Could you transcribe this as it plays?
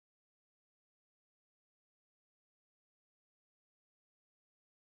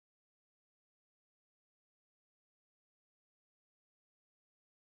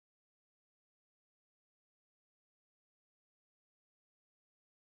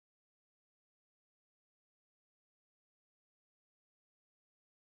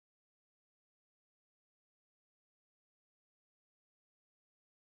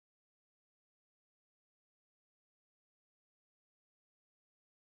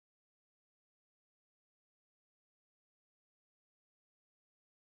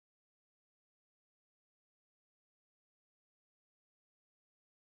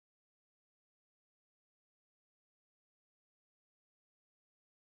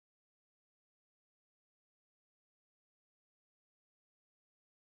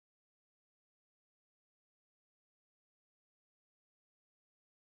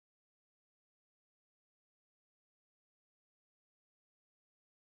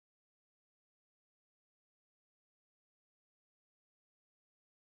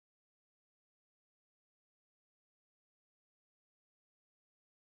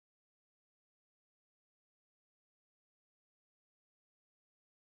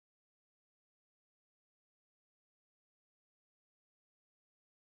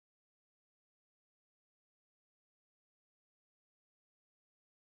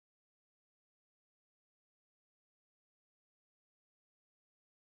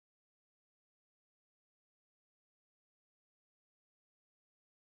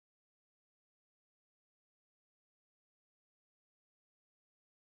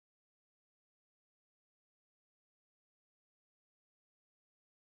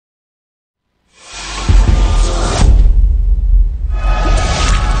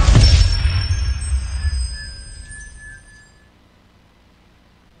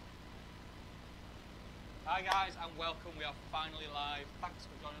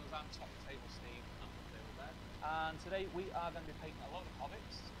and today we are going to be painting a lot of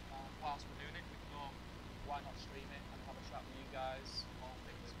hobbits. Whilst we're doing it, we thought, why not stream it and have a chat with you guys? All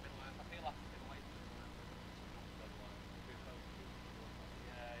things Middle Earth. I feel like I've been away from Middle Earth.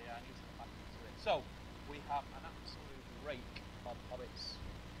 Yeah, I need to come back into it. So, we have an absolute rake of hobbits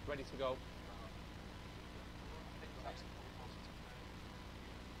ready to go.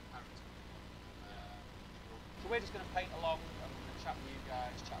 So we're just going to paint along and we're going to chat with you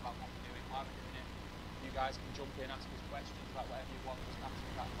guys, chat about what we're doing, why we're doing it. You guys can jump in, ask us questions about whatever you want. It doesn't have to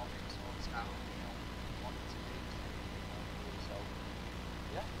be about hobbits or the scout, you know, you want it to be. So,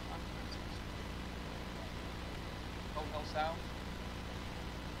 yeah, I'm going to no sound.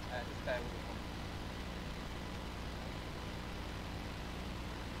 Just bear with me.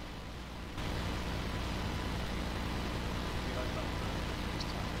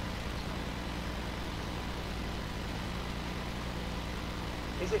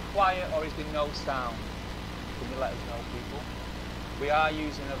 Is it quiet or is there no sound? Can you let us know, people? We are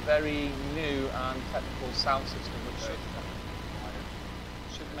using a very new and technical sound system which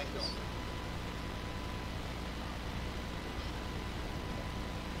should make us...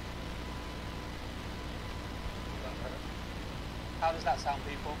 How does that sound,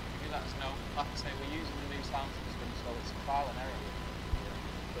 people? Can you let us know? Like I say, we're using the new sound system, so it's trial and error.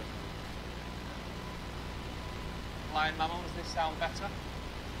 Lion Mammal, does this sound better?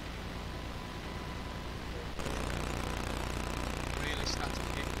 Really static.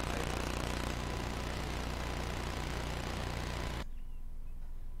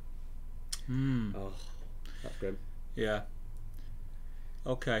 Oh, that's grim. Yeah.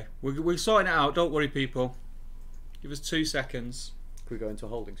 Okay, we're sorting it out. Don't worry, people. Give us 2 seconds. Can we go into a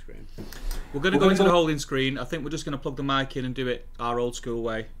holding screen? We're going to go into the holding screen. I think we're just going to plug the mic in and do it our old school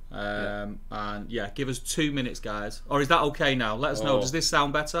way. And yeah, give us 2 minutes, guys. Or is that okay now? Let us know. Does this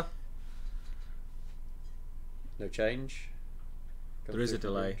sound better? No change. There is a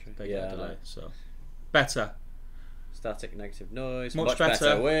delay. They get a delay. So better. Static negative noise. Much better.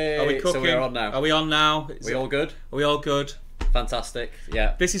 Are we cooking? So we're on now. Are we on now? We all good? Are we all good? Fantastic.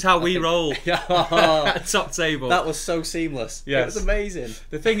 Yeah. This is how we roll. Top table. That was so seamless. Yes. It was amazing.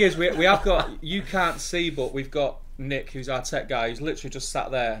 The thing is, we have got, you can't see, but we've got Nick, who's our tech guy, who's literally just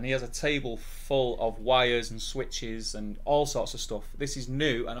sat there, and he has a table full of wires and switches and all sorts of stuff. This is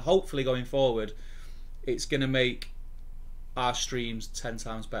new, and hopefully going forward, it's going to make our streams 10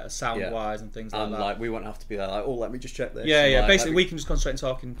 times better sound-wise and things like that. Like, we won't have to be there like, oh, let me just check this. Yeah. Like, basically, we can just concentrate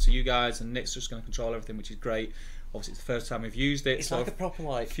on talking to you guys, and Nick's just going to control everything, which is great. Obviously, it's the first time we've used it. It's so like a proper,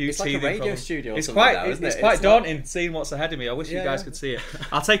 like, it's like a radio studio. It's quite daunting seeing what's ahead of me. I wish you guys could see it.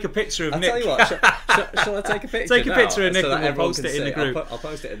 I'll take a picture of Nick. I'll tell you what, shall I take a picture? Take a picture of Nick and we'll post it in the group. I'll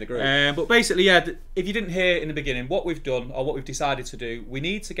post it in the group. But basically, yeah, if you didn't hear in the beginning, what we've done, or what we've decided to do, we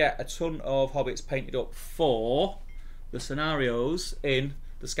need to get a ton of hobbits painted up for the scenarios in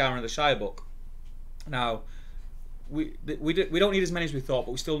the Scouring of the Shire book. Now, we don't need as many as we thought,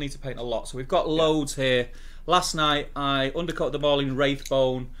 but we still need to paint a lot. So we've got loads here. Last night I undercut them all in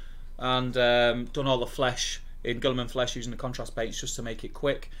Wraithbone and done all the flesh in Guilliman flesh using the contrast paints just to make it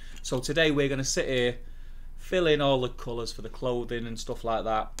quick. So today we're going to sit here, fill in all the colours for the clothing and stuff like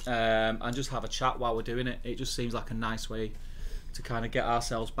that, and just have a chat while we're doing it. It just seems like a nice way to kind of get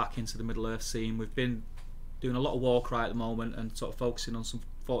ourselves back into the Middle Earth scene. We've been doing a lot of Warcry at the moment and sort of focusing on some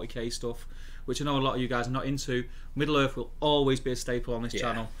 40k stuff, which I know a lot of you guys are not into. Middle Earth will always be a staple on this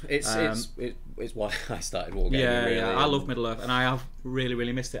channel. It's why I started wargaming. Really. I love Middle Earth, and I have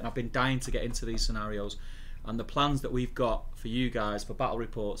really missed it, and I've been dying to get into these scenarios. And the plans that we've got for you guys for battle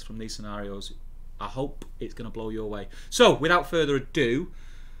reports from these scenarios, I hope it's going to blow your way. So, without further ado,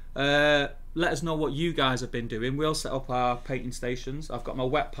 let us know what you guys have been doing. We'll set up our painting stations. I've got my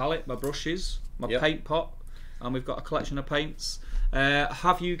wet palette, my brushes, my paint pot, and we've got a collection of paints.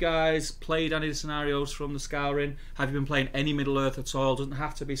 Have you guys played any of the scenarios from the Scouring? Have you been playing any Middle Earth at all? Doesn't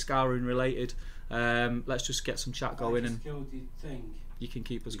have to be Scouring related. Let's just get some chat going, and you can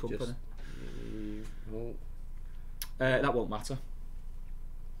keep us company. That won't matter.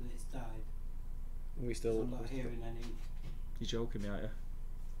 It's died. We still. I'm not hearing any. You're joking me, aren't you?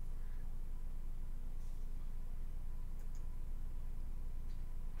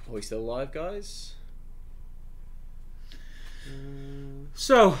 Are we still live, guys?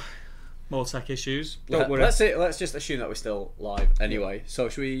 So, more tech issues. Don't worry. Let's just assume that we're still live anyway. So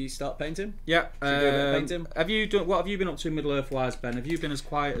should we start painting? Yeah. Should we do a bit of painting? What have you been up to Middle Earth wise, Ben? Have you been as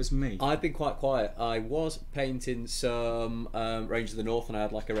quiet as me? I've been quite quiet. I was painting some Rangers of the North, and I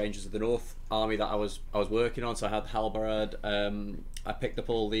had like a Rangers of the North army that I was working on. So I had Halberad. I picked up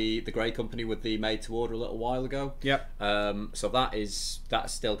all the Grey Company with the Made to Order a little while ago. Yep. So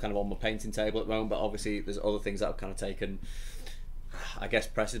that's still kind of on my painting table at the moment. But obviously, there's other things that have kind of taken, I guess,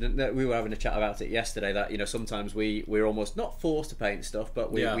 precedent. That we were having a chat about it yesterday. That, you know, sometimes we're almost not forced to paint stuff,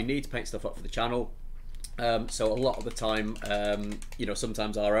 but we need to paint stuff up for the channel. So a lot of the time, you know,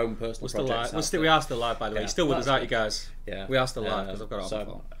 sometimes our own personal projects. We are still live, by the way. You're still with us, aren't you guys? Yeah, we are still live because I've got it on my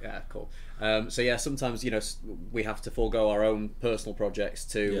phone. Yeah, cool. So yeah, sometimes, you know, we have to forego our own personal projects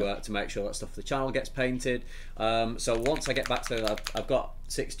to make sure that stuff for the channel gets painted. So once I get back to it, I've got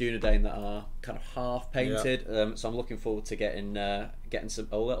 6 Dunedain that are kind of half painted. So I'm looking forward to getting a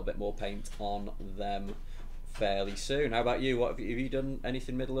little bit more paint on them fairly soon. How about you? What have you done?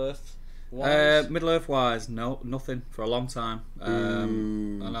 Anything Middle Earth? Middle Earth wise, no, nothing for a long time. I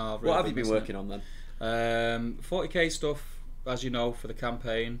know, what have you been working on then? 40k stuff, as you know, for the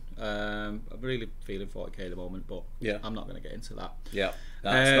campaign. I'm really feeling 40k at the moment, but I'm not going to get into that. Yeah,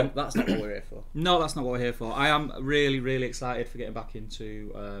 that's not what we're here for. No, that's not what we're here for. I am really, really excited for getting back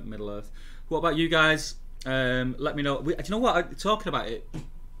into Middle Earth. What about you guys? Let me know. Do you know what? Talking about it,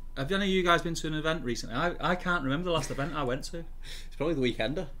 have any of you guys been to an event recently? I can't remember the last event I went to. It's probably the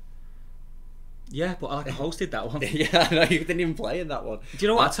Weekender. Yeah, but I hosted that one. Yeah, no, you didn't even play in that one. Do you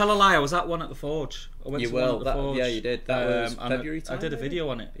know what? I tell a lie. I was at one at the Forge. Yeah, you did. That was February time. I did a video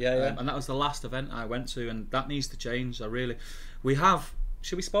on it. Yeah. And that was the last event I went to, and that needs to change. We have.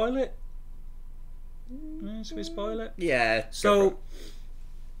 Should we spoil it? Should we spoil it? Yeah. So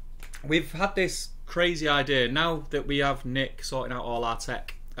we've had this crazy idea now that we have Nick sorting out all our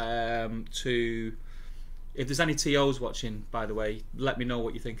tech. If there's any TOs watching, by the way, let me know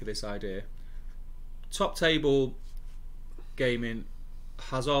what you think of this idea. Top table gaming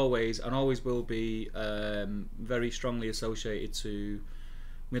has always and always will be very strongly associated to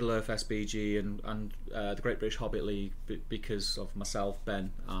Middle Earth SBG and the Great British Hobbit League because of myself,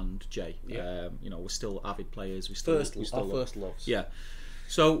 Ben, and Jay. Yeah. You know, we're still avid players. We still love. First loves. Yeah.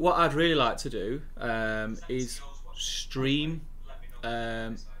 So what I'd really like to do is stream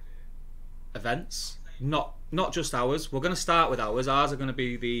events. Not just ours. We're going to start with ours. Ours are going to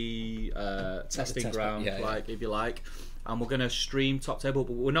be the testing ground, if you like, and we're going to stream top table.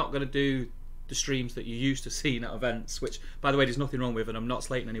 But we're not going to do the streams that you used to see at events. Which, by the way, there's nothing wrong with, and I'm not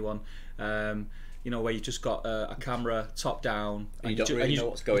slating anyone. You know, where you just got a camera top down, and you don't really know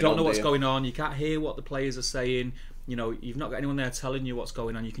what's going on. You don't know what's going on. You can't hear what the players are saying. You know, you've not got anyone there telling you what's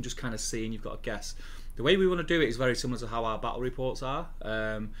going on. You can just kind of see, and you've got to guess. The way we want to do it is very similar to how our battle reports are.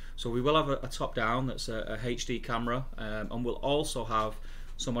 So we will have a top-down that's a HD camera, and we'll also have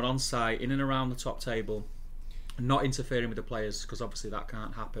someone on site in and around the top table, not interfering with the players, because obviously that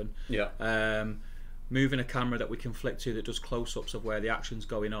can't happen. Yeah. Moving a camera that we can flick to that does close-ups of where the action's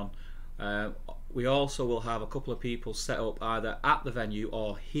going on. We also will have a couple of people set up either at the venue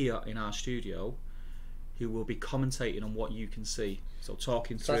or here in our studio who will be commentating on what you can see. So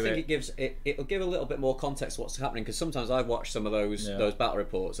talking through it. So I think it'll give a little bit more context to what's happening, because sometimes I've watched some of those battle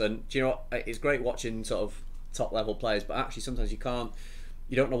reports, and do you know what? It's great watching sort of top level players, but actually sometimes you don't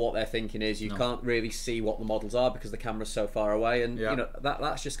know what their thinking is. You can't really see what the models are because the camera's so far away, and you know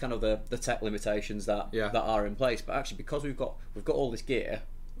that's just kind of the tech limitations that are in place. But actually, because we've got all this gear,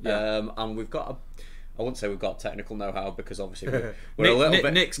 and we've got I wouldn't say we've got technical know-how, because obviously we're a little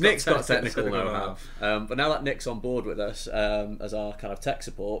bit. Nick's got technical know-how, but now that Nick's on board with us as our kind of tech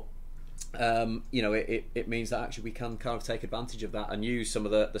support, you know, it means that actually we can kind of take advantage of that and use some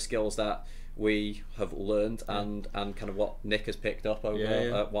of the skills that we have learned and kind of what Nick has picked up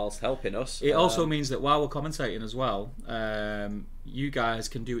over whilst helping us. It also means that while we're commentating as well, you guys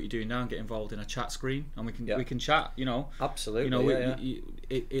can do what you're doing now and get involved in a chat screen, and we can chat. You know, absolutely. You know,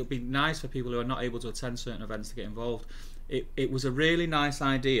 it'll be nice for people who are not able to attend certain events to get involved. It was a really nice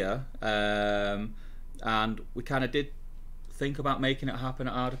idea, and we kind of did think about making it happen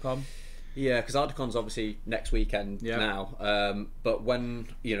at Ardacon. Yeah, because Ardacon's obviously next weekend now, but when,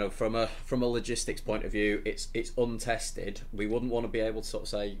 you know, from a logistics point of view, it's untested. We wouldn't want to be able to sort of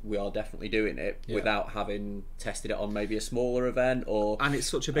say we are definitely doing it without having tested it on maybe a smaller event, and it's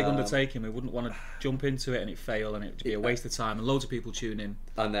such a big undertaking. We wouldn't want to jump into it and it fail and it'd be a waste of time and loads of people tune in,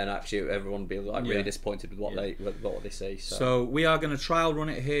 and then actually everyone would be like really disappointed with what they see. So we are going to trial run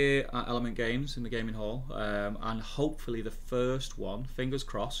it here at Element Games in the gaming hall, and hopefully the first one, fingers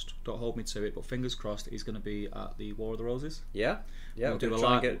crossed, don't hold me me to it, but fingers crossed he's going to be at the War of the Roses. Yeah, We'll do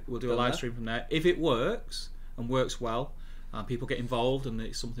a live stream from there. If it works and works well, and people get involved, and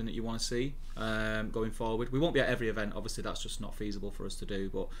it's something that you want to see going forward. We won't be at every event, obviously. That's just not feasible for us to do.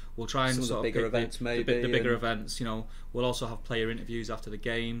 But we'll try and some sort of the bigger events, maybe the bigger events. You know, we'll also have player interviews after the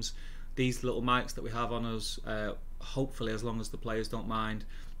games. These little mics that we have on us, hopefully, as long as the players don't mind,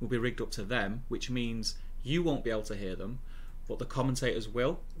 will be rigged up to them, which means you won't be able to hear them, but the commentators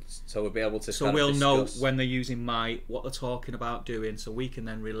will. So we'll be able to. So we'll know when they're using mic, what they're talking about doing, so we can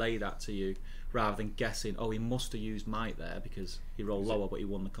then relay that to you, rather than guessing, oh, he must have used mic there because he rolled lower but he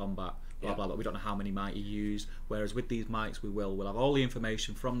won the combat, blah blah blah. We don't know how many mic he used, whereas with these mics we'll have all the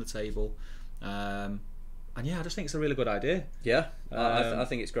information from the table, and yeah, I just think it's a really good idea. Yeah, I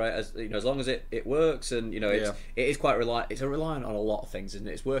think it's great, as you know, as long as it works, and you know, it is quite reliant on a lot of things, isn't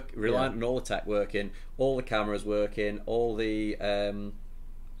it? It's reliant on all the tech working, all the cameras working, all the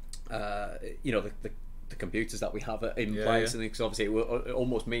you know, the computers that we have in place, and because obviously it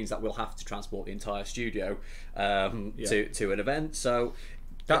almost means that we'll have to transport the entire studio to an event. So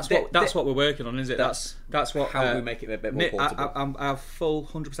that's what we're working on, isn't it? That's what how we make it a bit more portable. I have full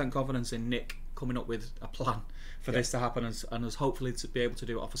 100% confidence in Nick coming up with a plan for this to happen, and us hopefully to be able to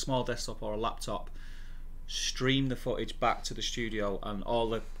do it off a small desktop or a laptop, stream the footage back to the studio, and all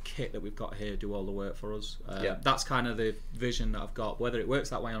the kit that we've got here do all the work for us. That's kind of the vision that I've got. Whether it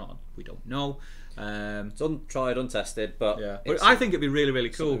works that way or not, we don't know. It's untried, untested, but but I think it'd be really, really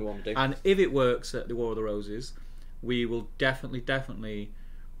cool. And if it works at the War of the Roses, we will definitely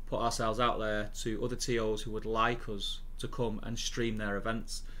put ourselves out there to other TOs who would like us to come and stream their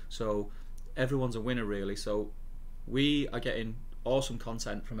events. So everyone's a winner, really. So we are getting awesome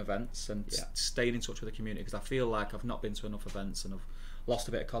content from events and staying in touch with the community, because I feel like I've not been to enough events, and I've lost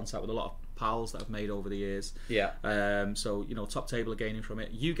a bit of contact with a lot of pals that I've made over the years. So you know, Top Table are gaining from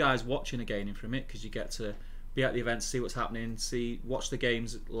it. You guys watching are gaining from it, because you get to be at the events, see what's happening, watch the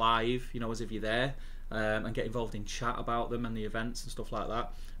games live, you know, as if you're there, and get involved in chat about them and the events and stuff like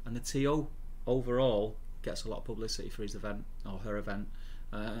that. And the TO overall gets a lot of publicity for his event or her event,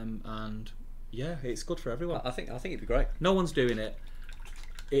 and yeah, it's good for everyone. I think it'd be great. No one's doing it.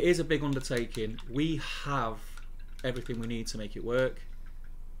 It is a big undertaking. We have everything we need to make it work,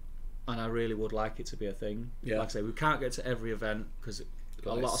 and I really would like it to be a thing. Like I say, we can't get to every event because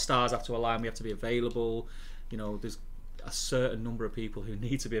a lot of stars have to align. We have to be available. You know, there's a certain number of people who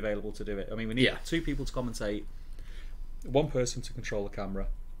need to be available to do it. I mean, we need 2 people to commentate, 1 person to control the camera,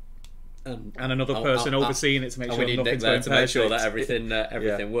 and another person overseeing it to make sure nothing's going to make sure that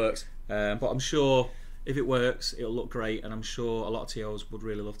everything works. But I'm sure if it works, it'll look great, and I'm sure a lot of TOs would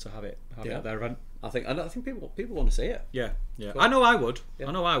really love to have it at their event. I think people want to see it. Cool. I know I would.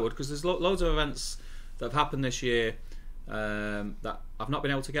 I know I would, because there's loads of events that have happened this year that I've not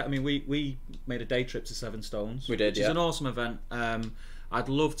been able to get. I mean, we made a day trip to Seven Stones. We did, which is an awesome event. I'd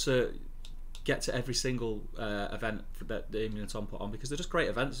love to get to every single event that Damien and Tom put on, because they're just great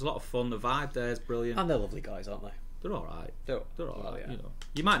events. There's a lot of fun. The vibe there is brilliant, and they're lovely guys, aren't they? They're all right. They're all right. Yeah. You know,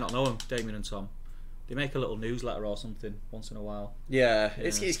 you might not know them, Damien and Tom. They make a little newsletter or something once in a while. Yeah,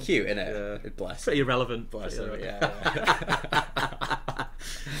 it's cute, isn't it? Yeah. Bless. Pretty irrelevant. Bless them. Yeah.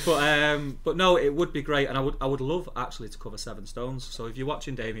 But no, it would be great, and I would love actually to cover Seven Stones. So if you're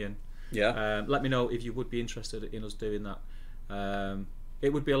watching, Damien, let me know if you would be interested in us doing that.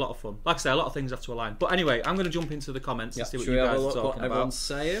 It would be a lot of fun. Like I say, a lot of things have to align. But anyway, I'm going to jump into the comments and see what you guys are talking about. Everyone's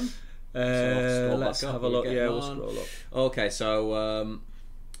saying. Let's have a look. Yeah, we'll scroll up. Okay, so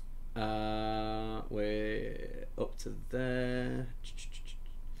we're up to there.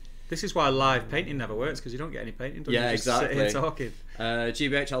 This is why live painting never works, because you don't get any painting done. Yeah, you just exactly. sit here talking.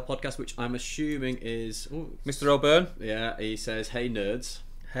 GBHL podcast, which I'm assuming is Mr. O'Byrne. Yeah, he says, "Hey nerds."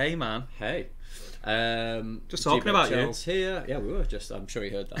 Hey man. Hey. Just talking about you. Here. Yeah, we were just. I'm sure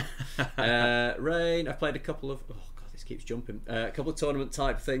you heard that. Rain. I've played a couple of. Oh god, this keeps jumping. A couple of tournament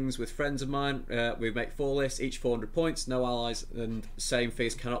type things with friends of mine. We make 4 lists, each 400 points. No allies, and same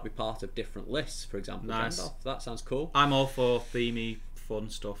figures cannot be part of different lists. For example, nice. Gandalf. That sounds cool. I'm all for themey, fun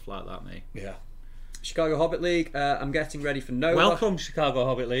stuff like that, mate. Yeah. Chicago Hobbit League. I'm getting ready for Nova. Welcome, Chicago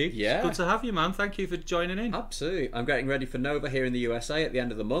Hobbit League. Yeah. Good to have you, man. Thank you for joining in. Absolutely. I'm getting ready for Nova here in the USA at the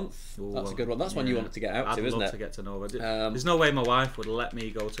end of the month. Ooh, that's a good one. That's one you wanted to get out to, isn't it? I'd love to get to Nova. There's no way my wife would let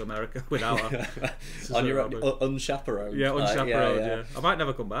me go to America without her. On your own, unchaperoned. Yeah, unchaperoned, yeah. I might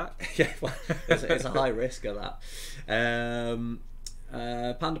never come back. Yeah, well, it's a high risk of that.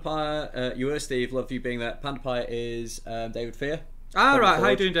 Panda Pyre, you were Steve, love you being there. Panda Pyre is David Fear. Right, how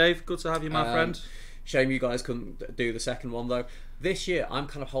you doing, Dave? Good to have you, my friend. Shame you guys couldn't do the second one though. This year, I'm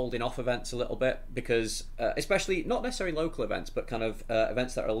kind of holding off events a little bit because, especially not necessarily local events, but kind of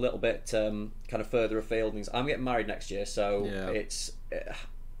events that are a little bit kind of further afield. Things. I'm getting married next year, so it's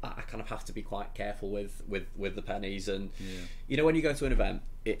I kind of have to be quite careful with the pennies. And you know, when you go to an event,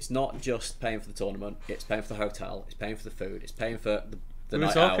 it's not just paying for the tournament; it's paying for the hotel, it's paying for the food, it's paying for the we were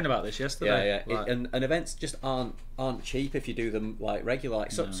night talking out. about this yesterday. Yeah. And events just aren't cheap if you do them like regular.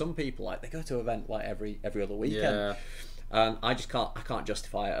 Like some people, like they go to an event like every other weekend. Yeah. And I can't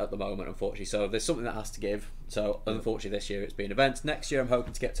justify it at the moment, unfortunately. So there's something that has to give. So unfortunately, this year it's been events. Next year, I'm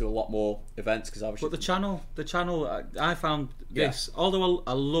hoping to get to a lot more events because obviously. But the channel, I found this. Although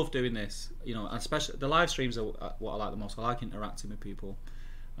I love doing this, you know, especially the live streams are what I like the most. I like interacting with people,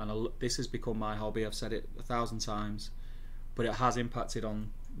 and this has become my hobby. I've said it 1,000 times, but it has impacted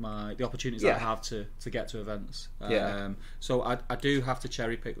on the opportunities that I have to get to events. So I do have to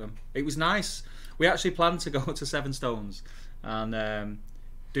cherry pick them. It was nice. We actually planned to go to Seven Stones and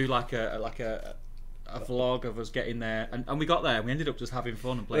do like a vlog of us getting there, and we got there and we ended up just having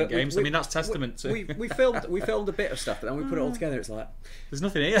fun and playing games. I mean, that's testament to we filmed a bit of stuff, but then we put it all together. It's like there's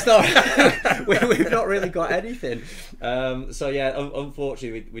nothing here. We've not really got anything. So yeah,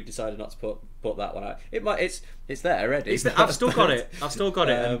 unfortunately, we decided not to put that one out. It's there already. I've still got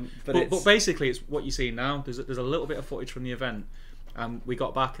it. But basically, it's what you see now. There's a little bit of footage from the event, and we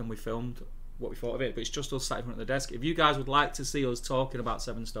got back and we filmed what we thought of it, but it's just us sat in front of the desk. If you guys would like to see us talking about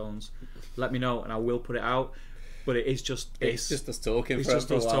Seven Stones, let me know and I will put it out. But it's just us talking. It's for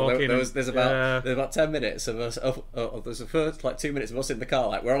just a us while. talking. There's about 10 minutes of us. There's the first like 2 minutes of us in the car,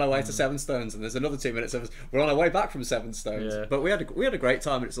 like we're on our way to Seven Stones, and there's another 2 minutes of us. We're on our way back from Seven Stones. Yeah. But we had a great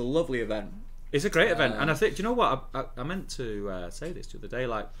time, and it's a lovely event. It's a great event, and I think, do you know what? I meant to say this the other day.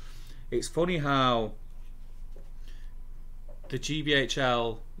 Like, it's funny how the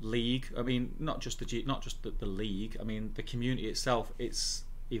GBHL league. I mean, not just the league. I mean, the community itself. It's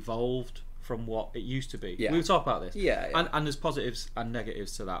evolved from what it used to be. Yeah. We will talk about this. Yeah. And there's positives and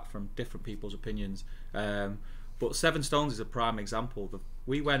negatives to that from different people's opinions. But Seven Stones is a prime example.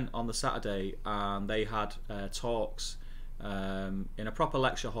 We went on the Saturday and they had talks in a proper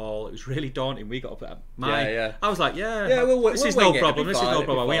lecture hall. It was really daunting. We got up at I was like, this is no problem. This is no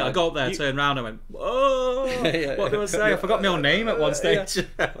problem. I got up there, turned around, and went, "Oh, what do I say?" I forgot my own name at one stage.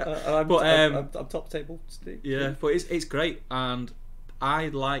 I'm top table, Steve. Yeah, but it's great, and I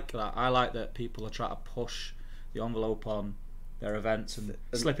like that. I like that people are trying to push the envelope on their events and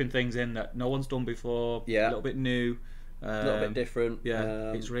slipping things in that no one's done before. Yeah, a little bit new, a little bit different.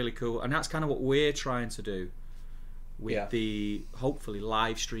 Yeah, it's really cool, and that's kind of what we're trying to do with the hopefully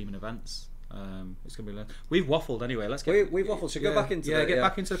live streaming events. It's gonna be. We've waffled anyway. Let's get. We've waffled. Should go back into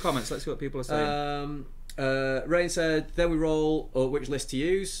back into the comments. Let's see what people are saying. Rain said, then we roll which list to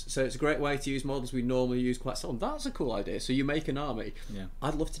use. So it's a great way to use models we normally use quite seldom. That's a cool idea. So you make an army. Yeah.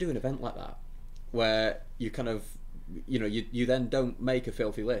 I'd love to do an event like that where you kind of, you know, you then don't make a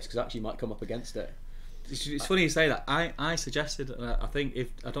filthy list because actually you might come up against it. It's funny you say that. I suggested, I think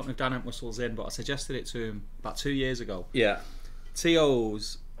I don't know if Dan Entwistle's in, but I suggested it to him about 2 years ago. Yeah.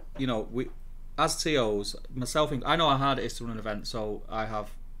 TOs, you know, as TOs, myself, I know how hard it is to run an event, so I have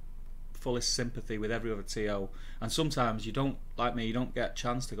fullest sympathy with every other TO. And sometimes you don't, like me, you don't get a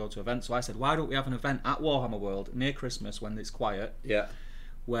chance to go to events. So I said, why don't we have an event at Warhammer World near Christmas when it's quiet? Yeah.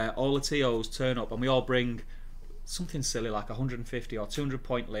 Where all the TOs turn up and we all bring something silly like 150 or 200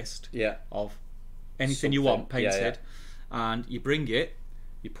 point list of anything you want painted, and you bring it,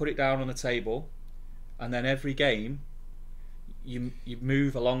 you put it down on the table, and then every game you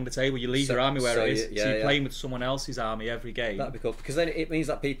move along the table, you leave your army where it is, so you're playing with someone else's army every game. That'd be cool, because then it means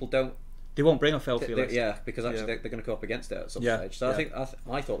that people they won't bring a filthy list. Yeah, because actually they're going to go up against it at some stage. So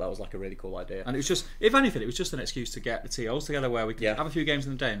I thought that was like a really cool idea. And it was just, if anything, it was just an excuse to get the TOs together where we could have a few games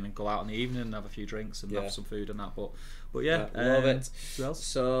in the day and then go out in the evening and have a few drinks and have some food and that. But yeah, love it. Who else?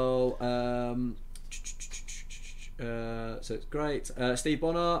 So so it's great. Steve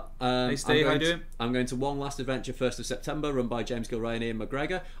Bonner. Hey Steve, how you doing? I'm going to One Last Adventure 1st of September, run by James Gilray and Ian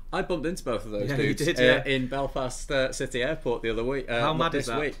McGregor. I bumped into both of those dudes you did, in Belfast City Airport the other week. How mad is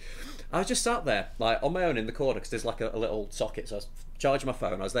that? Week. I was just sat there, like on my own in the corner, because there's like a little socket. So I was charging my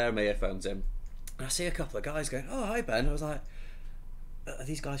phone. I was there with my earphones in, and I see a couple of guys going, "Oh, hi Ben." I was like, "Are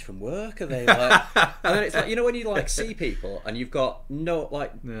these guys from work? Are they like?" And then it's like, you know, when you like see people and you've got no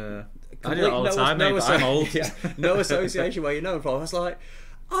like. I do it all the time, mate, but I'm old. No association where you know them from. I was like,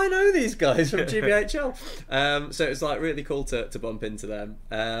 I know these guys from GBHL. So it's like really cool to bump into them.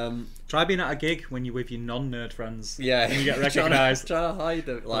 Try being at a gig when you're with your non-nerd friends. Yeah, and you get recognised. Try to hide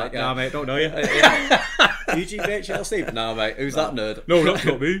them. Like, nah, mate, don't know you. You GBHL Steve? No, mate. Who's that nerd? No, that's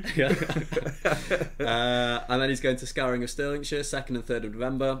not me. And then he's going to Scouring of Stirlingshire, 2nd and 3rd of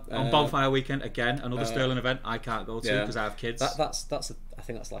November. On Bonfire Weekend, again, another Stirling event I can't go to because I have kids. I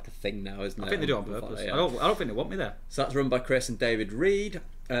think that's like a thing now, isn't it? I think they do it on purpose. Yeah. I don't think they want me there. So that's run by Chris and David Reed.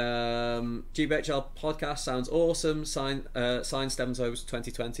 GBHL podcast sounds awesome. Sign Stevenso's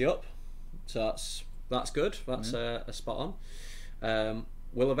 2020 up. So that's good. That's a spot on.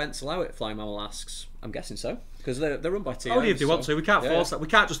 Will events allow it? Flying Mammal asks. I'm guessing so because they're run by TMs. Only if they want to. We can't force that. We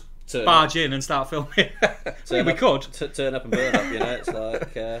can't just barge in and start filming. We could turn up and burn up. You know, it's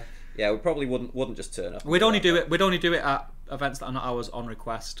like we probably wouldn't just turn up. We'd only do it at events that are not ours on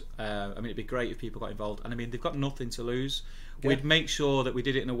request. I mean, it'd be great if people got involved, and I mean they've got nothing to lose. Yeah. We'd make sure that we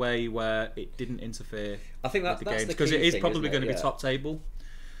did it in a way where it didn't interfere. I think with the that's games the because it is thing, probably going to be Yeah. top table.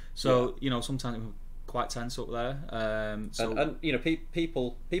 So you know, sometimes we're quite tense up there. And you know,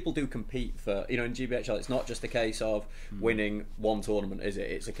 people do compete for, you know, in GBHL. It's not just a case of winning one tournament, is it?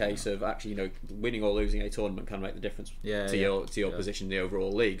 It's a case of actually, you know, winning or losing a tournament can make the difference to your position in the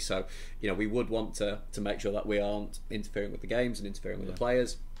overall league. So you know, we would want to make sure that we aren't interfering with the games and interfering with the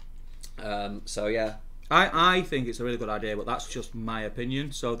players. So yeah. I think it's a really good idea, but that's just my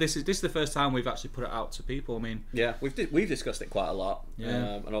opinion. So this is the first time we've actually put it out to people. I mean, yeah, we've discussed it quite a lot, yeah.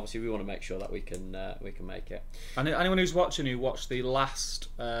 And obviously we want to make sure that we can make it. And anyone who's watching who watched the last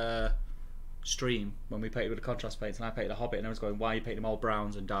stream when we painted with the contrast paints, and I painted a Hobbit, and everyone's going, "Why are you painting them all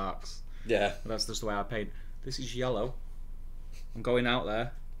browns and darks?" Yeah, but that's just the way I paint. This is yellow. I'm going out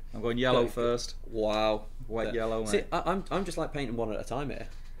there. I'm going yellow first. Wow, wet yellow. Mate. See, I'm just like painting one at a time here.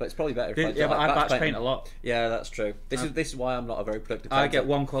 But it's probably better if I batch paint a lot. Yeah, that's true. This is why I'm not a very productive painter. I get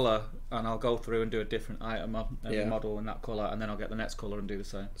one colour and I'll go through and do a different item and model in that colour, and then I'll get the next colour and do the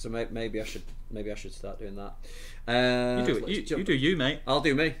same. So maybe I should start doing that. You do you, mate. I'll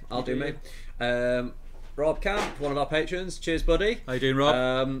do me. I'll do me. Rob Camp, one of our patrons. Cheers, buddy. How you doing,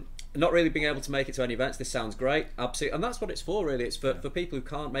 Rob? Not really being able to make it to any events. This sounds great, absolutely, and that's what it's for. Really, it's for people who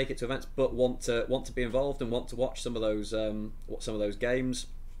can't make it to events but want to be involved and want to watch some of those games.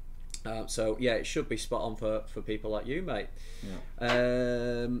 So yeah, it should be spot on for people like you, mate.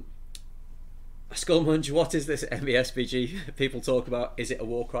 Yeah. Skullmunch, what is this MESBG people talk about? Is it a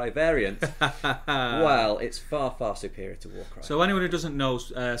Warcry variant? Well, it's far superior to Warcry. So anyone who doesn't know,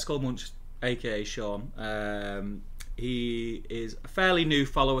 Skullmunch, aka Sean, he is a fairly new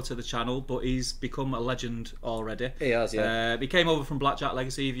follower to the channel, but he's become a legend already. He has, yeah. He came over from Blackjack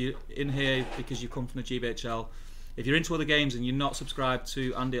Legacy. If you're in here because you come from the GBHL, if you're into other games and you're not subscribed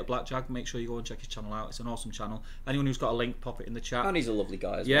to Andy at Blackjack, make sure you go and check his channel out. It's an awesome channel. Anyone who's got a link, pop it in the chat. And he's a lovely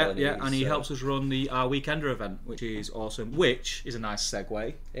guy as well. Yeah, and he helps us run our Weekender event, which is awesome, which is a nice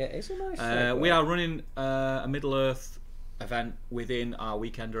segue. It is a nice segue. We are running a Middle Earth event within our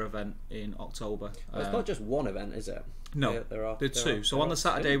Weekender event in October. It's not just one event, is it? No, there are two. So on the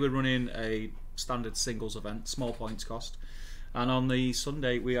Saturday we're running a standard singles event, small points cost, and on the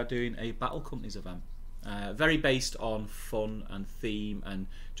Sunday we are doing a Battle Companies event. Very based on fun and theme and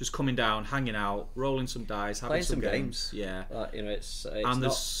just coming down, hanging out, rolling some dice, having playing some games. Yeah, you know, it's and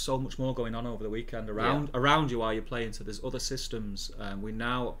there's so much more going on over the weekend around you while you're playing. So there's other systems. We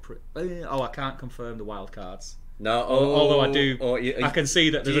now I can't confirm the wild cards. No, although I do, I can see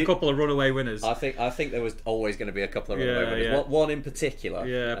that there's a couple of runaway winners. I think there was always going to be a couple of runaway winners. Yeah. One in particular.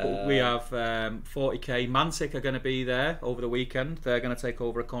 Yeah, but we have 40k. Mantic are going to be there over the weekend. They're going to take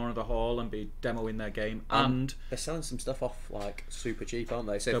over a corner of the hall and be demoing their game. And they're selling some stuff off like super cheap, aren't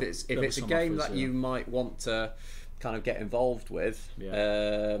they? So if it's a game that you might want to kind of get involved with,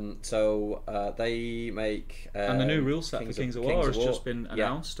 so they make and the new rule set for Kings of War has just been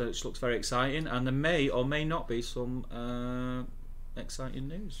announced, which looks very exciting, and there may or may not be some exciting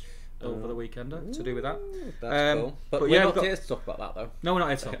news over the weekender to do with that. That's cool. But we're not here to talk about that, though. No, we're not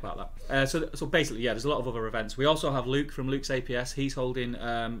here to talk about that. So basically, there's a lot of other events. We also have Luke from Luke's APS. He's holding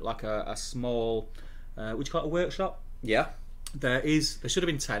like a small, what do you call it, a workshop? Yeah. There should have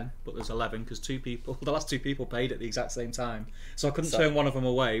been 10, but there's 11 because the last two people paid at the exact same time. So I couldn't turn one of them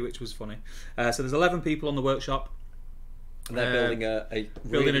away, which was funny. So there's 11 people on the workshop. And they're building a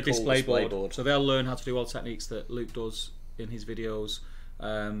really cool display board. So they'll learn how to do all the techniques that Luke does in his videos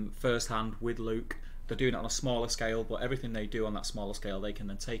first hand with Luke. They're doing it on a smaller scale, but everything they do on that smaller scale they can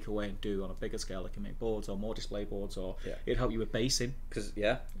then take away and do on a bigger scale. They can make boards or more display boards, or it'd help you with basing. Because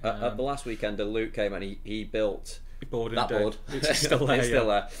at the last weekend Luke came and he built board which is still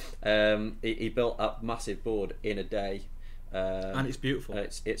there. He built a massive board in a day, and it's beautiful.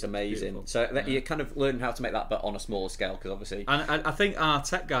 It's amazing. Beautiful. So you're kind of learning how to make that, but on a smaller scale, because obviously. And I think our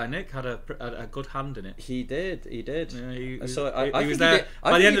tech guy Nick had a good hand in it. He did. Yeah, he I was think there.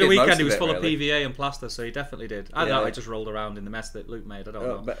 By the end of the weekend, he was full of really. PVA and plaster, so he definitely did. I doubt he just rolled around in the mess that Luke made. I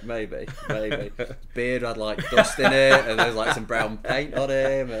don't know. Maybe. Beard had like dust in it, and there's like some brown paint on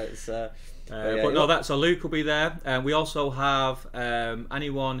him. It's. But no, so Luke will be there. We also have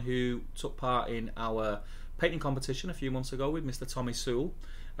anyone who took part in our painting competition a few months ago with Mr. Tommy Sewell.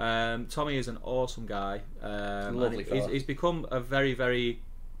 Tommy is an awesome guy. Lovely fella. He's become a very, very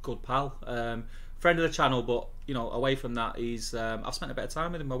good pal. Friend of the channel, but away from that, I've spent a bit of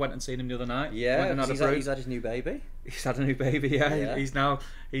time with him. I went and seen him the other night. Yeah, he's had his new baby. He's had a new baby. Yeah. He's now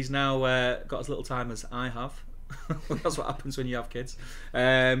got as little time as I have. That's what happens when you have kids.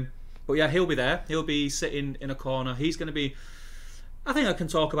 But yeah, he'll be there. He'll be sitting in a corner. He's going to be. I think I can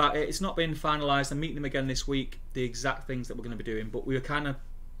talk about it. It's not been finalised. I'm meeting him again this week. The exact things that we're going to be doing, but we were kind of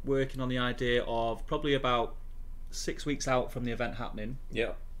working on the idea of probably about 6 weeks out from the event happening.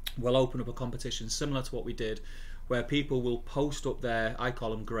 Yeah, we'll open up a competition similar to what we did, where people will post up their, I call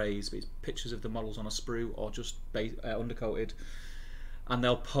them greys, but it's pictures of the models on a sprue or just undercoated. And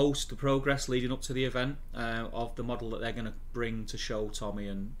they'll post the progress leading up to the event of the model that they're going to bring to show Tommy,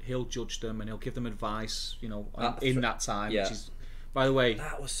 and he'll judge them and he'll give them advice, in that time. Yeah. Which is, by the way,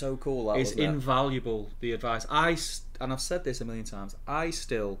 that was so cool. It's invaluable, the advice. And I've said this a million times. I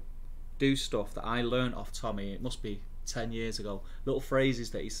still do stuff that I learned off Tommy. It must be 10 years ago. Little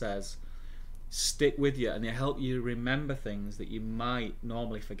phrases that he says stick with you, and they help you remember things that you might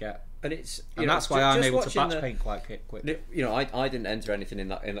normally forget. And that's why I'm able to batch paint quite quick. I didn't enter anything in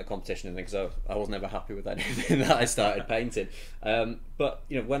that competition because I was never happy with anything that I started painting. But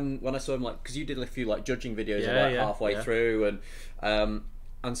when I saw him, like, because you did a few like judging videos halfway through,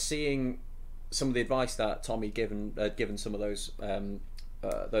 and seeing some of the advice that Tommy given some of those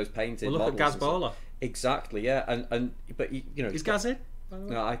painted. Well, look at Gaz Bowler. Exactly, yeah, but is Gaz in?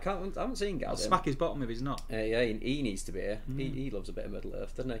 No, I haven't seen Gaz. I'll smack his bottom if he's not. Yeah, he needs to be here. He loves a bit of Middle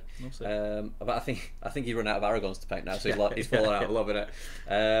Earth, doesn't he? But I think he's run out of Aragons to paint now, so he's fallen out of loving it.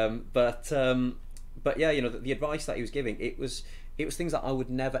 But yeah, the advice that he was giving, it was things that I would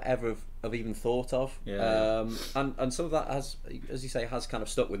never ever have even thought of. Yeah. And some of that has, as you say, has kind of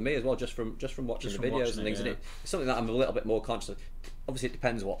stuck with me as well, just from watching the videos and things. And it's something that I'm a little bit more conscious of. Obviously, it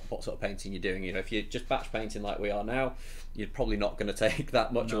depends what sort of painting you're doing. If you're just batch painting like we are now, you're probably not going to take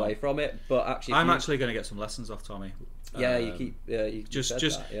that much away from it. But actually, I'm actually going to get some lessons off Tommy. Yeah, you just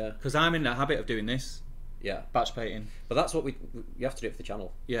because I'm in the habit of doing this. Yeah, batch painting. But that's what you have to do it for the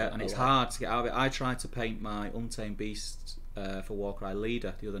channel. Yeah, and it's hard to get out of it. I tried to paint my Untamed Beast for Warcry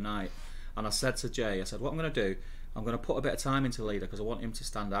Leader the other night, and I said to Jay, what I'm going to do, I'm going to put a bit of time into Leader because I want him to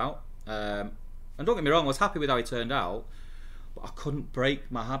stand out. And don't get me wrong, I was happy with how he turned out, but I couldn't break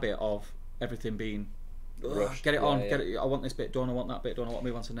my habit of everything being get it on, get it. I want this bit done, I want that bit done, I want to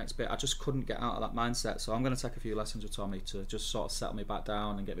move on to the next bit. I just couldn't get out of that mindset. So I'm going to take a few lessons with Tommy to just sort of settle me back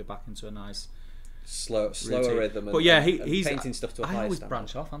down and get me back into a nice slower rhythm. But yeah, he's painting stuff to a higher I always standard.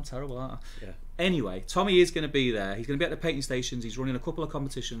 branch off. I'm terrible, aren't I? Yeah. Anyway, Tommy is going to be there. He's going to be at the painting stations. He's running a couple of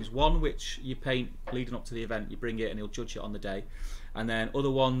competitions. One which you paint leading up to the event. You bring it and he'll judge it on the day. And then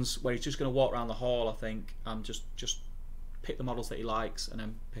other ones where he's just going to walk around the hall, I think, and just pick the models that he likes and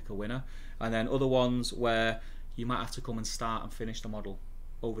then pick a winner. And then other ones where you might have to come and start and finish the model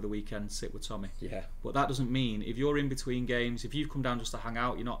over the weekend, sit with Tommy. Yeah. But that doesn't mean if you're in between games, if you've come down just to hang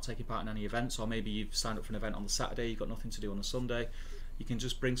out, you're not taking part in any events, or maybe you've signed up for an event on the Saturday, you've got nothing to do on the Sunday, you can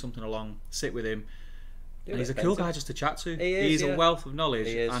just bring something along, sit with him. And he's a cool guy just to chat to. He's a wealth of knowledge,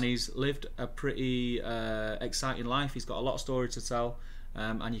 and he's lived a pretty exciting life. He's got a lot of stories to tell,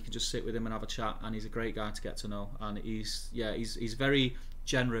 and you can just sit with him and have a chat. And he's a great guy to get to know. And he's very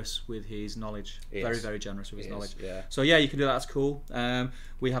generous with his knowledge. Very, very generous with his knowledge. Yeah. So yeah, you can do that. That's cool.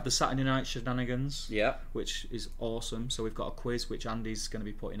 We have the Saturday night shenanigans. Yeah. Which is awesome. So we've got a quiz which Andy's going to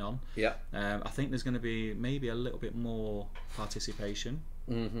be putting on. Yeah. I think there's going to be maybe a little bit more participation.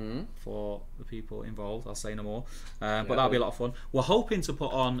 For the people involved. I'll say no more, but that'll be a lot of fun. We're hoping to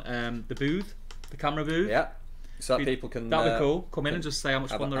put on the booth, the camera booth, so that people can that'd be cool, come in and just say how much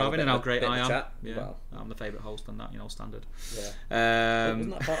fun they're having and how great I am. Well, I'm the favourite host and that, standard.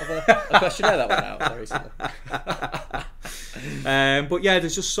 Wasn't that part of a questionnaire that went out recently? But yeah,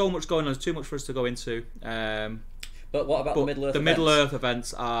 there's just so much going on. There's too much for us to go into. But what about the Middle Earth events? Middle Earth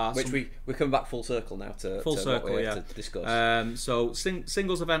events are... Which we're coming back full circle now to discuss. So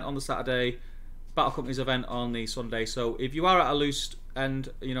singles event on the Saturday, Battle Companies event on the Sunday. So if you are at a loose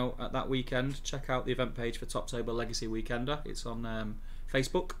end, at that weekend, check out the event page for Top Table Legacy Weekender. It's on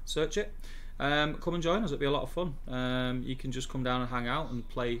Facebook, search it. come and join us. It'll be a lot of fun. You can just come down and hang out and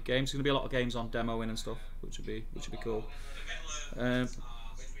play games. There's going to be a lot of games on demoing and stuff, which would be cool.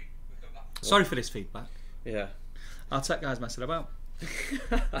 Sorry for this feedback. Yeah. Our tech guy's messing about.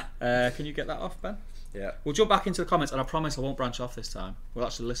 Can you get that off, Ben? Yeah. We'll jump back into the comments, and I promise I won't branch off this time. We'll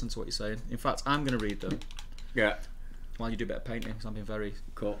actually listen to what you're saying. In fact, I'm going to read them. Yeah. While you do a bit of painting, because I'm being very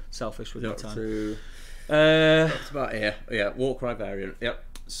cool. selfish with my time. That's about here. Yeah, Warcry variant. Yep.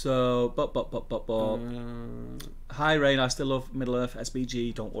 So, hi Rain, I still love Middle Earth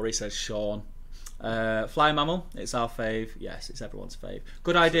SBG. Don't worry, says Sean. Fly Mammal, it's our fave. Yes, it's everyone's fave.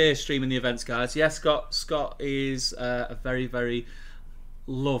 Good idea streaming the events, guys. Yes, Scott is a very, very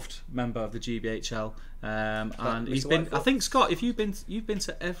loved member of the GBHL, and he's been. I think Scott, if you've been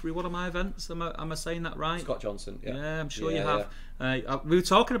to every one of my events. Am I saying that right? Scott Johnson. Yeah, yeah, I'm sure you have. We were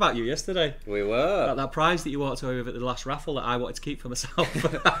talking about you yesterday. We were about that prize that you walked away with at the last raffle that I wanted to keep for myself.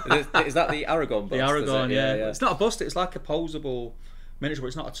 Is that the Aragon bust? The Aragon, yeah. It's not a bust. It's like a posable miniature, but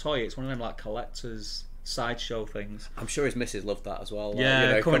it's not a toy. It's one of them like collectors sideshow things. I'm sure his missus loved that as well.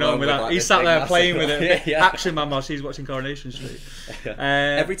 Yeah, coming home with that. Like, he sat there playing with it. Action Man while she's watching Coronation Street.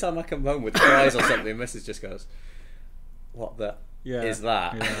 Every time I come home with a prize or something, missus just goes, "What the is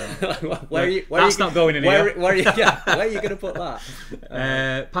that?" Yeah. That's not going in here. Where are you going to put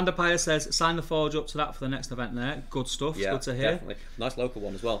that? Panda Pyre says, sign the Forge up to that for the next event there. Good stuff. Yeah, good to hear. Definitely. Nice local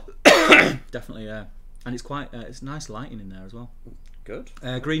one as well. Definitely, yeah. And it's quite, it's nice lighting in there as well. Good.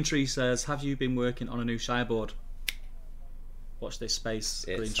 Green Tree says, have you been working on a new Shire board? Watch this space,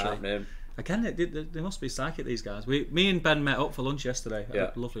 It's Green Tree. happening. Again, they must be psychic, these guys. Me and Ben met up for lunch yesterday. Yeah.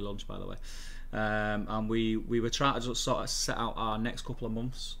 A lovely lunch, by the way. And we were trying to just sort of set out our next couple of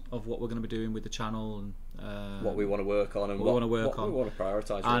months of what we're going to be doing with the channel and what we want to work on and what we want to work on. We want to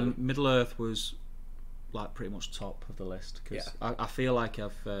prioritise. And really. Middle Earth was like pretty much top of the list because I feel like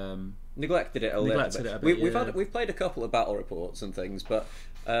I've neglected it a little bit. We've played a couple of battle reports and things, but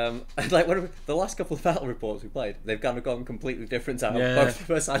like the last couple of battle reports we played, they've kind of gone completely different to how both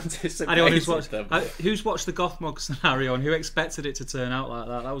of us anticipated. Anyone who's watched the Gothmog scenario and who expected it to turn out like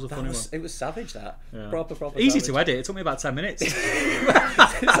that? That was a funny one. It was savage. Proper easy savage. to edit. It took me about 10 minutes.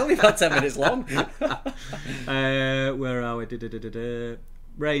 It's only about 10 minutes long. Where are we?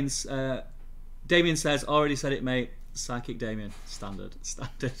 Rains. Damien says, already said it, mate. Psychic Damien. Standard.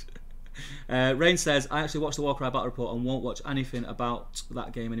 Rain says, I actually watched the Warcry Battle Report and won't watch anything about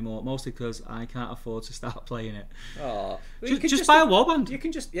that game anymore, mostly because I can't afford to start playing it. Oh, just buy a warband. You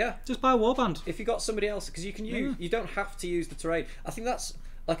can just buy a warband. If you got somebody else, because you can use, you don't have to use the terrain. I think that's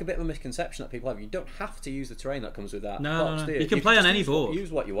like a bit of a misconception that people have. You don't have to use the terrain that comes with that box, do you? You can play on any board.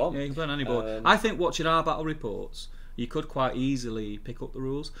 Use what you want. Yeah, you can play on any board. I think watching our battle reports, you could quite easily pick up the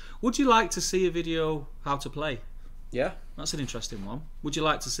rules. Would you like to see a video how to play? Yeah, that's an interesting one. Would you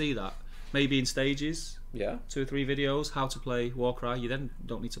like to see that? Maybe in stages. Yeah, 2 or 3 videos how to play Warcry. You then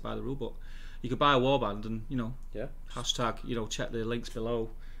don't need to buy the rulebook. You could buy a warband and hashtag check the links below.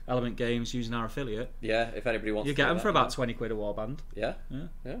 Element Games using our affiliate. Yeah, if anybody wants. You get them for about 20 quid a warband. Yeah.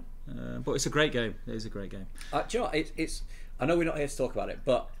 But it's a great game. It is a great game. Do you know what? It's. I know we're not here to talk about it,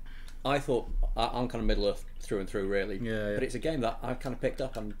 but I thought I'm kind of Middle Earth through and through, really. Yeah. But it's a game that I've kind of picked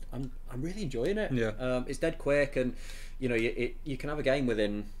up. I'm really enjoying it. Yeah. It's dead quick, and you can have a game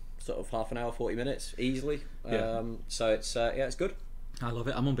within sort of half an hour, 40 minutes easily. So it's good. I love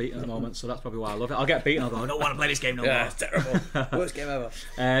it. I'm unbeaten at the moment, so that's probably why I love it. I'll get beaten. I'll go, I don't want to play this game no more. It's terrible. Worst game ever.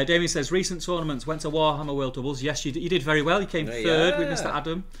 Damien says, recent tournaments, went to Warhammer World Doubles. Yes, you did very well. You came third with Mr.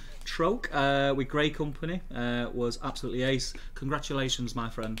 Adam Troke with Grey Company. Was absolutely ace. Congratulations, my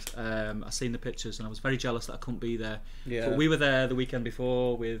friend. I seen the pictures and I was very jealous that I couldn't be there. Yeah. But we were there the weekend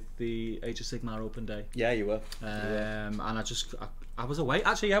before with the Age of Sigmar Open Day. Yeah, you were. And I was away.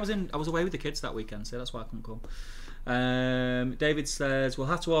 Actually, I was away with the kids that weekend, so that's why I couldn't come. David says, we'll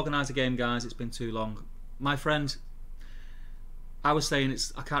have to organise a game, guys. It's been too long. My friend, I was saying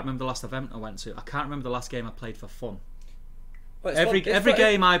I can't remember the last event I went to. I can't remember the last game I played for fun. Well, every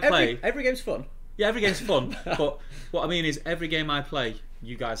game I play, every game's fun. Yeah, every game's fun. But what I mean is, every game I play,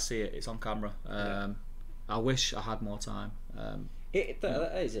 you guys see it. It's on camera. I wish I had more time.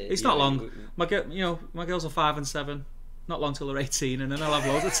 It's not long. My girls are 5 and 7. Not long till they're 18, and then I'll have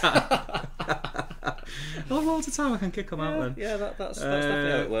loads of time. I'll have loads of time. I can kick them out then. Yeah, that's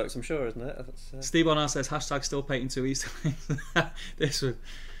definitely how it works. I'm sure, isn't it? Steve Bonar says hashtag still painting 2 Easter eggs. This one.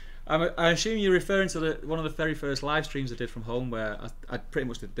 I assume you're referring to one of the very first live streams I did from home, where I pretty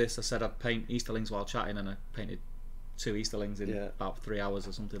much did this. I said I'd paint Easterlings while chatting, and I painted 2 Easterlings in about 3 hours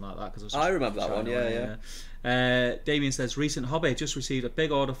or something like that. Cause I remember that one. Yeah. Damien says, recent hobby just received a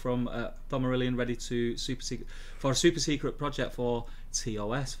big order from Thomarillion ready to for a super secret project for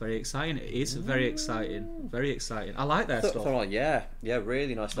TOS. Very exciting. It is very exciting. Very exciting. I like their stuff. Yeah,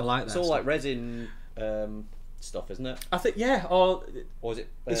 really nice stuff. I like it's that all stuff. like resin stuff, isn't it? I think or is it?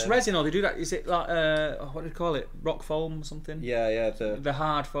 It's resin, or they do that. Is it like what do you call it? Rock foam or something? Yeah. The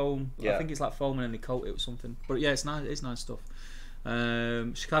hard foam. Yeah. I think it's like foam and then they coat it with something. But yeah, it's nice. It's nice stuff.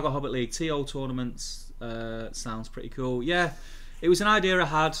 Chicago Hobbit League TO tournaments sounds pretty cool. Yeah, it was an idea I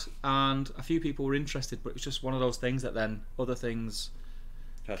had, and a few people were interested, but it was just one of those things that then other things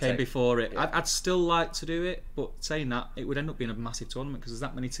came before it. Yeah. I'd still like to do it, but saying that, it would end up being a massive tournament because there's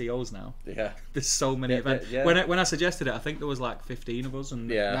that many TOs now. Yeah, there's so many events. Yeah. When I suggested it, I think there was like 15 of us, and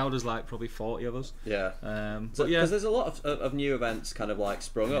now there's like probably 40 of us. Yeah. But yeah, because there's a lot of new events kind of like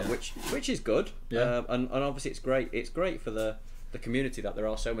sprung up, which is good. Yeah. And obviously it's great. It's great for the community that there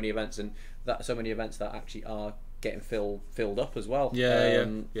are so many events, and that so many events that actually are getting filled up as well. Yeah.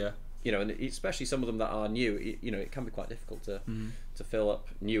 You know, and especially some of them that are new. You know, it can be quite difficult to fill up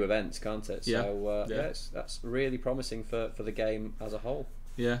new events, can't it? So that's really promising for the game as a whole.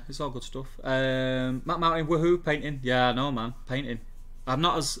 Yeah, it's all good stuff. Matt Martin, woohoo, painting. Yeah, I know, man, painting. I'm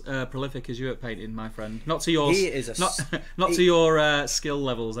not as prolific as you at painting, my friend. Not to yours. He is not to your skill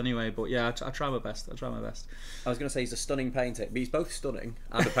levels, anyway. But yeah, I try my best. I was going to say he's a stunning painter, but he's both stunning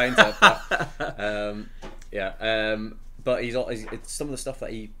and a painter. But he's some of the stuff that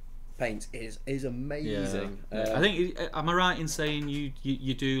he paints is amazing. I think. Am I right in saying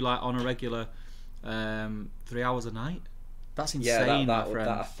you do like on a regular 3 hours a night? That's insane, my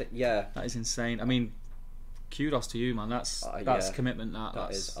friend. That is insane. I mean, kudos to you, man. That's commitment.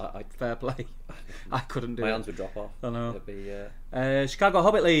 That's fair play. I couldn't do it. My hands would drop off. I know. It'd be, Chicago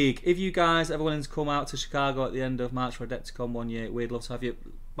Hobbit League. If you guys ever willing to come out to Chicago at the end of March for Adepticon one year, we'd love to have you,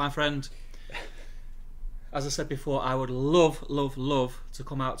 my friend. As I said before, I would love to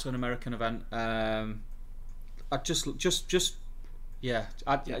come out to an American event. I'd I'd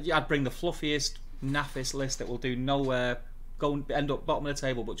bring the fluffiest, naffest list that will do nowhere. Go and end up bottom of the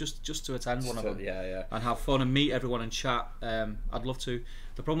table, but just to attend one of them, and have fun and meet everyone and chat. I'd love to.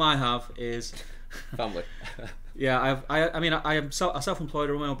 The problem I have is family. I mean, I am self-employed.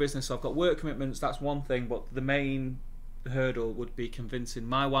 I run my own business, so I've got work commitments. That's one thing, but the main hurdle would be convincing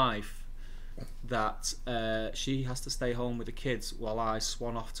my wife that she has to stay home with the kids while I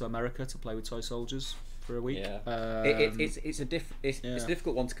swan off to America to play with toy soldiers for a week. It's a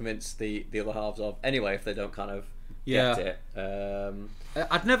difficult one to convince the other halves of anyway, if they don't kind of get it.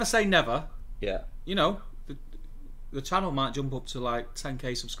 I'd never say never. Yeah, you know, the channel might jump up to like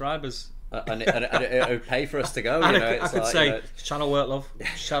 10k subscribers. And it would pay for us to go. I could say, channel work, love.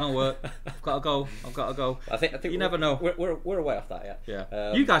 Channel work. I've got to go. I think you never know. We're away off that,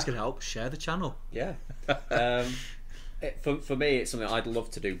 yeah. You guys can help share the channel. Yeah. For me, it's something I'd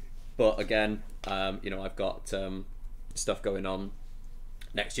love to do, but again, I've got stuff going on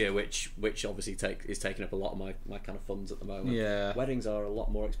next year, which obviously is taking up a lot of my kind of funds at the moment. Yeah. Weddings are a lot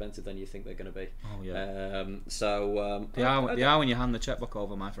more expensive than you think they're going to be. Oh yeah. They are when you hand the checkbook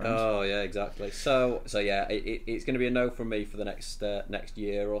over, my friend. Oh yeah, exactly. So yeah, it's going to be a no from me for the next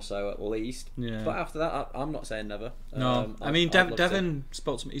year or so at least. Yeah. But after that, I'm not saying never. No, I mean Devon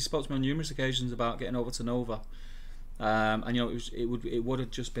spoke to me. He spoke to me on numerous occasions about getting over to Nova, and it would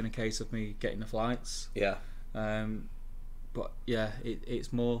have just been a case of me getting the flights. Yeah. But yeah,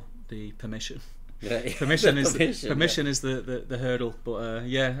 it's more the permission. Yeah. Permission is the hurdle. But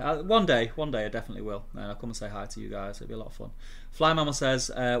one day I definitely will. I'll come and say hi to you guys. It'll be a lot of fun. Fly Mama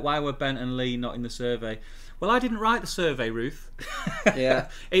says, why were Ben and Lee not in the survey? Well, I didn't write the survey, Ruth. Yeah.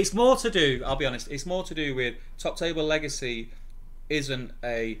 It's more to do, I'll be honest, it's more to do with Top Table Legacy isn't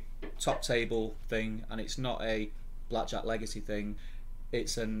a top table thing, and it's not a Blackjack Legacy thing.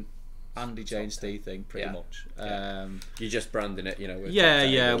 It's an Andy James D thing, pretty much. You're just branding it,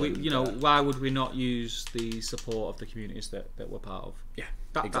 with why would we not use the support of the communities that we're part of? Yeah,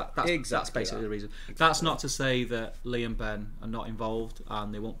 that's basically the reason. That's not to say that Lee and Ben are not involved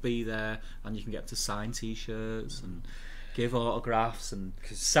and they won't be there, and you can get to sign T-shirts and give autographs and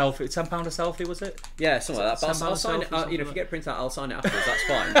selfie. £10 a selfie, was it? Yeah, something like that. But I'll sign it. If you get printed out, I'll sign it afterwards. That's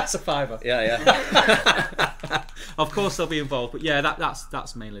fine. That's a fiver. Yeah. Of course they'll be involved, but yeah,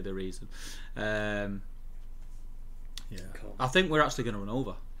 that's mainly the reason. Cool. I think we're actually going to run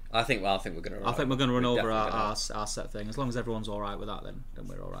over. I think we're going to. I think we're going to run over our set thing. As long as everyone's all right with that, then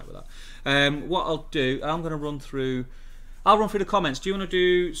we're all right with that. What I'll do, I'll run through the comments. Do you want to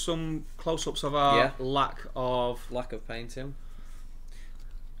do some close-ups of our lack of painting?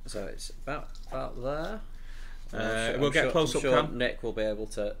 So it's about there. We'll get close up cam. Nick will be able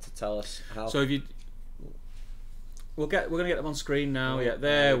to tell us how. So if you, we're going to get them on screen now. Yeah,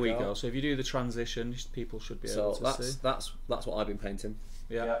 there we go. So if you do the transition, people should be able to see. That's what I've been painting.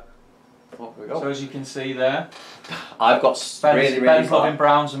 Yeah. Oh, we go. So as you can see there, I've got Ben's loving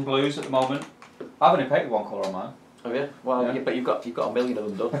browns and blues at the moment. I've only painted one colour on mine. Oh yeah. Well, yeah, but you've got a million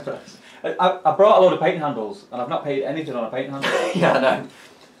of them done. I brought a load of painting handles, and I've not painted anything on a painting handle. Yeah, I know.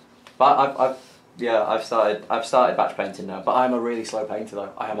 But I've started batch painting now. But I'm a really slow painter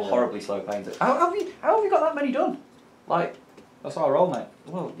though. I am a horribly slow painter. How have you got that many done? Like, that's how I roll, mate.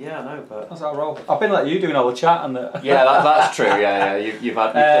 Well, yeah, I know, but that's how I roll. I've been like you doing all the chat and the. Yeah, that's true. Yeah. You've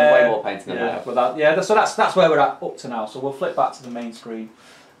done way more painting than I me. But so that's where we're at up to now. So we'll flip back to the main screen,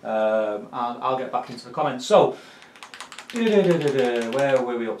 and I'll get back into the comments. So. Where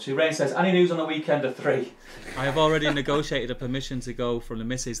were we up to? Rain says, any news on the weekend of 3? I have already negotiated a permission to go from the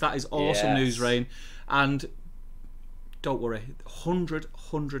missus. That is awesome news, Rain. And don't worry, 100%,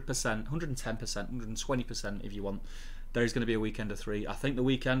 110%, 120% if you want. There is going to be a weekend of 3. I think the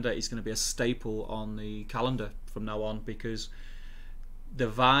weekender is going to be a staple on the calendar from now on, because the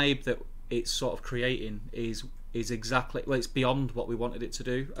vibe that it's sort of creating is exactly, well, it's beyond what we wanted it to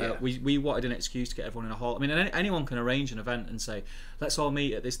do. We wanted an excuse to get everyone in a hall. I mean, anyone can arrange an event and say, let's all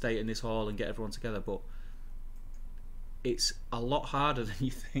meet at this date in this hall and get everyone together, but it's a lot harder than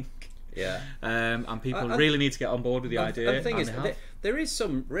you think. Yeah. And people really need to get on board with the idea. And the thing is, there is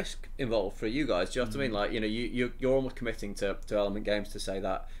some risk involved for you guys. Do you know what I mean? Like, you're almost committing to Element Games to say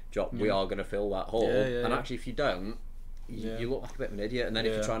that, we are going to fill that hall. And actually, if you don't, you look like a bit of an idiot, and then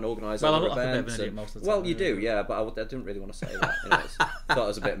if you try and organise other events, like a bit of an idiot most of the time. Well, you do, but I didn't really want to say that. I thought it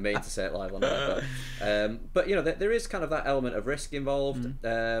was a bit mean to say it live on there, but there is kind of that element of risk involved,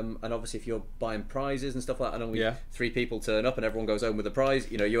 and obviously if you're buying prizes and stuff like that, and only 3 people turn up and everyone goes home with a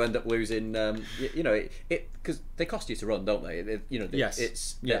prize, you end up losing. It because they cost you to run, don't they?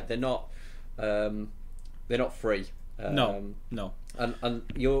 Yes. They're not free. No. And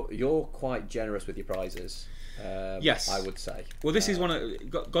you're quite generous with your prizes. Yes, I would say. Well, this is one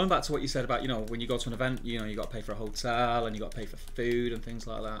of, going back to what you said about when you go to an event, you got to pay for a hotel and you got to pay for food and things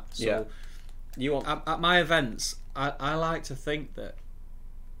like that. So you want at my events, I like to think that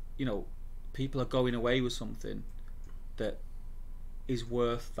people are going away with something that is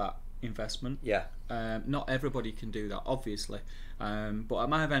worth that investment. Yeah. Not everybody can do that, obviously, but at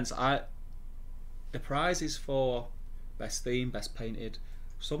my events, the prizes for best theme, best painted,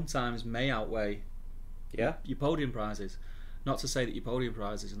 sometimes may outweigh your podium prizes. Not to say that your podium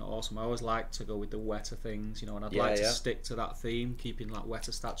prizes are not awesome. I always like to go with the wetter things, and I'd like to stick to that theme, keeping like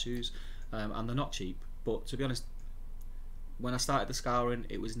wetter statues, and they're not cheap. But to be honest, when I started the scouring,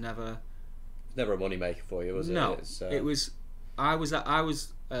 it was never a money maker for you, was it? No, it was. I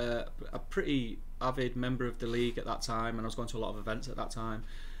was a pretty avid member of the league at that time, and I was going to a lot of events at that time.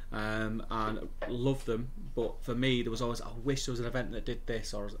 And loved them, but for me there was always, I wish there was an event that did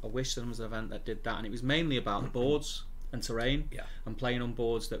this, or I wish there was an event that did that, and it was mainly about the boards and terrain, and playing on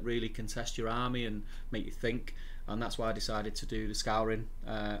boards that really can test your army and make you think, and that's why I decided to do the scouring,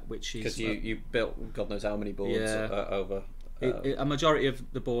 which is because you built God knows how many boards over. A majority of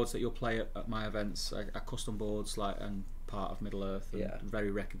the boards that you'll play at my events are custom boards, and part of Middle Earth, and very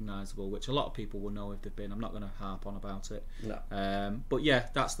recognisable, which a lot of people will know if they've been. I'm not going to harp on about it. No. But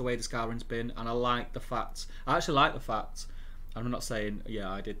that's the way the scouring's been, and I actually like the fact, and I'm not saying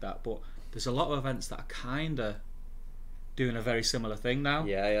I did that, but there's a lot of events that are kind of doing a very similar thing now.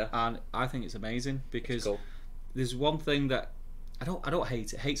 And I think it's amazing, because there's one thing that I don't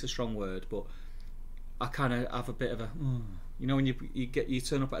hate. Hate's a strong word, but I kind of have a bit of a when you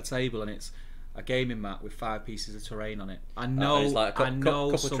turn up at a table and it's a gaming mat with 5 pieces of terrain on it. I know, it's like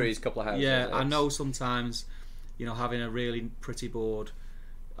couple of trees, couple of houses. Yeah, I know sometimes, having a really pretty board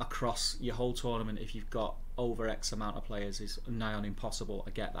across your whole tournament, if you've got over X amount of players, is nigh on impossible. I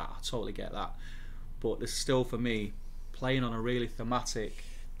get that. I totally get that. But there's still, for me, playing on a really thematic,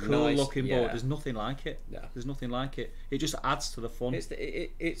 cool looking board, there's nothing like it. Yeah. There's nothing like it. It just adds to the fun.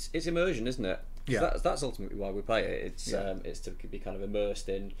 It's immersion, isn't it? Yeah. That's ultimately why we play it. It's to be kind of immersed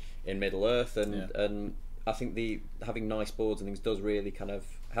in Middle Earth, and I think having nice boards and things does really kind of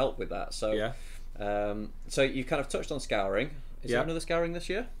help with that. So so you kind of touched on scouring. Is there another scouring this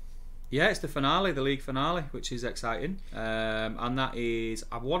year? Yeah, it's the finale, the league finale, which is exciting, and that is,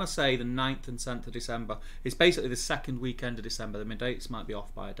 I want to say, the 9th and 10th of December. It's basically the second weekend of December. The dates might be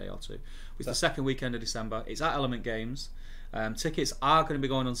off by a day or two. It's the second weekend of December. It's at Element Games. Tickets are going to be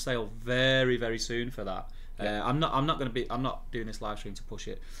going on sale very, very soon for that. I'm not doing this live stream to push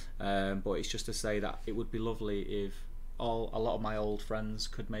it, but it's just to say that it would be lovely if a lot of my old friends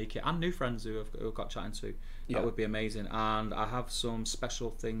could make it, and new friends who I've got chatting to. Yeah. That would be amazing. And I have some special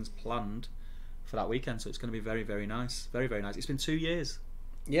things planned for that weekend, so it's going to be very, very nice. Very, very nice. It's been 2 years.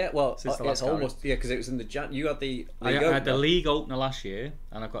 Yeah, well, Since the it's last almost because it was in the you had the I league had the opener. league opener last year,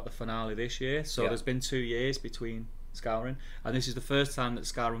 and I've got the finale this year. So Yeah. there's been 2 years between Scouring, and this is the first time that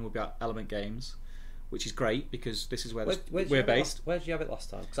Scouring will be at Element Games, which is great because this is where we're based. Where did you have it last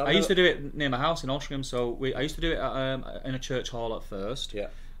time? 'Cause I used to do it near my house in Altrincham, so I used to do it at, in a church hall at first.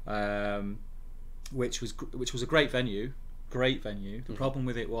 Yeah. Which was a great venue. The problem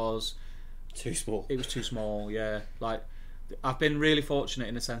with it was Too small. it was too small. Yeah, like I've been really fortunate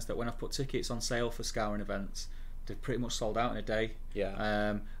in the sense that when I've put tickets on sale for Scouring events, they've pretty much sold out in a day.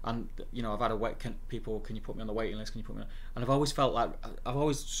 Yeah. And you know, I've had can you put me on the waiting list? Can you put me on? And I've always felt like I've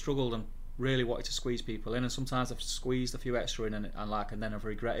always struggled and really wanted to squeeze people in, and sometimes I've squeezed a few extra in and then I've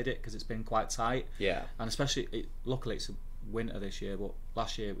regretted it because it's been quite tight. Yeah. And especially luckily it's winter this year, but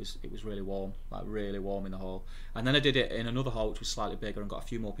last year it was really warm, like really warm in the hall. And then I did it in another hall which was slightly bigger and got a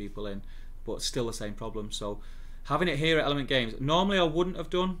few more people in, but still the same problem. So having it here at Element Games, normally I wouldn't have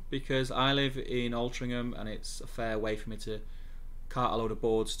done because I live in Altrincham and it's a fair way for me to cart a load of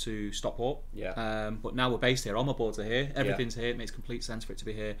boards to Stockport. Yeah. But now we're based here, all my boards are here, everything's here, it makes complete sense for it to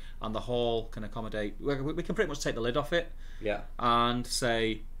be here, and the hall can accommodate, we can pretty much take the lid off it. Yeah. And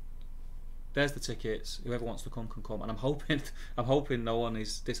say, there's the tickets, whoever wants to come can come, and I'm hoping no one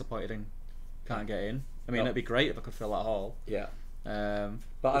is disappointed and can't get in. I mean, it'd be great if I could fill that hall. Yeah.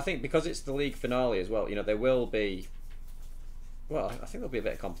 But I think because it's the league finale as well, you know, there will be. Well, I think there'll be a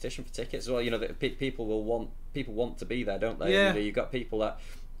bit of competition for tickets as well. You know, that people want to be there, don't they? Yeah. You know, you've got people that,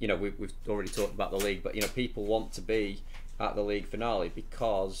 you know, we've already talked about the league, but you know, people want to be at the league finale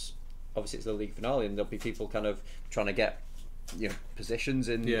because obviously it's the league finale, and there'll be people kind of trying to get, you know, positions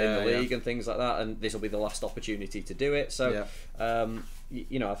in the league and things like that, and this will be the last opportunity to do it. So,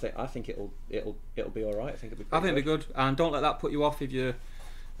 you know, I think it'll be all right. I think it'll be. I think it'll be good, and don't let that put you off if you're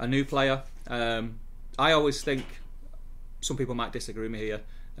a new player. I always think some people might disagree with me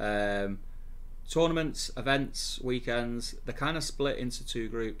here. Tournaments, events, weekends, they're kind of split into two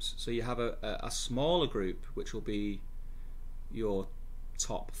groups. So you have a smaller group, which will be your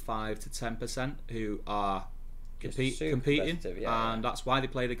top 5 to 10% who are competing, and that's why they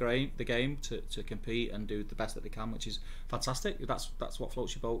play the game to compete and do the best that they can, which is fantastic. That's what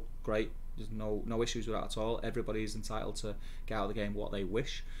floats your boat. Great. There's no issues with that at all. Everybody's entitled to get out of the game what they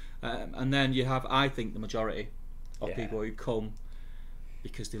wish. And then you have, I think, the majority of people who come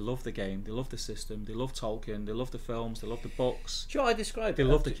because they love the game, they love the system, they love Tolkien, they love the films, they love the books. Do you know what I describe? They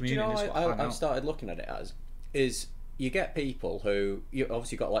love the community. Do you know and it's what I've started looking at it as is you get people who you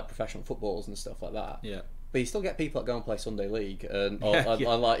obviously got like professional footballers and stuff like that. Yeah. But you still get people that go and play Sunday League and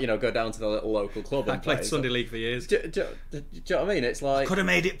like, you know, go down to the little local club. I and played play Sunday League for years. Do you know what I mean? It's like Could have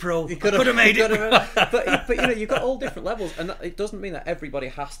made it pro. Could have made it. But you know, you've got all different levels, and it doesn't mean that everybody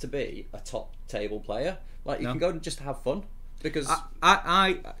has to be a top table player. Like you can go and just have fun because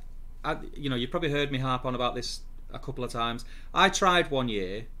I you know, you've probably heard me harp on about this a couple of times. I tried one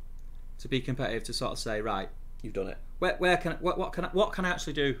year to be competitive, to sort of say, right, you've done it. What can I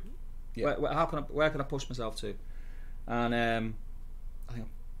actually do? Yeah. Where can I push myself to? And I think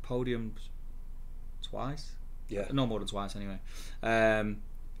I podiumed twice. Yeah. No more than twice anyway. At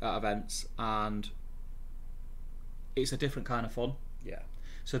events, and it's a different kind of fun. Yeah.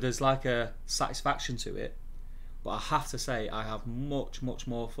 So there's like a satisfaction to it, but I have to say I have much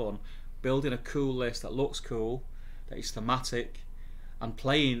more fun building a cool list that looks cool, that is thematic, and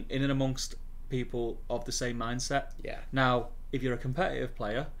playing in and amongst people of the same mindset. Yeah. Now, if you're a competitive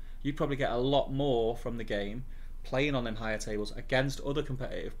player, you probably get a lot more from the game playing on them higher tables against other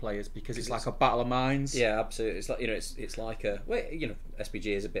competitive players because it's like a battle of minds. Yeah, absolutely. It's like, you know, it's like a, well, you know,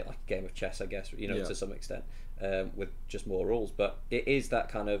 SBG is a bit like a game of chess, I guess, you know, to some extent, with just more rules. But it is that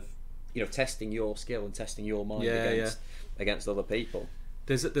kind of, you know, testing your skill and testing your mind against other people.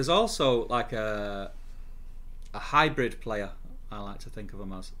 There's also like a hybrid player, I like to think of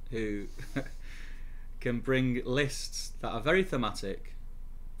them as, who can bring lists that are very thematic,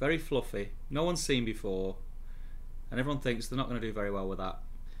 very fluffy, no one's seen before, and everyone thinks they're not going to do very well with that,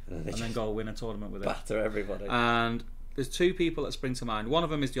 and then go win a tournament with it. Batter everybody. And there's two people that spring to mind. One of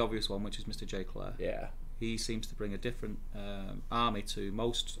them is the obvious one, which is Mr. J. Clare. Yeah. He seems to bring a different army to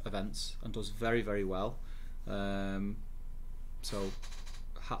most events and does very, very well. So,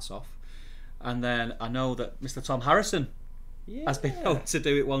 hats off. And then I know that Mr. Tom Harrison has been able to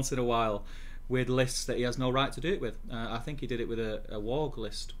do it once in a while with lists that he has no right to do it with. I think he did it with a Warg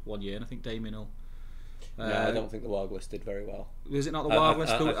list one year, and I think Damien will No, I don't think the WAG list did very well. Was it not the WAG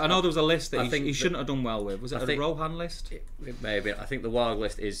list? I know there was a list that he shouldn't have done well with. Was it the Rohan list? Maybe. I think the WAG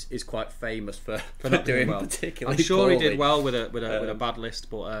list is quite famous for not doing well. Particularly I'm sure poorly. he did well with a bad list,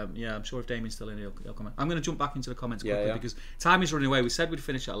 but yeah, I'm sure if Damien's still in, he'll come in. I'm going to jump back into the comments quickly because time is running away. We said we'd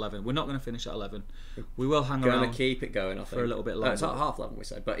finish at 11. We're not going to finish at 11. We will hang around. Going to keep it going, I think, for a little bit longer. It's at half 11 we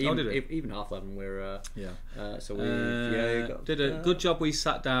said, but even half 11 we're so we did a good job. We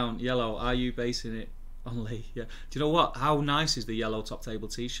sat down. Yellow, are you basing it on Lee? Yeah. Do you know what? How nice is the yellow top table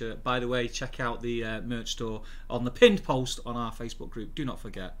t-shirt? By the way, check out the merch store on the pinned post on our Facebook group. Do not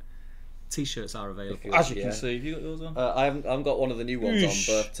forget, t-shirts are available. As you can see, have you got yours on? I haven't got one of the new ones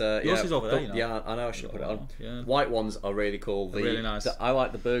on, but yours is over there. You know? Yeah, I know. I should put it on. Yeah. White ones are really cool. They're really nice. I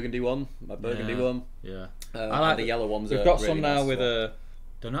like the burgundy one. My burgundy one. Yeah. I like the yellow ones. We've got really some now nice with a.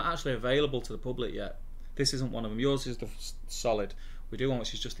 They're not actually available to the public yet. This isn't one of them. Yours is the solid. We do one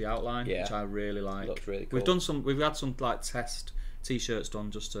which is just the outline, which I really like. Looks really cool. We've had some like test t-shirts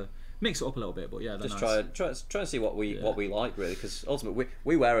done just to mix it up a little bit, but yeah, they're just nice. try and see what we like really, because ultimately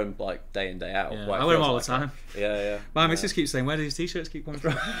we wear them like day in day out. Yeah. I wear them all the time. Yeah. My missus keeps saying, "Where do these t-shirts keep coming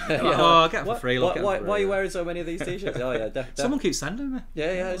from?" I'll get them for free. Why are you wearing so many of these t-shirts? Oh yeah, someone keeps sending me.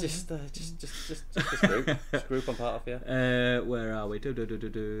 Yeah, just group I'm part of. Yeah. Where are we?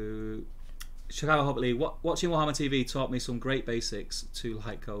 Chicago Hobbit League. Watching Warhammer TV taught me some great basics to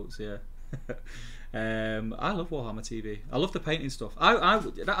like coats. Yeah. I love Warhammer TV. I love the painting stuff. I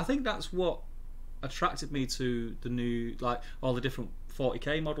think that's what attracted me to the new, like all the different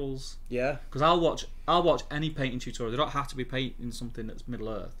 40k models. Yeah. Because I'll watch any painting tutorial. They don't have to be painting something that's Middle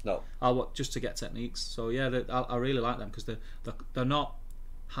Earth. No. I'll watch just to get techniques. So yeah, I really like them because they're not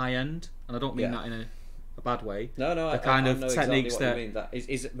high end, and I don't mean that in a bad way. No, the kind of techniques exactly that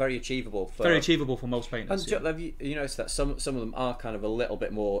is very achievable. Very achievable for most painters. And have you noticed that some of them are kind of a little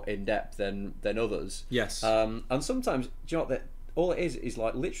bit more in depth than others? Yes. And sometimes, do you know what? That all it is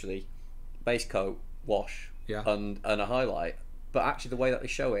like literally base coat, wash, and a highlight. But actually, the way that they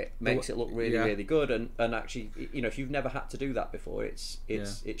show it makes it look really, really good. And actually, if you've never had to do that before, it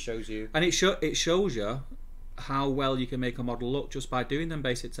shows you. And it shows you how well you can make a model look just by doing them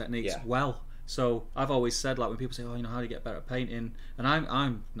basic techniques well. So I've always said, like when people say, "Oh, how do you get better at painting?" And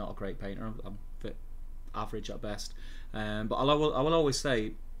I'm not a great painter. I'm a bit average at best. But I will always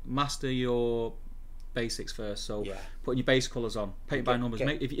say, master your basics first. So putting your base colours on, paint by numbers.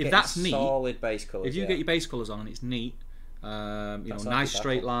 If that's neat, solid base colours. If you get your base colours on and it's neat, nice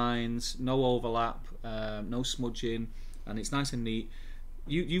straight lines, no overlap, no smudging, and it's nice and neat.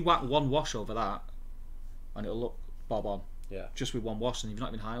 You whack one wash over that, and it'll look bob on. Yeah. Just with one wash, and you've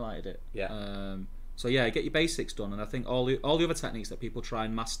not even highlighted it. Yeah. So yeah, get your basics done, and I think all the other techniques that people try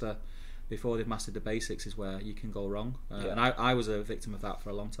and master before they've mastered the basics is where you can go wrong. And I was a victim of that for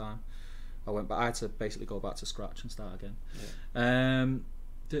a long time. I had to basically go back to scratch and start again. Yeah.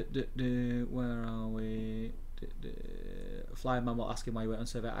 Where are we? Flying Man asking why you went on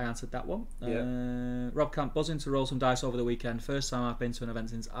survey. I answered that one. Rob Camp, buzzing to roll some dice over the weekend. First time I've been to an event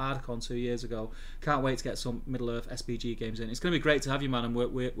since Ardcon 2 years ago. Can't wait to get some Middle Earth SBG games in. It's going to be great to have you, man, and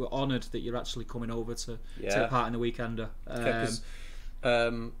we're honoured that you're actually coming over to take part in the weekender.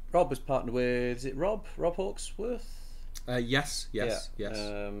 Rob was partnered with, is it Rob Hawksworth? Yes.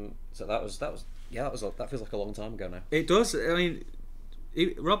 So that feels like a long time ago now. It does. I mean,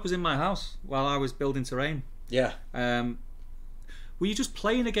 Rob was in my house while I was building terrain. Yeah. Were you just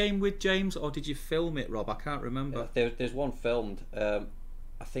playing a game with James, or did you film it, Rob? I can't remember. There's one filmed. I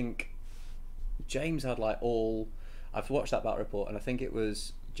think James had like all. I've watched that battle report, and I think it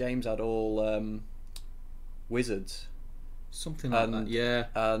was James had all wizards. Something like that. Yeah.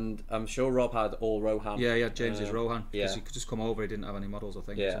 And I'm sure Rob had all Rohan. Yeah. James is Rohan. Yeah. Because he could just come over. He didn't have any models, I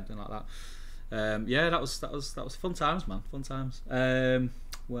think, or something like that. That was fun times, man. Fun times.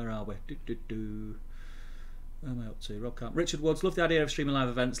 Where are we? Where am I up to? Rob Camp. Richard Woods, love the idea of streaming live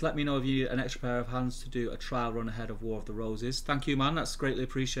events. Let me know if you need an extra pair of hands to do a trial run ahead of War of the Roses. Thank you, man. That's greatly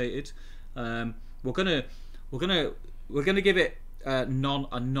appreciated. We're gonna give it a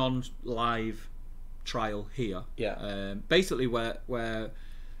non-live trial here. Yeah. Basically, where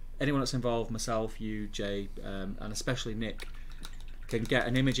anyone that's involved, myself, you, Jay, and especially Nick, can get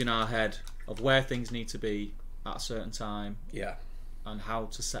an image in our head of where things need to be at a certain time. Yeah. And how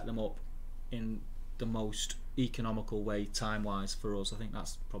to set them up in the most economical way time-wise for us. I think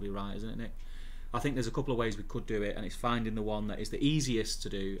that's probably right, isn't it, Nick? I think there's a couple of ways we could do it, and it's finding the one that is the easiest to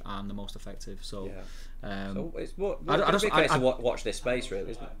do and the most effective. So, so it's a case of watch this space,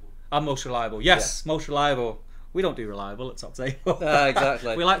 really, isn't it? I'm most reliable. Yes, most reliable. We don't do reliable at top table.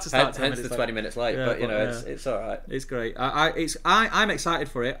 Exactly. We like to start 10 hence minutes the late. 20 minutes late, Yeah, but you know, yeah. it's all right. It's great. I'm excited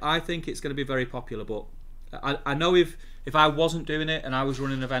for it. I think it's going to be very popular, but I know if I wasn't doing it and I was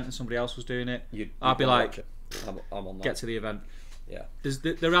running an event and somebody else was doing it, I'd be like, I'm on that. get to the event. Yeah.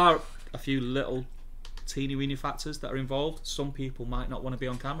 There are a few little teeny weeny factors that are involved. Some people might not want to be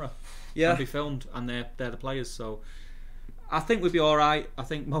on camera and be filmed, and they're the players. So I think we'd be all right. I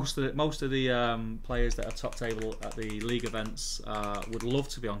think most of the players that are top table at the league events would love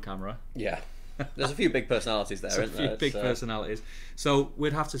to be on camera. Yeah. There's a few big personalities there, isn't there? A few big personalities. So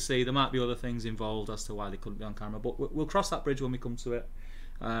we'd have to see. There might be other things involved as to why they couldn't be on camera, but we'll cross that bridge when we come to it.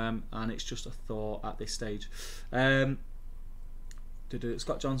 And it's just a thought at this stage.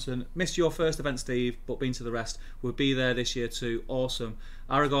 Scott Johnson, missed your first event, Steve, but been to the rest. We'll be there this year too. Awesome.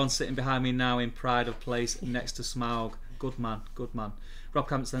 Aragorn sitting behind me now in pride of place next to Smaug. Good man, good man. Rob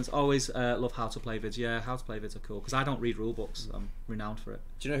Campbell always love how to play vids. Yeah, how to play vids are cool because I don't read rule books. I'm renowned for it.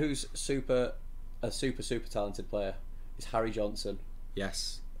 Do you know who's super talented player? Is Harry Johnson.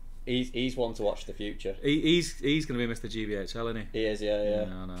 Yes. He's one to watch the future. He's going to be Mr. GBHL, isn't he? He is, yeah.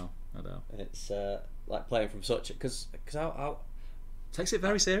 I know. It's like playing from such because takes it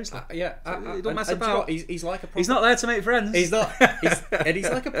very seriously. He don't mess about. He's like a proper, he's not there to make friends. He's not. He's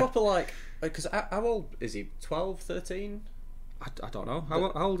like a proper like because how old is he? 12, 13? I don't know.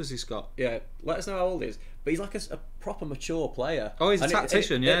 How old is he, Scott? Yeah, let us know how old he is. But he's like a proper mature player. Oh, he's a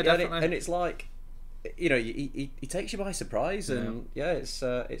tactician, definitely. And it's like, you know, he takes you by surprise, and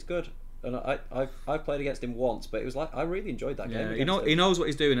it's good. And I've played against him once, but it was like I really enjoyed that game. He knows what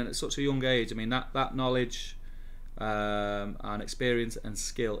he's doing, and at such a young age. I mean, that knowledge and experience and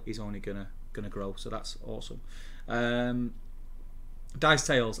skill is only gonna grow. So that's awesome. Dice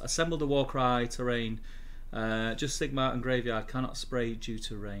Tales assembled a Warcry terrain. Just Sigma and Graveyard cannot spray due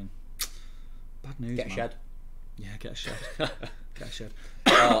to rain. Bad news. Get a shed. Yeah, get a shed. Get a shed.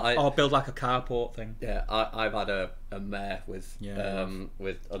 Or build like a carport thing. Yeah, I've had a mare with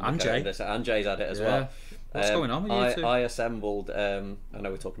Anjay. Anjay's had it as well. What's going on with you two? I assembled. I know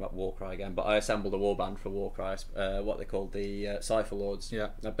we're talking about Warcry again, but I assembled a warband for Warcry. What they called the Cypher Lords.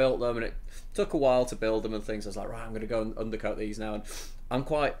 Yeah. I built them, and it took a while to build them and things. I was like, right, I'm going to go and undercoat these now, and I'm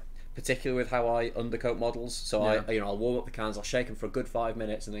quite particular with how I undercoat models. So I'll warm up the cans, I'll shake them for a good 5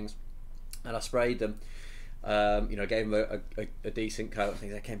 minutes and things, and I sprayed them. Gave them a decent coat and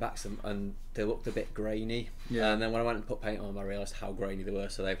things. I came back to them and they looked a bit grainy. Yeah. And then when I went and put paint on them, I realised how grainy they were.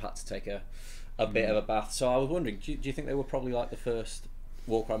 So they've had to take a bit of a bath. So I was wondering, do you think they were probably like the first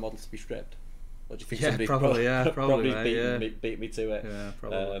Warcry models to be stripped? Or do you think somebody probably beat me to it? Yeah,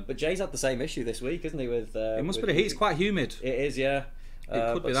 probably. But Jay's had the same issue this week, isn't he? With it must be the heat. It's quite humid. It is, yeah.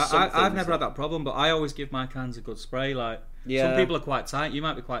 It could be that. I've never had that problem, but I always give my cans a good spray. Like some people are quite tight. You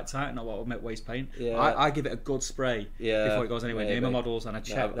might be quite tight, not what would waste paint. Yeah. I give it a good spray before it goes anywhere near my models, and I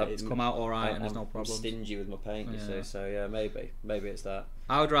check that it's come out all right and there's no problem. I'm stingy with my paint, you see. So yeah, maybe it's that.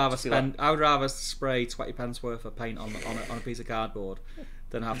 I would rather spray 20 pence worth of paint on a piece of cardboard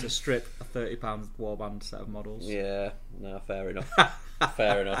than have to strip a £30 warband set of models. Yeah, no, fair enough.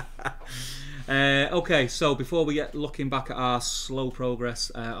 Fair enough. Okay, so before we get looking back at our slow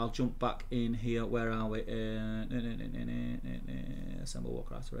progress, I'll jump back in here. Where are we? Assemble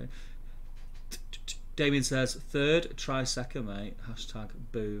Warcry terrain. Damien says third, try second, mate.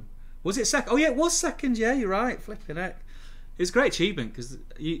 # boo. Was it second? Oh yeah, it was second. Yeah, you're right. Flipping heck. It's a great achievement because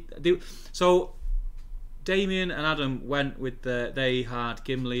so Damien and Adam went with they had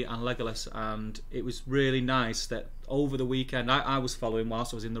Gimli and Legolas, and it was really nice that over the weekend I was following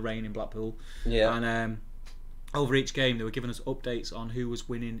whilst I was in the rain in Blackpool. Yeah. And over each game they were giving us updates on who was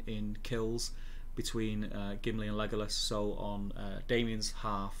winning in kills between Gimli and Legolas. So on Damien's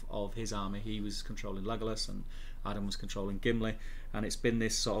half of his army, he was controlling Legolas and Adam was controlling Gimli, and it's been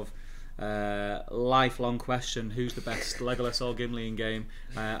this sort of lifelong question: who's the best, Legolas or Gimli in game?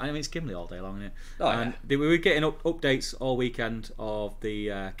 I mean, it's Gimli all day long, isn't it? And we were getting updates all weekend of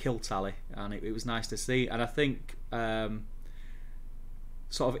the kill tally, and it was nice to see. And I think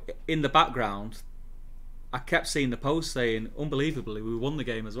sort of in the background, I kept seeing the post saying, unbelievably, we won the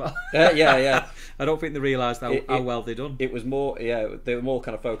game as well. Yeah. I don't think they realised how well they done. It was more, they were more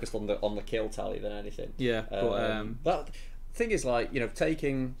kind of focused on the kill tally than anything. Yeah, but the thing is, like,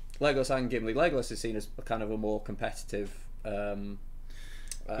 taking Legolas and Gimli, Legolas is seen as kind of a more competitive, option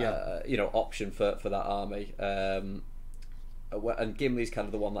for that army, and Gimli's kind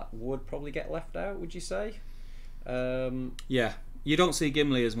of the one that would probably get left out. Would you say? Yeah. You don't see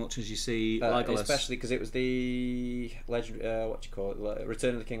Gimli as much as you see Legolas, especially because it was the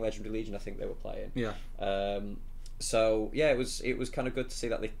Return of the King Legendary Legion. I think they were playing. Yeah. So yeah, it was kind of good to see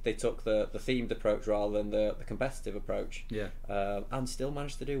that they took the themed approach rather than the competitive approach. Yeah. And still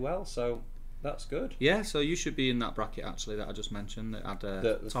managed to do well. So that's good. Yeah, so you should be in that bracket actually that I just mentioned that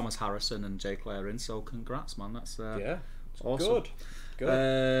had Thomas Harrison and Jay Clare in. So congrats, man. That's yeah, awesome.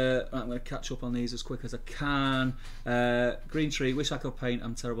 Good. I'm going to catch up on these as quick as I can. Green Tree, wish I could paint.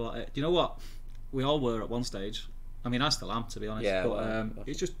 I'm terrible at it. Do you know what? We all were at one stage. I mean, I still am, to be honest. Yeah, but well,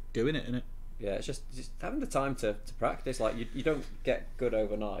 it's just doing it, isn't it? Yeah, it's just having the time to practice. Like you don't get good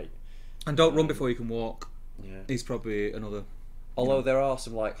overnight. And don't run before you can walk. Yeah. Is probably another. Although there are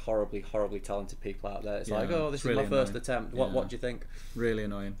some like horribly talented people out there. It's like, oh, this really is my first annoying. attempt. Yeah. What do you think? Really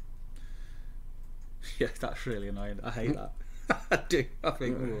annoying. Yeah, that's really annoying. I hate that. I do. I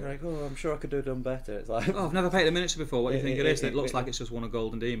think. Like, oh, I'm sure I could have done better. It's like, oh, I've never painted a miniature before. What do you think it is? And it looks like it's just won a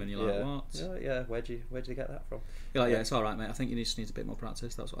Golden Demon. You're like, what? Yeah. Where'd you get that from? You're like, yeah, it's all right, mate. I think you just need a bit more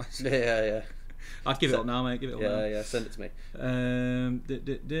practice. That's what I say. Yeah. I'd give it up now, mate. Give it up now. Yeah. Send it to me.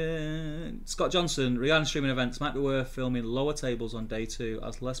 Scott Johnson, regarding streaming events, might be worth filming lower tables on day 2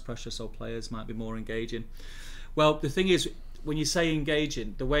 as less pressure, so players might be more engaging. Well, the thing is, when you say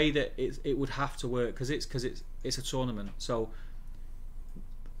engaging, the way that it would have to work because it's a tournament, so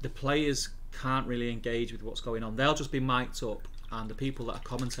the players can't really engage with what's going on. They'll just be mic'd up, and the people that are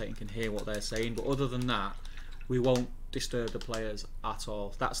commentating can hear what they're saying. But other than that, we won't disturb the players at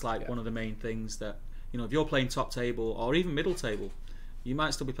all. That's like one of the main things that, you know, if you're playing top table or even middle table, you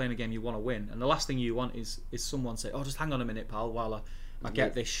might still be playing a game you want to win, and the last thing you want is someone say, oh, just hang on a minute, pal, while I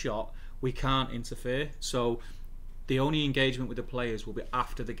get this shot. We can't interfere. So the only engagement with the players will be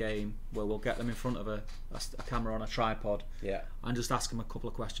after the game, where we'll get them in front of a camera on a tripod, and just ask them a couple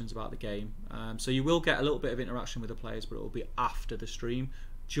of questions about the game. So you will get a little bit of interaction with the players, but it will be after the stream.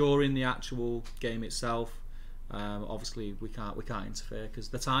 During the actual game itself, obviously we can't interfere because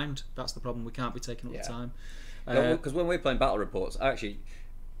they're timed. That's the problem. We can't be taking up the time. Because when we're playing battle reports, actually,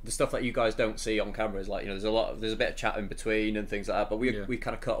 the stuff that you guys don't see on camera is like, you know, there's a bit of chat in between and things like that, but we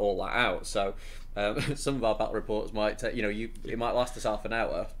kind of cut all that out. So some of our battle reports might take, you know, it might last us half an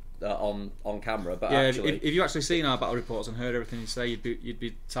hour on camera, but actually, if you actually seen our battle reports and heard everything you say, you'd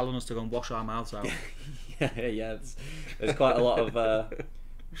be telling us to go and wash our mouths out. yeah. There's quite a lot of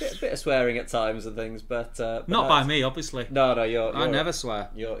bit of swearing at times and things, but not by me, obviously. No, I never swear.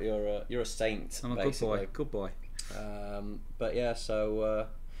 You're a saint. I'm a basically. good boy. But yeah, so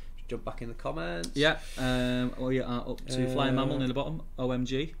jump back in the comments. Yeah, we are up to Flying Mammal near the bottom.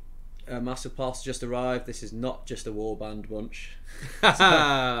 OMG. Massive Parcel just arrived. This is not just a warband bunch.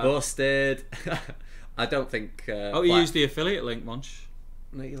 Busted. I don't think. You used the affiliate link, Munch.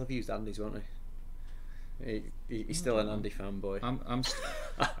 No, you'll have used Andy's, won't he? He's still an Andy fanboy.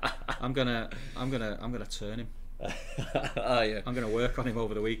 I'm gonna turn him. Oh yeah. I'm gonna work on him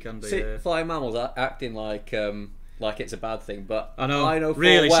over the weekend. See, Flying Mammal's acting like it's a bad thing, but I know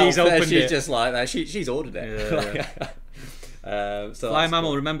really well, she's opened she's it. Just like that. She's ordered it. So Flying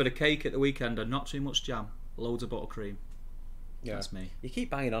Mammal, remember the cake at the weekend and not too much jam, loads of buttercream. Yeah. That's me. You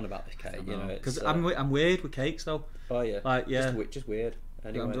keep banging on about this cake, you know. Because I'm weird with cakes though. Oh yeah. Like just weird.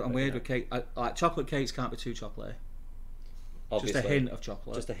 Anyway, I'm weird with cake. Like chocolate cakes can't be too chocolatey. Obviously. Just a hint of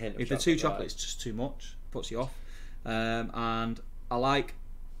chocolate. Just a hint. If they're too chocolate, it's just too much. Puts you off. And I like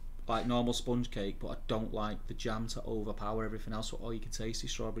normal sponge cake, but I don't like the jam to overpower everything else. So all you can taste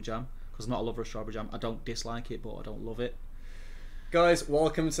is strawberry jam. Because I'm not a lover of strawberry jam. I don't dislike it, but I don't love it. Guys,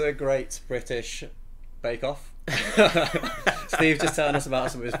 welcome to a Great British Bake Off. Steve's just telling us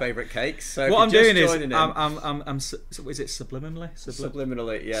about some of his favourite cakes. So what I'm doing is is it subliminally?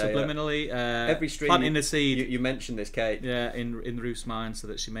 Subliminally, yeah. Subliminally, every stream planting the seed. You mention this cake. Yeah, in Ruth's mind, so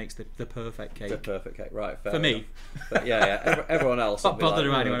that she makes the perfect cake. The perfect cake, right? Fair for enough. Me. But yeah. Everyone else. Not bothering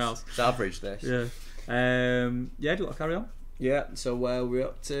about anyone else. It's average this. Yeah. Do you want to carry on? Yeah, so we're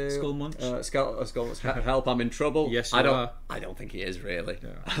up to Skull Munch. Help! I'm in trouble. Yes, I don't think he is really. Yeah.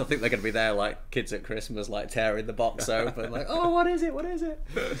 I don't think they're going to be there like kids at Christmas, like tearing the box open, like, oh, what is it? What is it?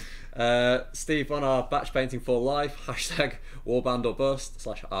 Steve on our batch painting for life. # warband or bust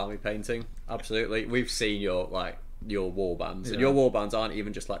 / army painting. Absolutely, we've seen your warbands, and your warbands aren't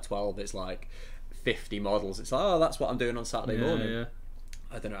even just like 12. It's like 50 models. It's like, oh, that's what I'm doing on Saturday morning. Yeah.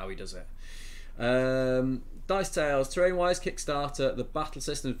 I don't know how he does it. Dice Tales, terrain wise, Kickstarter, the Battle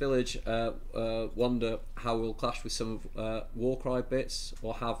Systems Village. Wonder how we'll clash with some of Warcry bits,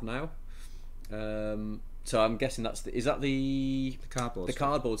 or have now. So I'm guessing is that the cardboard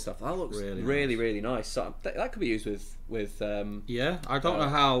stuff. That looks really nice. So that could be used with. Yeah, I don't know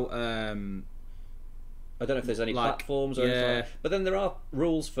how. I don't know if there's any platforms or anything like that. But then there are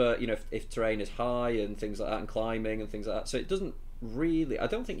rules for, you know, if terrain is high and things like that, and climbing and things like that. So it doesn't really. I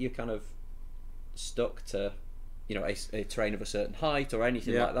don't think you're kind of stuck to, you know, a terrain of a certain height or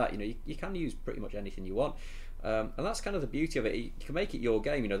anything like that. You know, you can use pretty much anything you want. And that's kind of the beauty of it. You can make it your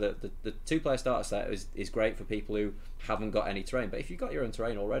game. You know, the 2-player starter set is great for people who haven't got any terrain. But if you've got your own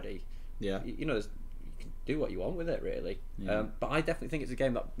terrain already, you know, you can do what you want with it, really. But I definitely think it's a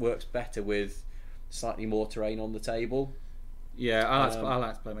game that works better with slightly more terrain on the table. Yeah, I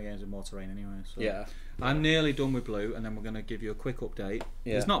like to play my games with more terrain anyway. So. I'm nearly done with blue, and then we're going to give you a quick update.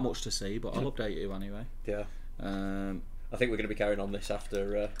 There's not much to see, but I'll update you anyway. Yeah. I think we're going to be carrying on this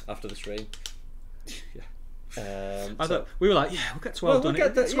after the stream. We were like, we'll get 12 done.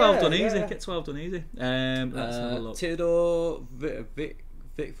 Get 12 done easy. Get 12 done easy. Let's have a look. Theodore Vic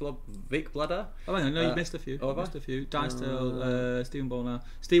Bladder. Oh, hang on, no, you missed a few. Missed a few. Dice Tale, Stephen Bonner.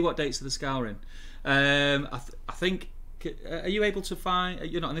 Steve, what dates are the scouring? I think. Are you able to find?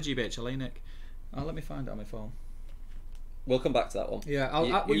 You're not in the GBHL, are you, Nick? Let me find it on my phone. We'll come back to that one.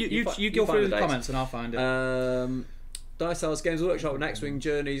 Yeah, you go through the comments and I'll find it. Dice Tales Games Workshop and X-Wing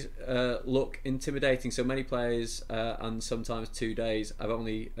Journeys look intimidating. So many players and sometimes 2 days. I've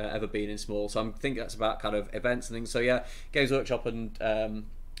only ever been in small, so I think that's about kind of events and things. So yeah, Games Workshop and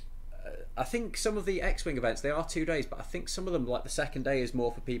I think some of the X-Wing events, they are 2 days, but I think some of them, like the second day, is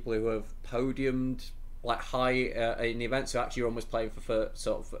more for people who have podiumed like high in the event. So actually, you're almost playing for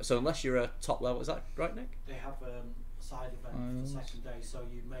so unless you're a top level, is that right, Nick? They have a side event for the second day, so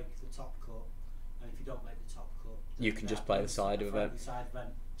you make the top cut, and if you don't make the top cut, you can just play the side event. Side event.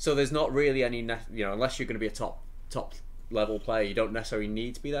 So there's not really any, you know, unless you're going to be a top level player, you don't necessarily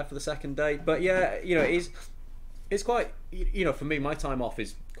need to be there for the second day. But yeah, you know, it's quite, you know, for me, my time off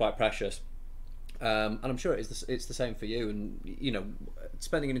is quite precious. And I'm sure it's the same for you. And you know,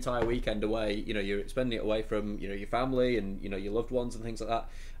 spending an entire weekend away, you know, you're spending it away from, you know, your family and, you know, your loved ones and things like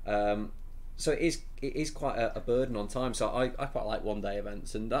that. So it is quite a burden on time. So I quite like 1 day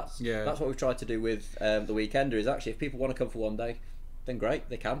events, and that's what we've tried to do with the Weekender. Is actually, if people want to come for 1 day, then great,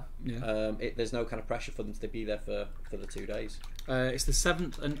 they can. There's no kind of pressure for them to be there for the 2 days. It's the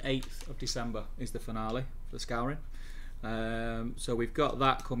 7th and 8th of December is the finale for the scouring. So we've got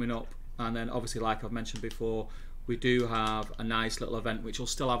that coming up. And then obviously, like I've mentioned before, we do have a nice little event which will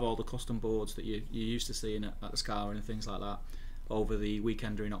still have all the custom boards that you're used to seeing at the Scouring and things like that over the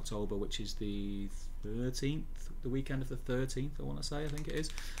Weekender in October, which is the 13th, the weekend of the 13th, I want to say, I think it is.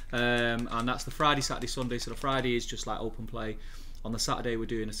 And that's the Friday, Saturday, Sunday. So the Friday is just like open play. On the Saturday we're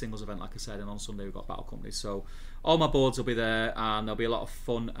doing a singles event, like I said, and on Sunday we've got battle companies. So all my boards will be there, and there'll be a lot of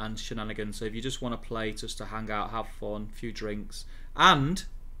fun and shenanigans. So if you just want to play, just to hang out, have fun, a few drinks, and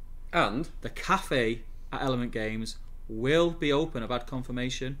the cafe at Element Games will be open. I've had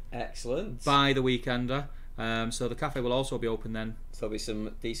confirmation. Excellent. By the Weekender. So the cafe will also be open then. So there'll be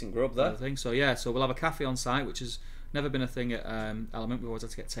some decent grub there. I think so, yeah. So we'll have a cafe on site, which has never been a thing at Element. We've always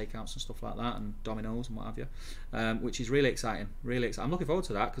had to get takeouts and stuff like that, and Domino's and what have you, which is really exciting. Really exciting. I'm looking forward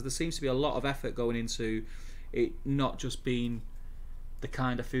to that because there seems to be a lot of effort going into it, not just being the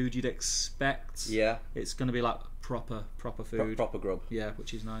kind of food you'd expect. Yeah. It's going to be like proper food, proper grub. Yeah,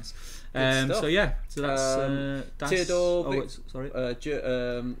 which is nice. So yeah, so that's Dice. Theodore, sorry.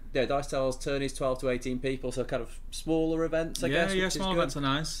 Dice Tales tourneys 12 to 18 people, so kind of smaller events, I guess. Yeah, small events are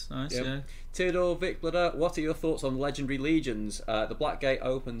nice. Yeah. Theodore Vic Bladder, what are your thoughts on Legendary Legions? The Blackgate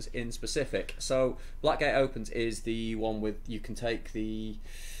Opens in specific. So Blackgate Opens is the one with, you can take the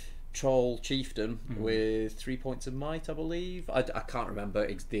Troll Chieftain with 3 points of might, I believe. I can't remember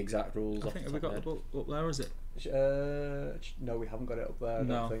the exact rules. I think have we got the book up there? Is it? No, we haven't got it up there. I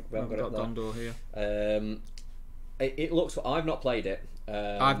no, don't think we haven't got Gondor here. It looks. I've not played it.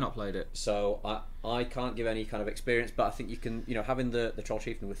 I've not played it, so I can't give any kind of experience. But I think you can, you know, having the Troll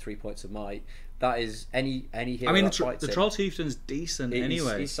Chieftain with 3 points of might, that is any hero. I mean, the Troll Chieftain's decent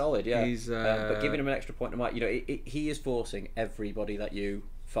anyway. He's solid, yeah. But giving him an extra point of might, you know, he is forcing everybody that you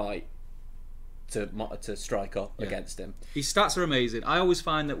fight to strike up against him. His stats are amazing. I always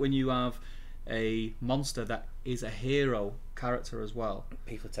find that when you have a monster that is a hero character as well,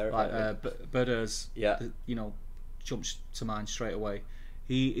 people are terrified. Like Birders, you know, jumps to mind straight away.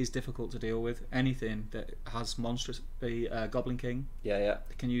 He is difficult to deal with. Anything that has monstrous, the Goblin King,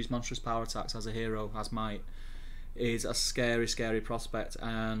 can use monstrous power attacks as a hero, has might, is a scary prospect.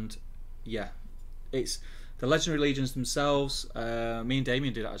 And it's the Legendary Legions themselves. Me and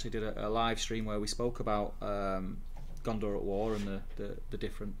Damien did a live stream where we spoke about Gondor at War and the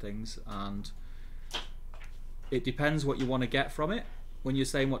different things, and it depends what you want to get from it. When you're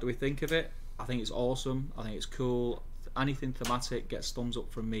saying what do we think of it, I think it's awesome. I think it's cool. Anything thematic gets thumbs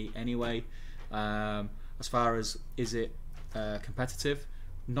up from me anyway. As far as is it competitive,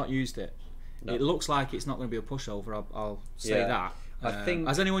 not used it. No. It looks like it's not going to be a pushover. I'll say that. I think.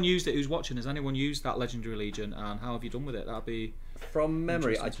 Has anyone used it? Who's watching? Has anyone used that Legendary Legion, and how have you done with it? That'd be from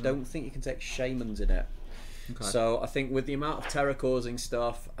memory. I don't think you can take shamans in it. okay. So I think with the amount of terror causing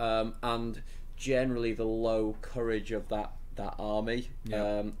stuff and generally the low courage of that army,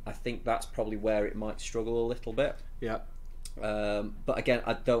 I think that's probably where it might struggle a little bit. Yeah. But again,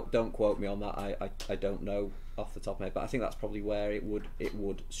 I don't quote me on that. I don't know off the top of my head, but I think that's probably where it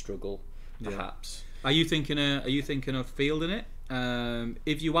would struggle, perhaps. Are you thinking of fielding it?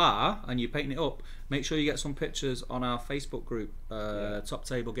 If you are and you're painting it up, make sure you get some pictures on our Facebook group, Top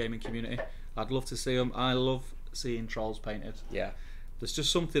Table Gaming Community. I'd love to see them. I love seeing trolls painted. Yeah. There's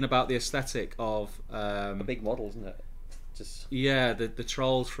just something about the aesthetic of a big model, isn't it? Just the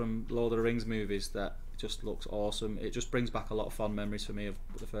trolls from Lord of the Rings movies that just looks awesome. It just brings back a lot of fond memories for me of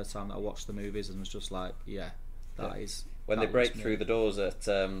the first time that I watched the movies and was just like, that is when they break through the doors at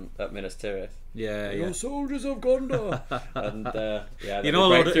Minas Tirith. Yeah. Soldiers of Gondor. And you know a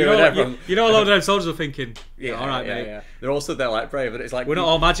lot of them soldiers are thinking, all right, mate. Yeah. They're also there like brave, and it's like we're not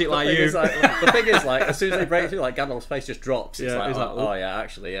all magic like you. The thing is, like, as soon as they break through, like Gandalf's face just drops. It's like, oh yeah,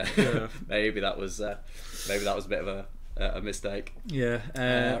 actually, yeah. maybe that was a bit of a mistake.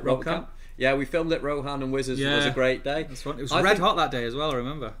 Yeah. Rob. Yeah, we filmed at Rohan and Wizards. It was a great day. That's fun. It was red hot that day as well, I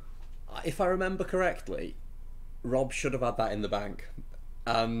remember. If I remember correctly, Rob should have had that in the bank.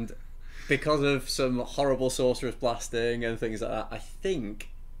 And because of some horrible sorcerer's blasting and things like that, I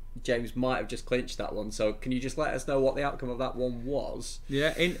think James might have just clinched that one. So can you just let us know what the outcome of that one was?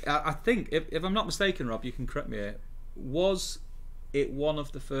 Yeah, I think, if I'm not mistaken, Rob, you can correct me here, was it one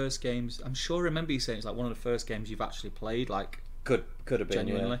of the first games? I'm sure I remember you saying it's like one of the first games you've actually played, like could have been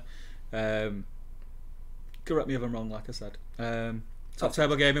genuinely. Correct me if I'm wrong, like I said. Top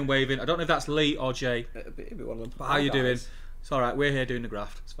Table Gaming waving. I don't know if that's Lee or Jay. It'd be one of them. But how you doing? It's alright, we're here doing the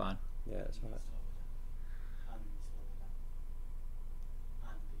graft, it's fine. Yeah, it's alright.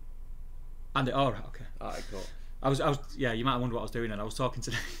 Andy, alright, okay. Alright, cool. I was you might wonder what I was doing then. I was talking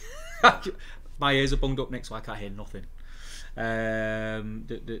to my ears are bunged up next so I can't hear nothing.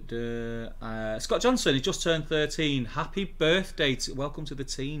 Scott Johnson, he just turned 13. Happy birthday welcome to the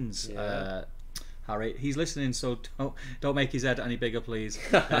teens. Harry, he's listening, so don't make his head any bigger, please.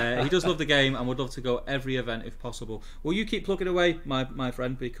 He does love the game and would love to go every event if possible. Will you keep plugging away, my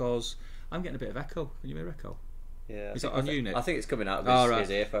friend, because I'm getting a bit of echo. Can you hear echo? Yeah. Is that on you, Nick? I think it's coming out of his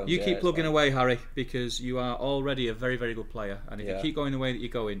earphones. You keep plugging away, Harry, because you are already a very, very good player, and if you keep going the way that you're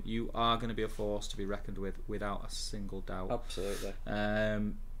going, you are going to be a force to be reckoned with, without a single doubt. Absolutely.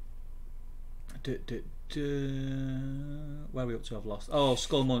 Where are we up to? I've lost. Oh,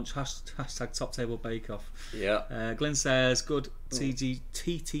 Skull Munch. Hashtag Top Table Bake Off. Yeah. Glenn says, good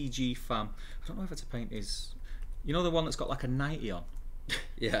TTG fam. I don't know if it's a paint is. You know the one that's got like a 90 on?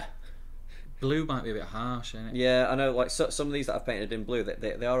 Yeah. Blue might be a bit harsh, isn't it? Yeah, I know. Like some of these that I've painted in blue,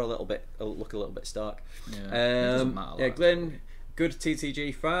 they are look a little bit stark. Yeah. It doesn't matter. Glenn. Good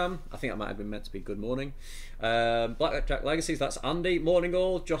TTG fam. I think that might have been meant to be good morning. Blackjack Legacies. That's Andy. Morning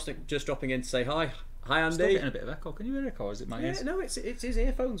all. Just dropping in to say hi. Hi, Andy. Still getting a bit of echo. Can you hear echo? Or is it my ears? No, it's his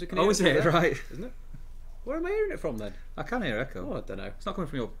earphones. We can is it right? Isn't it? Where am I hearing it from then? I can hear echo. Oh, I don't know. It's not coming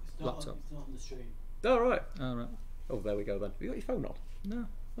from your laptop. It's not on the stream. Oh right. Oh right. Oh, there we go then. Have you got your phone on? No.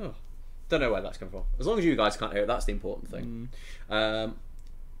 Oh, don't know where that's coming from. As long as you guys can't hear it, that's the important thing. Good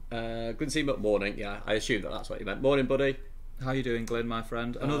to see you. Morning. Yeah, I assume that's what you meant. Morning, buddy. How you doing, Glenn, my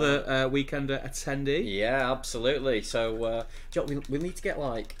friend? Another weekender attendee? Yeah, absolutely. So, we need to get,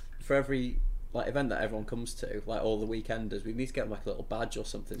 like, for every event that everyone comes to, like all the weekenders, we need to get them like a little badge or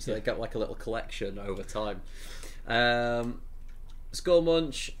something, so they get like a little collection over time. Skull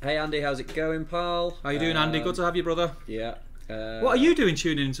Munch, hey Andy, how's it going, pal? How you doing, Andy? Good to have you, brother. Yeah. What are you doing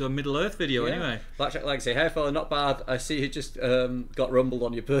tuning into a Middle Earth video anyway? Blackjack Legacy, hey fella, not bad. I see you just got rumbled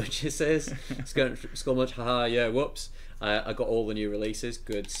on your purchases. Skull Munch, haha, yeah, whoops. I got all the new releases,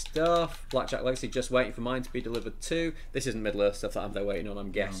 good stuff. Blackjack Legacy, just waiting for mine to be delivered too. This isn't Middle Earth stuff that I'm there waiting on,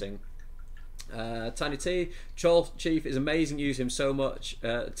 I'm guessing. Tiny T, Troll Chief is amazing, use him so much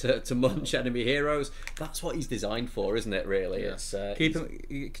to munch enemy heroes. That's what he's designed for, isn't it, really? Yeah. It's keep him,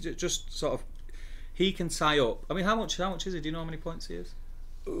 just sort of, he can tie up. I mean, how much is he? Do you know how many points he is?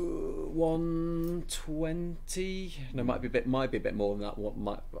 120. No, might be a bit more than that.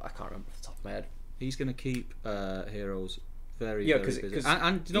 I can't remember off the top of my head. He's going to keep heroes very busy.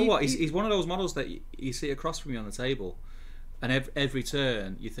 And you know what? He's one of those models that you see across from you on the table, and every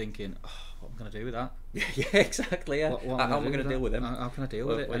turn you're thinking, oh, what am I going to do with that? Yeah, exactly. Yeah. How am I going to deal with him? How can I deal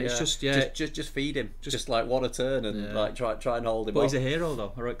with it? And it's just feed him. Just like what a turn, and like try and hold him. But he's a hero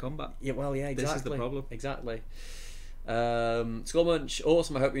though. Heroic combat. Yeah. Well, yeah. Exactly. This is the problem. Exactly. Skull Munch,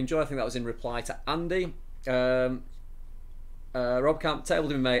 awesome. I hope you enjoy. I think that was in reply to Andy. Rob Camp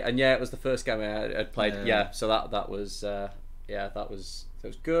tabled him, mate, and yeah, it was the first game I had played. Yeah. So that was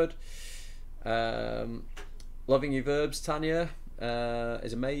good. Loving your verbs, Tanya,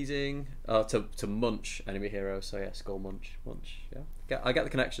 is amazing. To munch enemy hero. So yeah, Skull Munch. Yeah, I get the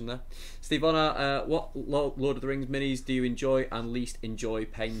connection there. Steve Honor, what Lord of the Rings minis do you enjoy and least enjoy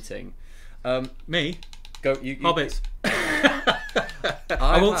painting? Me? Go. You Hobbits.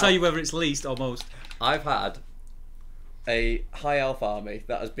 I won't tell you whether it's least or most. I've had a high elf army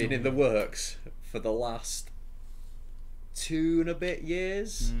that has been in the works for the last 2 and a bit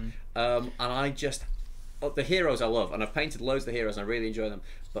years, and I just the heroes I love, and I've painted loads of the heroes and I really enjoy them,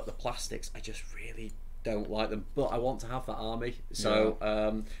 but the plastics I just really don't like them. But I want to have that army, so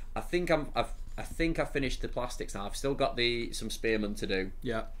I think I've finished the plastics now. I've still got some spearmen to do.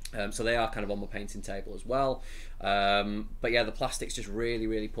 Yeah. So they are kind of on my painting table as well. But yeah, the plastics just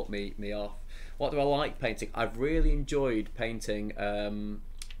really put me off. What do I like painting? I've really enjoyed painting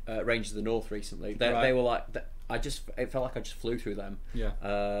Rangers of the North recently. They were like, it felt like I just flew through them. Yeah.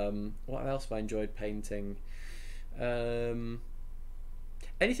 What else have I enjoyed painting? Anything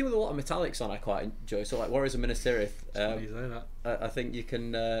with a lot of metallics on I quite enjoy. So like Warriors of Minas Tirith. I think you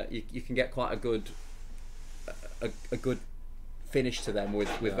can get quite a good finish to them with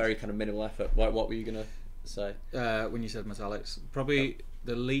very kind of minimal effort. What were you gonna say? When you said metallics, probably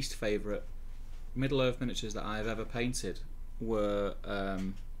the least favourite Middle Earth miniatures that I've ever painted were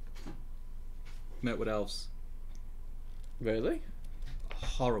Mirkwood Elves. Really?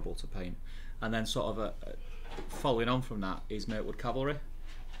 Horrible to paint. And then sort of following on from that is Mirkwood Cavalry.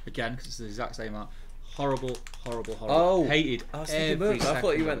 Again, because it's the exact same art. Horrible. Oh, hated. I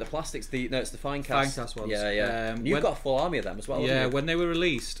thought you meant the plastics. No, it's the fine cast. Fine cast ones. Yeah. You've got a full army of them as well. Yeah, when they were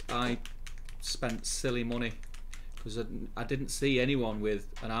released, I spent silly money because I didn't see anyone with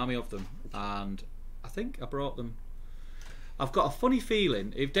an army of them, and I think I brought them. I've got a funny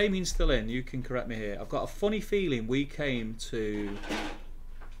feeling. If Damien's still in, you can correct me here. I've got a funny feeling we came to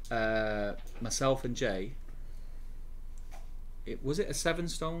myself and Jay. Was it a 7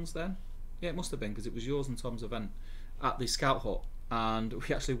 Stones then? Yeah, it must have been because it was yours and Tom's event at the Scout Hut, and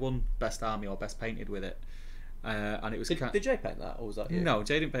we actually won best army or best painted with it. And it was. Did Jay paint that, or was that you? No,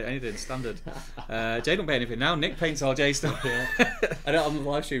 Jay didn't paint anything. Standard. Jay don't paint anything now. Nick paints all Jay stuff. I know on the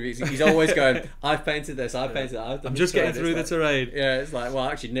live stream he's always going, "I've painted this. I've painted that. I'm just getting through the terrain." Yeah, it's like, well,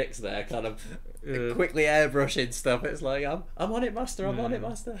 actually, Nick's there, kind of quickly airbrushing stuff. It's like, I'm on it, master. I'm on it,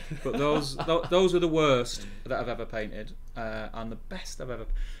 master. But those were the worst that I've ever painted, and the best I've ever.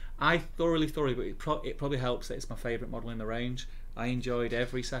 I thoroughly, but it probably helps that it's my favourite model in the range. I enjoyed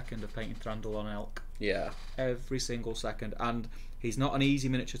every second of painting Thranduil on Elk. Yeah. Every single second. And he's not an easy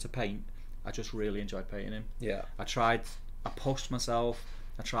miniature to paint. I just really enjoyed painting him. Yeah. I pushed myself.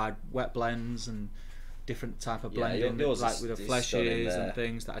 I tried wet blends and different type of blending, like with the fleshes and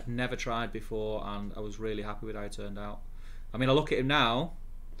things that I'd never tried before, and I was really happy with how it turned out. I mean, I look at him now,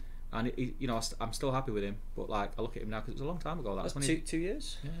 and I'm still happy with him. But like, I look at him now because it was a long time ago. That's 2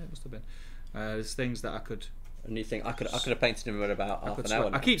 years. Yeah, it must have been. There's things that I could. And you think I could have painted him in about half an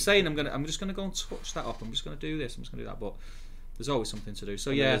hour? I keep saying I'm just gonna go and touch that up. I'm just gonna do this. I'm just gonna do that. But there's always something to do. So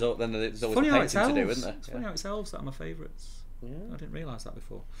yeah. Then there's always painting to do, isn't there? It's funny how it's elves that are my favourites. Yeah. I didn't realise that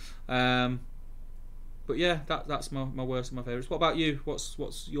before. But yeah, that's my worst and my favourites. What about you?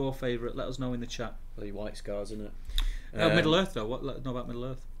 What's your favourite? Let us know in the chat. Bloody white scars, isn't it? Middle Earth though. Let us know about Middle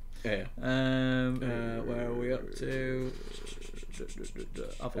Earth. Yeah. Where are we up to?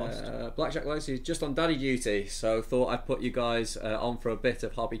 I've lost. Blackjack Lacey is just on daddy duty, so thought I'd put you guys on for a bit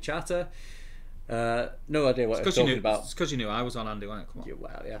of hobby chatter. No idea what you're talking about. It's because you knew I was on, Andy, wasn't it? Come on. Yeah,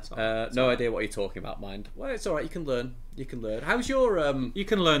 well, yeah. No idea what you're talking about, mind. Well, it's all right. You can learn. How's your? You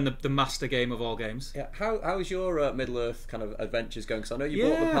can learn the master game of all games. Yeah. How's your Middle Earth kind of adventures going? Because I know you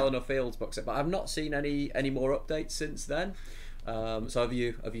bought the Pelennor Fields box set, but I've not seen any more updates since then. So have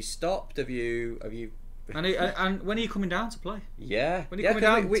you stopped? Have you? And when are you coming down to play? Yeah. When are you coming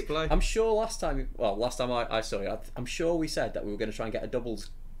down to play? I'm sure last time I saw you, I'm sure we said that we were going to try and get a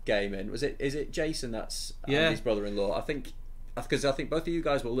doubles game in. Is it Jason that's Andy's brother-in-law? I think both of you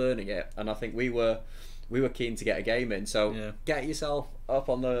guys were learning it, and I think we were keen to get a game in. So get yourself up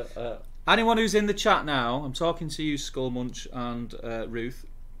on the. Anyone who's in the chat now, I'm talking to you, Skullmunch and Ruth.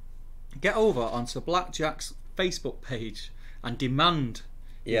 Get over onto Blackjack's Facebook page and demand.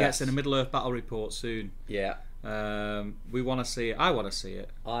 He gets in a Middle Earth battle report soon. Yeah. We want to see it. I want to see it.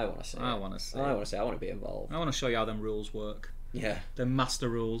 I want to be involved. I want to show you how them rules work. Yeah. The master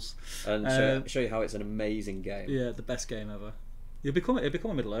rules. And show you how it's an amazing game. Yeah, the best game ever. It'll become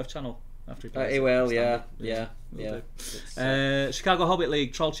a Middle Earth channel. after he plays. He will, Standard. yeah. Chicago Hobbit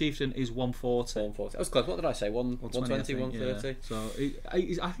League, Troll Chieftain is 140. 140. That was close. What did I say? 120, 130? Yeah. So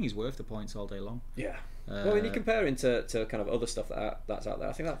I think he's worth the points all day long. Yeah. Well, when you compare him to kind of other stuff that's out there,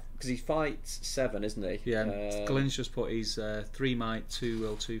 I think that because he fights 7, isn't he? Yeah. Glenn's just put he's 3 might, 2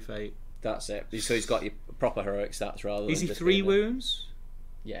 will, 2 fate. That's it. So he's got your proper heroic stats rather. Is than he just 3 being wounds?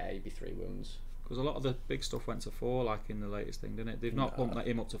 Yeah, he'd be 3 wounds. Because a lot of the big stuff went to 4, like in the latest thing, didn't it? They've not bumped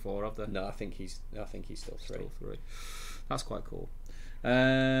him up to 4, have they? No, I think he's still 3. Still 3. That's quite cool.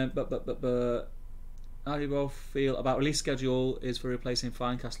 But how do you both feel about release schedule? Is for replacing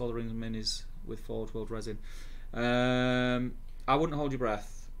Finecast Lord of the Rings minis with Forge World resin? I wouldn't hold your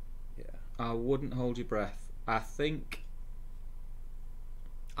breath. Yeah, I wouldn't hold your breath. I think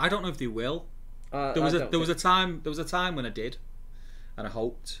I don't know if they will. There was a time when I did, and I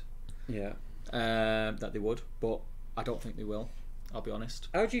hoped. Yeah. That they would, but I don't think they will. I'll be honest.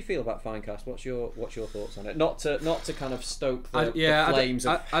 How do you feel about Finecast? What's your thoughts on it? Not to kind of stoke the flames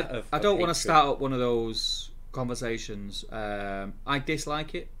I don't want to hatred. start up one of those conversations. I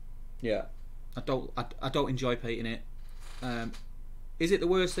dislike it. Yeah. I don't enjoy painting it. Is it the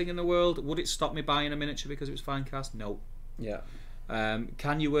worst thing in the world? Would it stop me buying a miniature because it was Finecast? No. Yeah.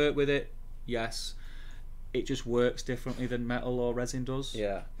 Can you work with it? Yes. It just works differently than metal or resin does.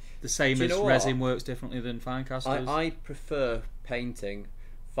 Yeah. The same as resin works differently than Finecast does. I prefer painting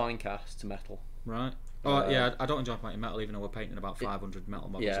Finecast to metal. Right. Oh yeah, I don't enjoy painting metal, even though we're painting about 500 metal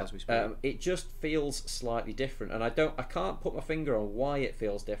models as we speak. It just feels slightly different, and I can't put my finger on why it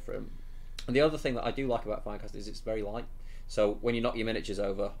feels different. And the other thing that I do like about Finecast is it's very light. So when you knock your miniatures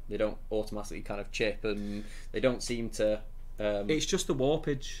over, they don't automatically kind of chip, and they don't seem to. It's just the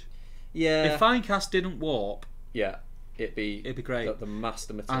warpage. Yeah. If Finecast didn't warp, yeah, it'd be great. The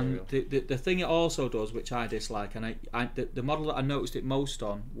master material. And the thing it also does, which I dislike, and the model that I noticed it most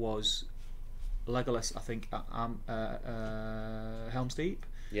on was Legolas. I think Helm's Deep.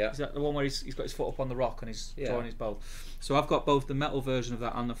 Yeah. Is that the one where he's got his foot up on the rock and he's drawing his bow? So I've got both the metal version of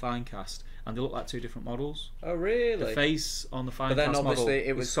that and the Finecast, and they look like 2 different models. Oh really? The face on the Finecast but then obviously model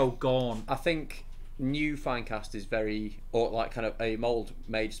it was so gone. I think new Finecast is like kind of a mould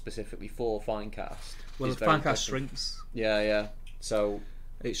made specifically for Finecast. Well, the Finecast shrinks. Yeah. So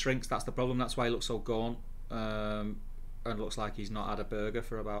it shrinks. That's the problem. That's why he looks so gaunt, and looks like he's not had a burger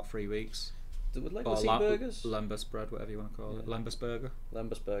for about 3 weeks. Would Legolas eat burgers? Lembas bread, whatever you want to call it. Lembas burger.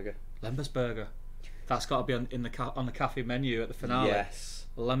 Lembas burger. That's got to be on the cafe menu at the finale. Yes.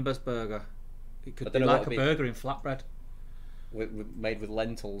 Lembas burger. It could be like a burger in flatbread. Made with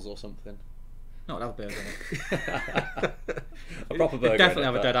lentils or something. No, it'd have a burger in it. A proper burger. It'd definitely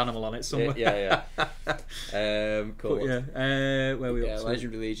have a dead animal on it somewhere. Yeah. Cool. But yeah, where we up to?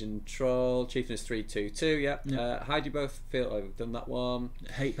 Legendary Legion Troll Chieftain is 322. Yeah. How do you both feel? Oh, we've done that one.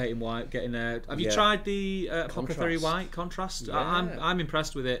 Hate painting white. Getting there. Have you tried the Apothecary White contrast? Yeah. I'm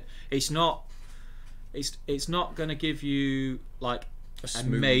impressed with it. It's not going to give you like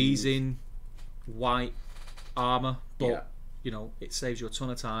amazing white armor, but you know, it saves you a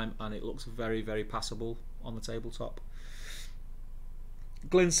ton of time and it looks very, very passable on the tabletop.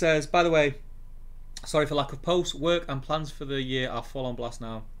 Glyn says, by the way, sorry for lack of posts. Work and plans for the year are full on blast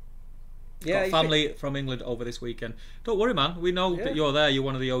now. Got family from England over this weekend. Don't worry, man. We know that you're there. You're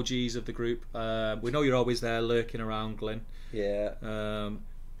one of the OGs of the group. We know you're always there lurking around, Glyn. Yeah.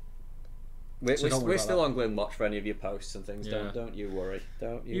 We're still on Glyn Watch for any of your posts and things. Yeah. Don't you worry.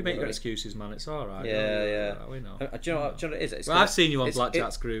 You make your excuses, man. It's all right. Yeah. We know. Do you know what it is? Well, I've seen you on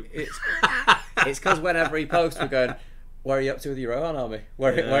Blackjack's group. It's because whenever he posts, we're going, "Where are you up to with your Rohan army?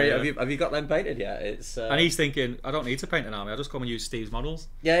 Where are you, have you got them painted yet?" And he's thinking, "I don't need to paint an army. I'll just come and use Steve's models."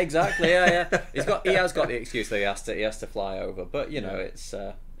 Yeah, exactly. Yeah. He has got the excuse that he has to fly over, but you know it's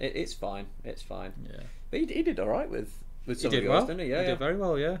fine. It's fine. Yeah. But he did all right with some of yours, didn't he? Yeah, he did very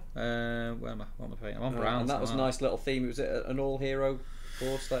well. Yeah. Where am I? What am I painting? I'm on Browns. And that was a nice little theme. Was it an all-hero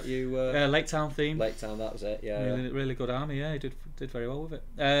force that you? Lake Town theme. Lake Town, that was it. Yeah. Really good army. Yeah, he did very well with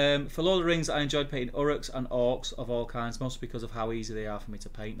it. For Lord of the Rings, I enjoyed painting Uruks and Orcs of all kinds, mostly because of how easy they are for me to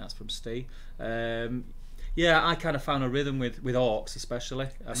paint. That's from Steve. Yeah, I kind of found a rhythm with Orcs, especially.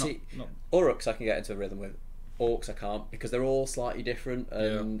 Uruks I can get into a rhythm with. Orcs I can't, because they're all slightly different,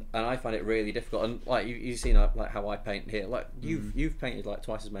 and I find it really difficult. And like you've seen like how I paint here, like you've painted like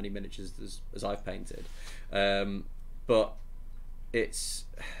twice as many miniatures as I've painted, but it's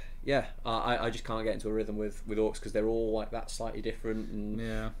I just can't get into a rhythm with Orcs because they're all like that slightly different.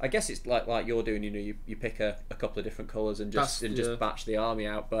 And I guess it's like you're doing. You know, you pick a couple of different colours and just batch the army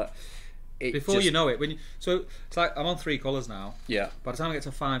out, but. Before you know it, so it's like I'm on 3 colours now. Yeah. By the time I get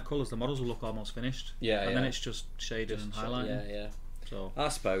to 5 colours, the models will look almost finished. Yeah. And then it's just shading and highlighting. Yeah. So I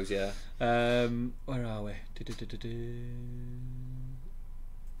suppose, yeah. Where are we?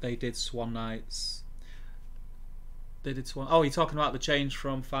 They did Swan Knights. They did Swan. Oh, you're talking about the change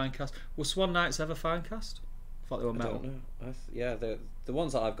from Finecast. Was Swan Knights ever Finecast? I thought they were metal. I don't know. Yeah, the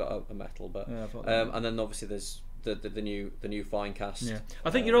ones that I've got are metal, but yeah, and then obviously there's the new Finecast. Yeah, I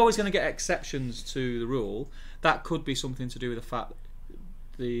think you're always going to get exceptions to the rule. That could be something to do with the fact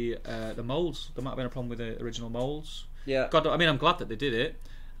the molds. There might have been a problem with the original molds. Yeah. God, I mean, I'm glad that they did it.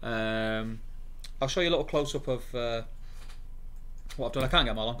 I'll show you a little close up of what I've done. I can't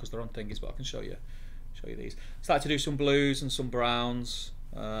get them all on because they're on thingies, but I can show you these. Started to do some blues and some browns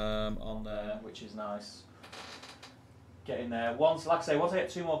on there, which is nice. Getting there. Once I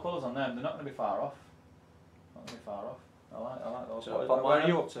get 2 more colours on them, they're not going to be far off. Not going to be far off. I like those. So Where are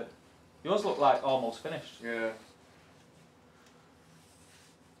you up to? Yours look like almost finished. Yeah.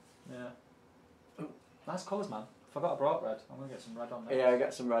 Yeah. Nice colours, man. Forgot I brought red. I'm going to get some red on there. Yeah,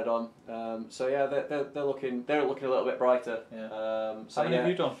 get some red on. So yeah, they're looking a little bit brighter. Yeah. So how many have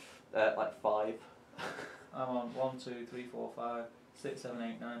you done? Like 5. I'm on 1, 2, 3, 4, 5, 6, 7,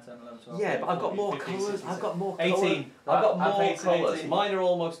 8, 9, 10, 11, 12. Yeah, but I've got more 15, colours. 16, I've got more 18. colours. I've got more 18, colours. 18. Mine are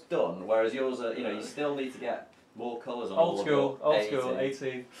almost done, whereas yours are. You still need to get more colours on. Old school,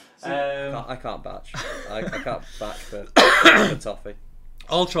 18. I can't batch. I can't batch for toffee.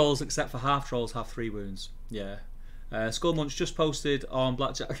 All trolls except for half trolls have 3 wounds. Yeah. Skullmunch just posted on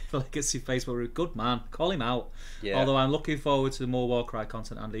Blackjack Legacy Facebook group. Good man, call him out. Yeah. Although I'm looking forward to more Warcry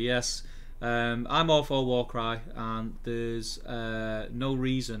content, Andy. Yes, I'm all for Warcry, and there's no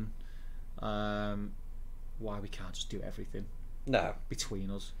reason why we can't just do everything. No.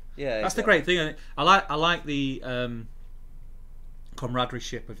 Between us. Yeah. That's the great thing. I like the camaraderie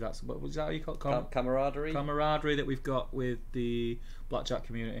ship. If that's what was that how you call it? Camaraderie. Camaraderie that we've got with the Blackjack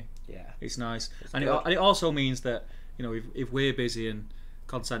community. Yeah. It's nice, and it also means that if we're busy and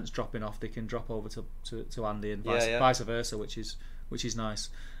content's dropping off, they can drop over to Andy and vice versa, which is nice.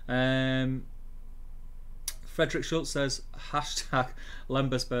 Frederick Schultz says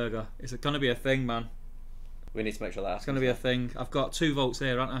 #Lembesburger. Is it going to be a thing, man? We need to make sure that it's going to be a thing. I've got 2 votes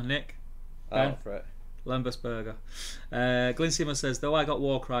here, aren't I, Nick? Oh, for it. Lembesburger. Glyn Simmer says, though I got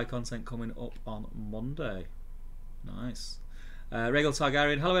Warcry content coming up on Monday. Nice. Regal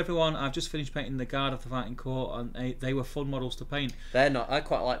Targaryen, hello everyone. I've just finished painting the Guard of the Fighting Court, and they were fun models to paint. They're not. I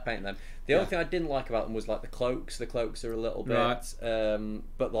quite like painting them. The only thing I didn't like about them was like the cloaks. The cloaks are a little bit,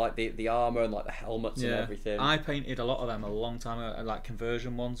 but like the armor and like the helmets and everything. I painted a lot of them a long time ago. I like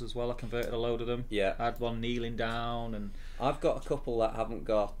conversion ones as well. I converted a load of them. Yeah. I had one kneeling down, and I've got a couple that haven't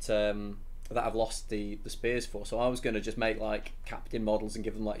got. That I've lost the spears for, so I was going to just make like captain models and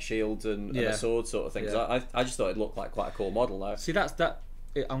give them like shields and a sword sort of thing. I just thought it looked like quite a cool model now. See,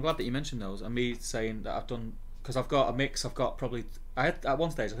 I'm glad that you mentioned those, and me saying that I've done, because I've got a mix. I've got probably, I had at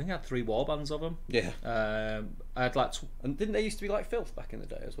one stage I think I had 3 warbands of them. Yeah. I had like and didn't they used to be like filth back in the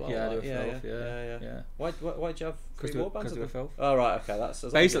day as well? Yeah, like, they were filth. Yeah. Why'd you have 3 warbands? Because they were filth. Oh right, okay, that's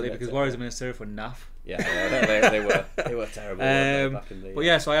basically because Warriors of Minas Tirith were naff. Yeah, they were terrible. Back in the, but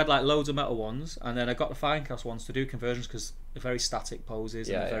yeah, so I had like loads of metal ones, and then I got the Finecast ones to do conversions because they're very static poses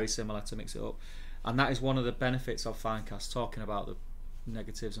and very similar to mix it up. And that is one of the benefits of Finecast. Talking about the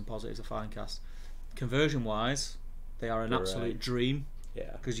negatives and positives of Finecast, conversion wise, they are an absolute dream.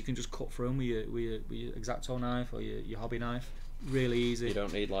 Yeah, because you can just cut through them with your X-Acto knife or your hobby knife, really easy. You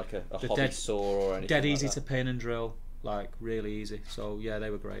don't need like a hobby saw or anything. Dead easy like to pin and drill, like really easy. So yeah, they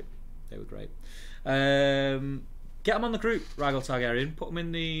were great. Get them on the group, Regal Targaryen. Put them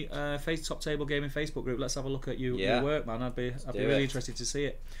in the Top Table Gaming Facebook group. Let's have a look at your work, man. I'd be really interested to see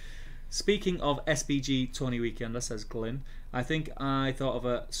it. Speaking of SBG Tony Weekender, says Glyn, I think I thought of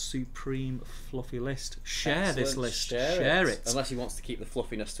a supreme fluffy list. Share this list. Share it. Unless he wants to keep the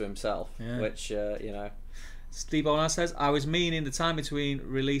fluffiness to himself, which Steve Onar says, I was meaning the time between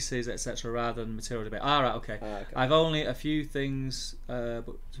releases, etc., rather than material debate. Right, okay. I've only a few things to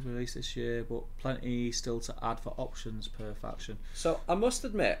release this year, but plenty still to add for options per faction. So I must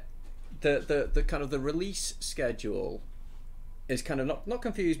admit, the kind of the release schedule is kind of not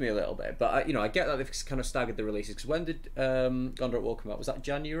confused me a little bit, but I get that they've kind of staggered the releases. Because when did Gondor at War come out? Was that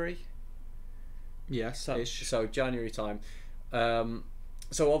January? Yes, so January time.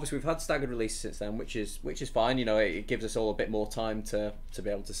 So obviously we've had staggered releases since then, which is fine. It gives us all a bit more time to be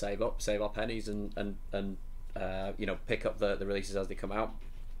able to save our pennies and pick up the releases as they come out.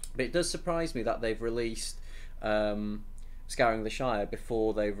 But it does surprise me that they've released Scouring the Shire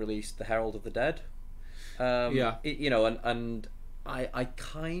before they've released the Herald of the Dead. And I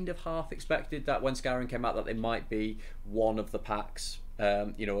kind of half expected that when Scouring came out that they might be one of the packs,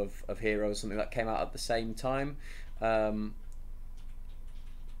 of heroes, something that came out at the same time.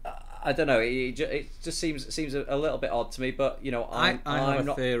 I don't know. It just seems a little bit odd to me. But you know, I have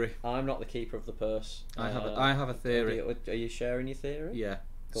a theory. I'm not the keeper of the purse. I have a theory. Are you sharing your theory? Yeah.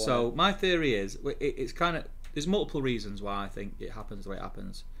 Go so on. my theory is it's kind of, there's multiple reasons why I think it happens the way it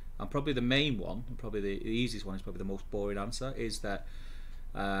happens, and probably the main one, and probably the easiest one, is probably the most boring answer, is that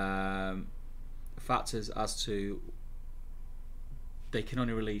factors as to they can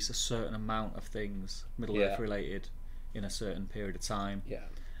only release a certain amount of things Middle Earth related in a certain period of time. Yeah.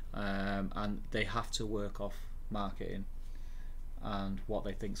 And they have to work off marketing and what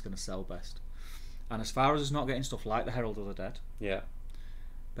they think is going to sell best. And as far as us not getting stuff like the Herald of the Dead,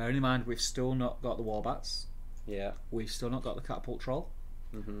 bearing in mind we've still not got the Warbats, we've still not got the Catapult Troll.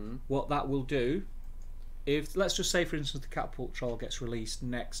 What that will do, if let's just say for instance the Catapult Troll gets released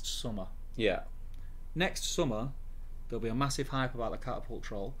next summer, next summer there'll be a massive hype about the Catapult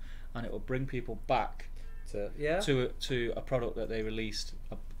Troll, and it will bring people back to a product that they released,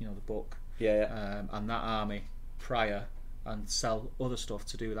 the book, and that army prior, and sell other stuff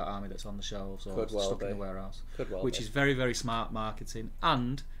to do with that army that's on the shelves or stuck in the warehouse, which is very, very smart marketing,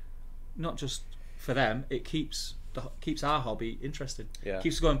 and not just for them, it keeps our hobby interesting.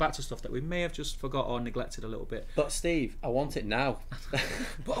 Keeps going back to stuff that we may have just forgot or neglected a little bit. But Steve, I want it now.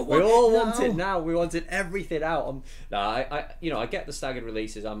 We all want it now. We wanted everything out. I get the staggered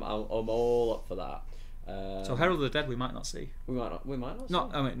releases. I'm all up for that. So Herald of the Dead we might not see. We might not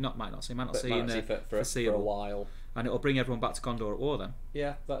see. Might not see for a while. And it'll bring everyone back to Gondor at War then.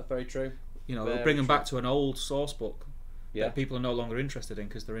 Yeah, that's very true. It'll bring them back to an old source book that people are no longer interested in,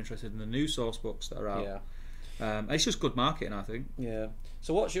 because they're interested in the new source books that are out. It's just good marketing, I think. Yeah.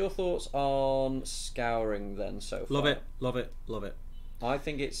 So what's your thoughts on Scouring then so far? Love it. I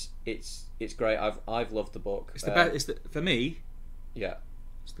think it's great. I've loved the book. It's the best. For me. Yeah.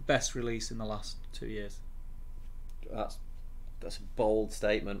 It's the best release in the last 2 years. That's a bold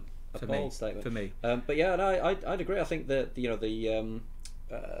statement. For me. But yeah, and I'd agree. I think that the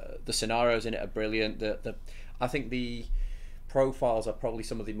scenarios in it are brilliant. I think the profiles are probably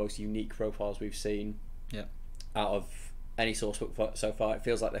some of the most unique profiles we've seen. Out of any source book so far. It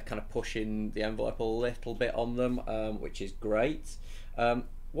feels like they're kind of pushing the envelope a little bit on them, which is great.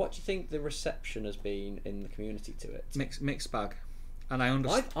 What do you think the reception has been in the community to it? Mixed bag. And I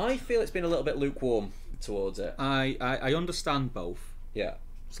understand. I feel it's been a little bit lukewarm towards it. I understand both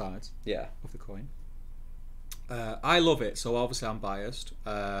sides of the coin. I love it, so obviously I'm biased.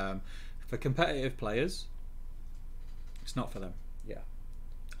 For competitive players, it's not for them.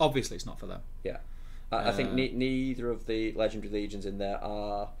 Obviously it's not for them. I think neither of the Legendary Legions in there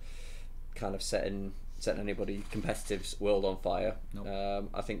are kind of setting anybody competitive's world on fire. Nope.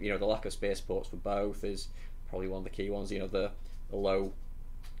 I think the lack of spear supports for both is probably one of the key ones. The low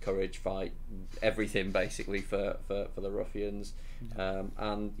courage fight, everything basically for the ruffians.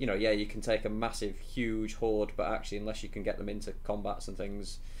 And you can take a massive huge horde, but actually unless you can get them into combats and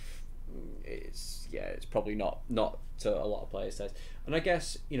things, it's probably not to a lot of players' taste. And I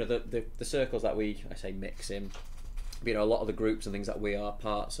guess the circles that I say mix in, a lot of the groups and things that we are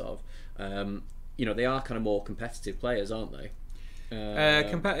parts of, they are kind of more competitive players, aren't they?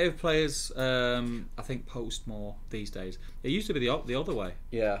 Competitive players, I think, post more these days. It used to be the other way.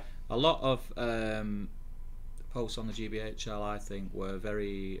 A lot of posts on the GBHL, I think, were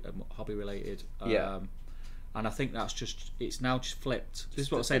very hobby related. And I think it's now just flipped. This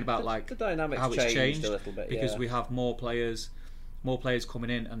is what I'm saying about the dynamics how it's changed a little bit, because we have more players coming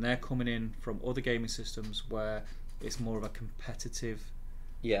in, and they're coming in from other gaming systems where it's more of a competitive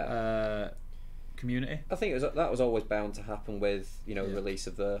community. I think that was always bound to happen with the release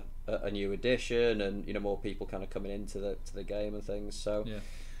of a new edition, and more people kind of coming into the game and things. So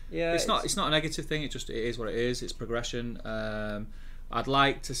it's not a negative thing. It is what it is. It's progression. I'd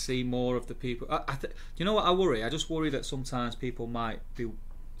like to see more of the people. You know what I worry? I just worry that sometimes people might be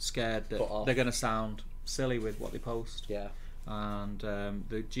scared that they're going to sound silly with what they post. And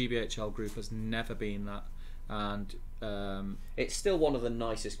the GBHL group has never been that. And it's still one of the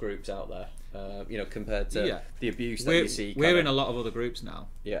nicest groups out there. Compared to the abuse that you see. We're in a lot of other groups now.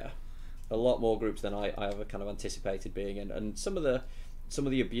 A lot more groups than I ever kind of anticipated being in, and some of the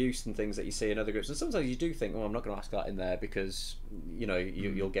abuse and things that you see in other groups, and sometimes you do think, I'm not going to ask that in there because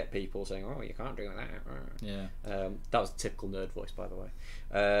you'll get people saying, you can't do that. That was a typical nerd voice, by the way.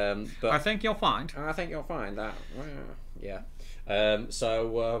 But I think you'll find that.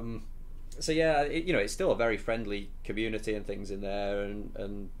 It's still a very friendly community and things in there,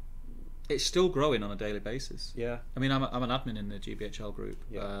 and it's still growing on a daily basis. I mean, I'm an admin in the GBHL group,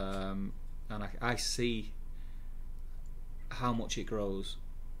 and I see how much it grows,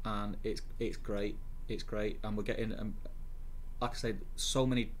 and it's great, and we're getting like I say, so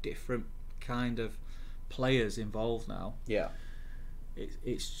many different kind of players involved now. Yeah.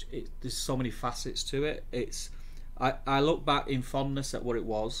 There's so many facets to it. I look back in fondness at what it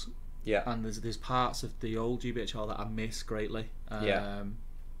was. Yeah. And there's parts of the old GBHL that I miss greatly. And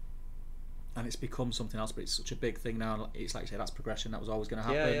it's become something else, but it's such a big thing now. It's like you say, that's progression. That was always going to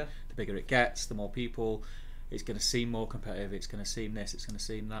happen. Yeah. The bigger it gets, the more people. It's going to seem more competitive. It's going to seem this. It's going to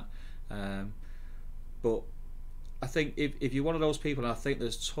seem that. But I think if you're one of those people, and I think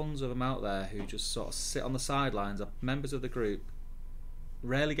there's tons of them out there who just sort of sit on the sidelines, are members of the group,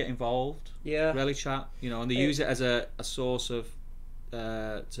 rarely get involved, rarely chat, and they use it as a source of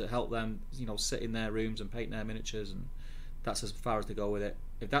to help them, sit in their rooms and paint their miniatures, and that's as far as they go with it.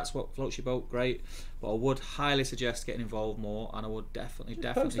 If that's what floats your boat, great. But I would highly suggest getting involved more, and I would definitely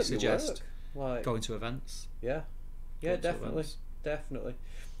suggest going to events. Yeah, definitely.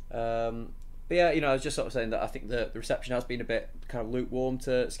 But yeah, I was just sort of saying that I think the reception has been a bit kind of lukewarm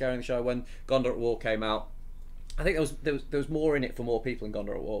to Scouring the Shire. When Gondor at War came out, I think there was more in it for more people in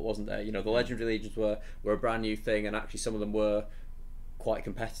Gondor at War, wasn't there? The Legendary Legions were a brand new thing, and actually some of them were quite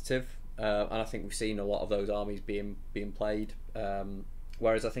competitive. And I think we've seen a lot of those armies being played.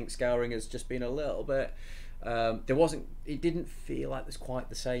 Whereas I think Scouring has just been a little bit. It didn't feel like there's quite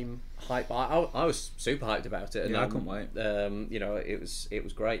the same hype. I was super hyped about it. And I couldn't wait. It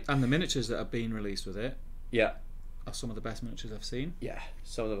was great. And the miniatures that have been released with it, are some of the best miniatures I've seen. Yeah,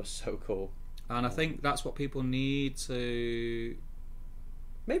 some of them are so cool. And I think that's what people need to.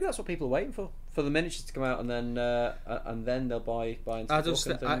 Maybe that's what people are waiting for the miniatures to come out, and then they'll buy into the book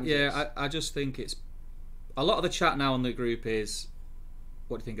and things. I just think it's a lot of the chat now on the group is,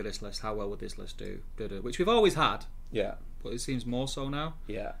 what do you think of this list? How well would this list do? Which we've always had. Yeah. But it seems more so now.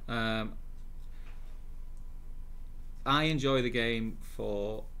 Yeah. I enjoy the game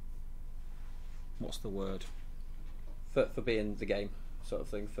for, what's the word? For being the game sort of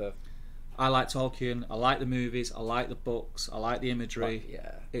thing. I like Tolkien. I like the movies. I like the books. I like the imagery.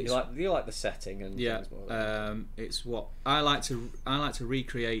 You like the setting and things more. It's what I like to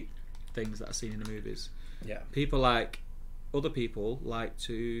recreate things that I've seen in the movies. Yeah. Other people like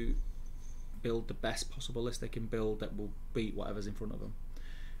to build the best possible list they can build that will beat whatever's in front of them.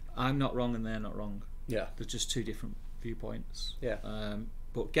 I'm not wrong and they're not wrong. Yeah. There's just two different viewpoints. Yeah.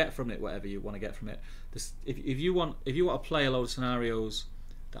 But get from it whatever you want to get from it. If you want to play a load of scenarios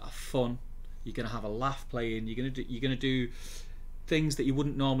that are fun, you're going to have a laugh playing. You're going to do things that you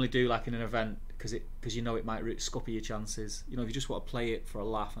wouldn't normally do, like in an event, because it might scupper your chances. If you just want to play it for a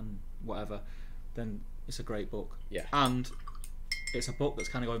laugh and whatever, then it's a great book. Yeah. And it's a book that's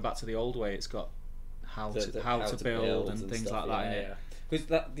kind of going back to the old way. It's got how to build and things stuff, like that in it. Because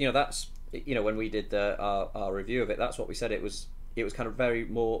that's when we did our review of it, that's what we said. It was kind of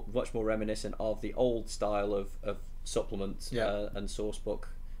much more reminiscent of the old style of supplement and source book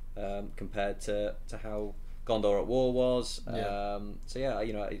compared to how Gondor at War was.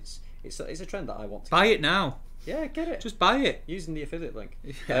 It's a trend that I want to buy it now. Yeah, get it. Just buy it using the affiliate link.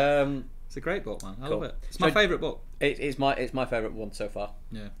 It's a great book, man. I cool. love it. It's my favourite book. It's my favourite one so far.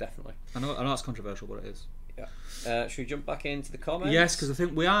 Yeah, definitely. I know it's controversial, but it is. Yeah. Should we jump back into the comments? Yes, because I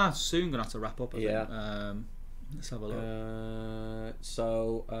think we are soon going to have to wrap up. I think. Let's have a look.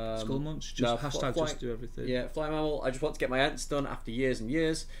 Skull Munch. Just do everything. Yeah, Fly Mammal. I just want to get my ents done after years and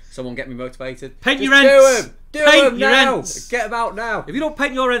years. Someone get me motivated. Paint your ents. Do them now. Get them out now. If you don't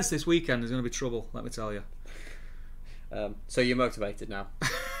paint your ents this weekend, there's going to be trouble. Let me tell you. So you're motivated now.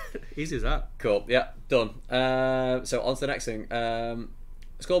 Easy as that. Cool. Yeah, done. So on to the next thing.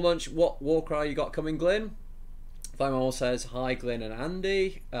 Skull Munch, what war cry you got coming, Glyn? Flymal says, hi Glyn and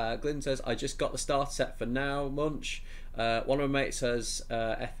Andy. Glyn says, I just got the starter set for now, Munch. One of my mates says,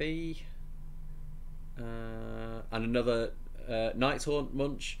 FE. And another Night's Haunt,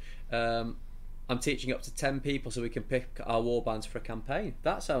 Munch. I'm teaching up to 10 people so we can pick our war bands for a campaign.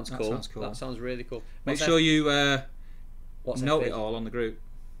 That sounds cool. That sounds really cool. Make sure you note it all on the group.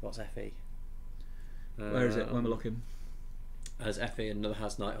 What's FE? Where is it when we're looking? Has FE and another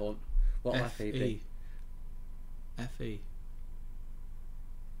has Night Haunt. What will FE be? FE.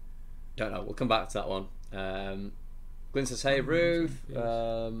 Don't know. We'll come back to that one. Glyn says, hey Ruth.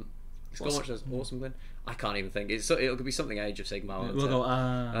 Skull Munch says, awesome Glyn. I can't even think. It'll be something Age of Sigmar. We'll go,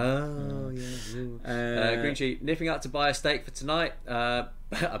 yeah. Green Sheet, nipping out to buy a steak for tonight. I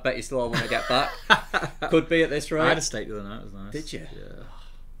bet you're still on when I get back. Could be at this rate. I had a steak the other night. It was nice. Did you? Yeah.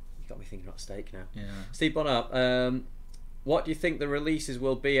 You got me thinking about steak now. Yeah. Steve Bonner, what do you think the releases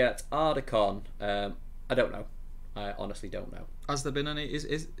will be at Ardacon? I don't know. I honestly don't know. Has there been any?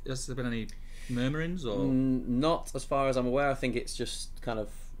 Has there been any murmurings or? Not as far as I'm aware. I think it's just kind of,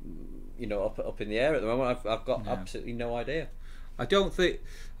 up in the air at the moment. I've got absolutely no idea. I don't think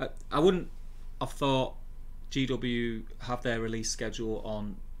I wouldn't have thought GW have their release schedule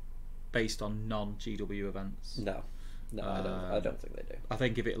on based on non-GW events. No, I don't think they do. I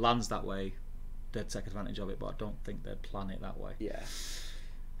think if it lands that way, they'd take advantage of it, but I don't think they'd plan it that way. Yeah.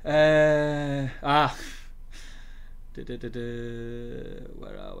 Where are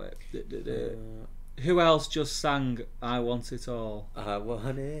we? Who else just sang "I Want It All"? I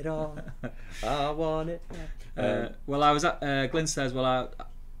want it all. I want it all. Well, I was at. Glyn says, "Well, I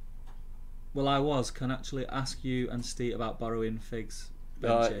can actually ask you and Steve about borrowing figs."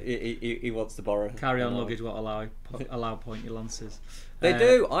 He wants to borrow. Carry-on luggage won't allow pointy lances. They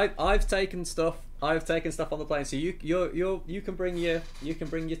do. I've taken stuff. I've taken stuff on the plane. So you can bring your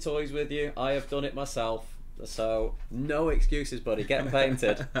toys with you. I have done it myself. So no excuses, buddy. Get them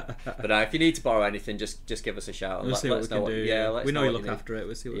painted. But if you need to borrow anything, just give us a shout. We'll see what we can do. Yeah, we know you look after it.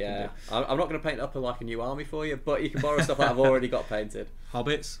 We'll see what we can do. I'm not going to paint up like a new army for you, but you can borrow stuff that I've already got painted.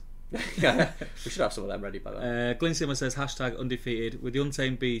 Hobbits. Yeah, we should have some of them ready by then. Glyn Simmer says hashtag undefeated with the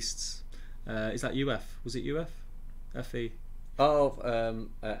Untamed Beasts. Is that UF? Was it UF? FE? Oh,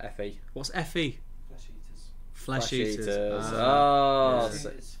 FE. What's FE? Flesh Eaters. Flesh Eaters. Oh,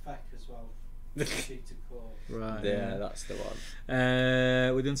 It's FEC as well. Flesh Eater Core. Right. Yeah, that's the one.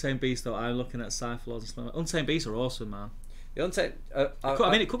 With the Untamed Beasts, though, I'm looking at Scythe Lords and stuff. Untamed Beasts are awesome, man. The Untamed.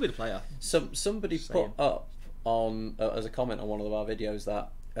 It could be the player. Somebody put up on as a comment on one of our videos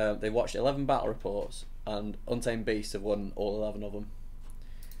that they watched 11 battle reports and Untamed Beasts have won all 11 of them.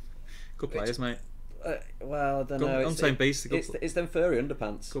 Good players, mate. Well, I don't know. Untamed Beasts. It's them furry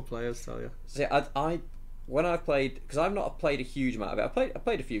underpants. Good players, tell you. See, when I've played, because I've not played a huge amount of it. I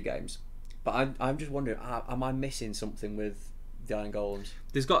played a few games, but I'm just wondering, am I missing something with the Iron Golems?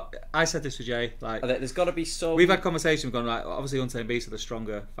 I said this to Jay. Like, there's got to be some. We've had conversations. We've gone like, obviously, Untamed Beasts are the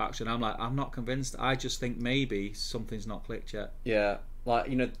stronger faction. I'm like, I'm not convinced. I just think maybe something's not clicked yet. Yeah.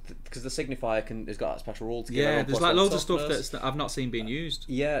 Like, because the Signifier has got that special rule to give. Yeah, there's like loads of stuff that I've not seen being used.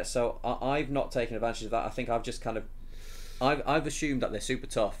 Yeah, so I've not taken advantage of that. I think I've just kind of, I've assumed that they're super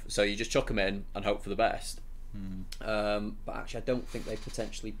tough, so you just chuck them in and hope for the best. But actually, I don't think they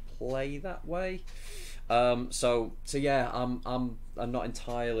potentially play that way. So yeah, I'm not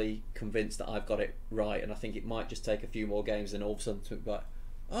entirely convinced that I've got it right, and I think it might just take a few more games, and all of a sudden, like,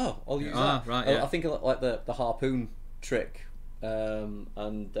 I'll use that. Right, yeah. I think like the harpoon trick. Some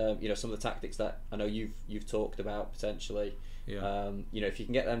of the tactics that I know you've talked about potentially. Yeah. If you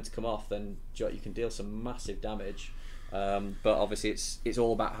can get them to come off, then you can deal some massive damage. But obviously, it's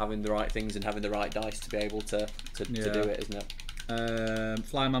all about having the right things and having the right dice to be able to do it, isn't it?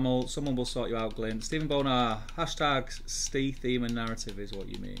 Fly Mammal, someone will sort you out, Glenn. Stephen Bonar, hashtag Steve theme and narrative is what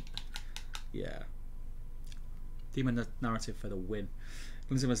you mean. Yeah. Theme and narrative for the win.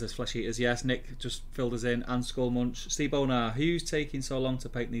 Lindsay says Flesh Eaters, yes. Nick just filled us in. And Skull Munch. Steve Bonar, who's taking so long to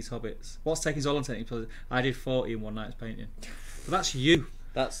paint these hobbits? What's taking so long to paint? I did 40 in one night's painting. But that's you.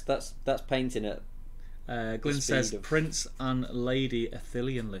 That's painting it. Glyn says Prince and Lady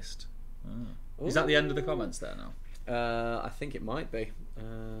Athelian list. Is that the end of the comments there now? I think it might be.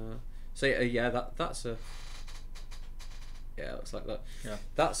 That's a. Yeah, looks like that. Yeah,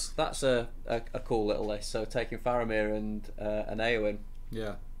 that's a cool little list. So taking Faramir and an Eowyn.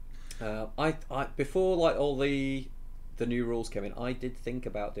 Yeah. I before like all the new rules came in, I did think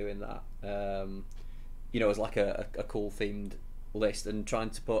about doing that. As like a cool themed list and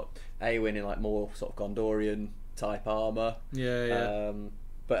trying to put Eowyn in like more sort of Gondorian type armor. Yeah.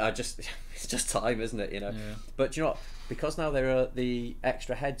 But it's just time, isn't it? Yeah. But you know what? Because now there are the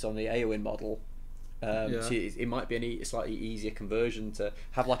extra heads on the Eowyn model. So it might be a slightly easier conversion to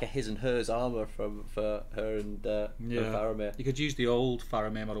have like a his and hers armor for her and Faramir. You could use the old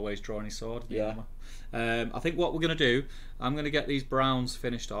Faramir model where he's drawing his sword. I think what we're going to do, I'm going to get these browns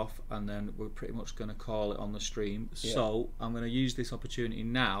finished off, and then we're pretty much going to call it on the stream. Yeah. So I'm going to use this opportunity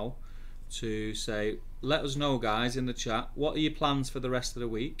now to say, let us know, guys, in the chat, what are your plans for the rest of the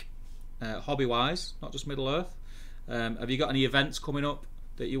week, hobby-wise, not just Middle Earth. Have you got any events coming up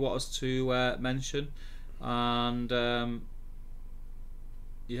that you want us to mention, and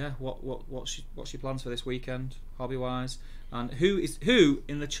what's your plans for this weekend, hobby wise, and who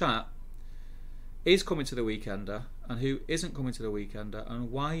in the chat is coming to the Weekender and who isn't coming to the Weekender,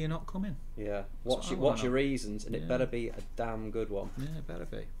 and why you're not coming. Yeah, what's your reasons, and it better be a damn good one. Yeah, it better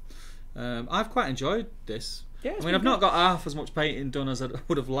be. I've quite enjoyed this. Yeah, I mean, I've not got half as much painting done as I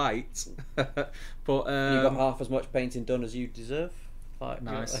would have liked, but you got half as much painting done as you deserve.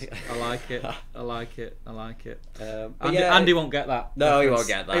 Nice. I like it. Yeah, Andy won't get that. No, he won't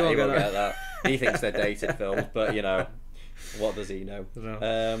get that. He won't get that. He thinks they're dated films, but what does he know?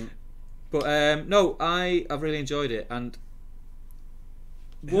 No, I've really enjoyed it, and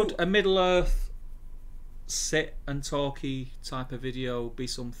Would a Middle Earth sit and talky type of video be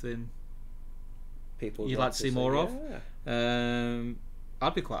something People you'd like to see more of? Yeah.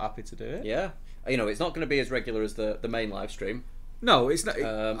 I'd be quite happy to do it. Yeah. You know, it's not going to be as regular as the main live stream. No, it's not.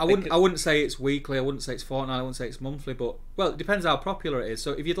 I wouldn't say it's weekly. I wouldn't say it's fortnightly. I wouldn't say it's monthly. But well, it depends how popular it is.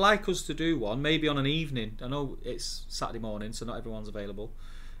 So if you'd like us to do one, maybe on an evening. I know it's Saturday morning, so not everyone's available.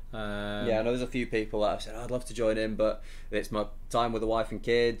 Yeah, I know there's a few people that have said, I'd love to join in, but it's my time with the wife and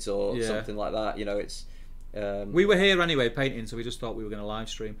kids or something like that. You know, it's... we were here anyway painting, so we just thought we were going to live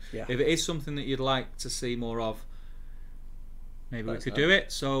stream. Yeah. If it is something that you'd like to see more of, maybe we could do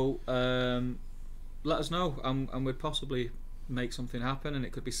it. So let us know, and we'd possibly make something happen, and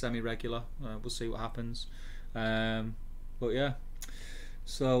it could be semi-regular. We'll see what happens. But yeah,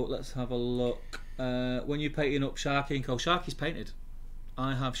 so let's have a look. When you're painting up Sharky & Co. Sharky's painted.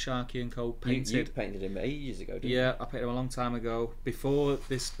 I have Sharky & Co. painted. You painted him ages ago, didn't you? Yeah, I painted him a long time ago, before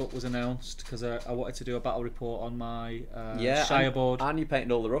this book was announced, because I wanted to do a battle report on my Shire board. And you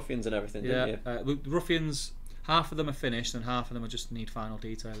painted all the ruffians and everything, didn't you? The ruffians, half of them are finished, and half of them just need final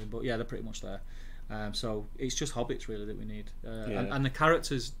detailing. But yeah, they're pretty much there. So it's just hobbits really that we need, and the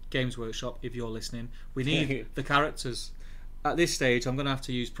characters. Games Workshop, if you're listening, we need the characters. At this stage, I'm going to have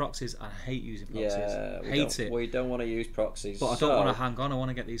to use proxies. I hate using proxies. Yeah, we don't want to use proxies. But I don't want to hang on. I want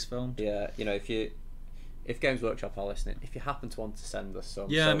to get these filmed. Yeah, you know, if Games Workshop are listening, if you happen to want to send us some,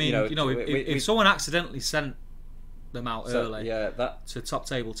 yeah, so, I mean, if someone accidentally sent them out early, to Top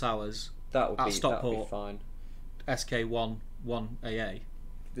Table Towers, that'd be Stockport, fine. SK11AA.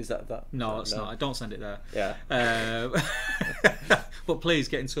 Is that? No, it's not. Don't send it there. Yeah. But please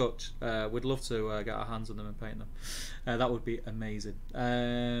get in touch. We'd love to get our hands on them and paint them. That would be amazing.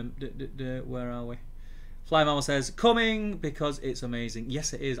 Where are we? Fly Mama says, coming because it's amazing.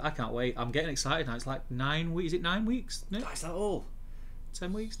 Yes, it is. I can't wait. I'm getting excited now. It's like 9 weeks. Is it 9 weeks? Nick? Is that all?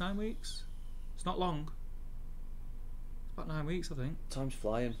 10 weeks? 9 weeks? It's not long. It's about 9 weeks, I think. Time's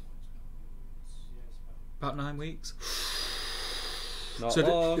flying. About 9 weeks. Not so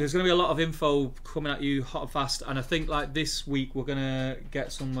long. There's going to be a lot of info coming at you hot and fast, and I think like this week we're going to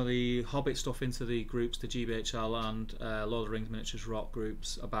get some of the Hobbit stuff into the groups, the GBHL and Lord of the Rings Miniatures Rock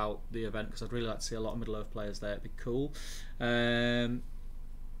groups about the event, because I'd really like to see a lot of Middle Earth players there. It'd be cool. Flyman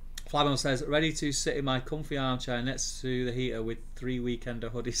says, ready to sit in my comfy armchair next to the heater with 3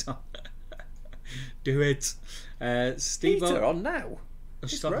 Weekender hoodies on. Do it. Steve Heater on now?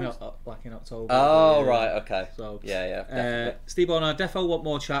 She's talking like in October. Oh, right, okay. So yeah. Steve on, I defo want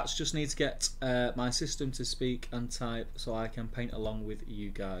more chats. Just need to get my system to speak and type so I can paint along with you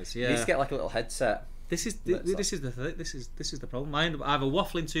guys. Yeah. You need to get like a little headset. This is the problem. I'm either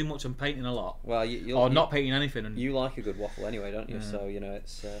waffling too much and painting a lot, well, not painting anything. And you like a good waffle anyway, don't you? Yeah. So you know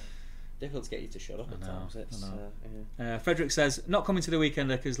it's difficult to get you to shut up at times. Frederick says, not coming to the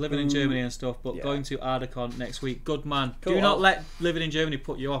Weekender because living in Germany and stuff, but going to Ardacon next week. Good man. Cool. Do not let living in Germany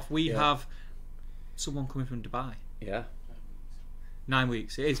put you off. We have someone coming from Dubai. Yeah. 9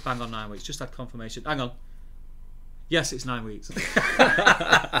 weeks. It is bang on 9 weeks. Just had confirmation. Hang on. Yes, it's 9 weeks.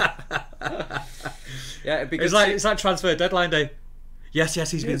 Yeah, it'd be good. It's like transfer deadline day. Yes,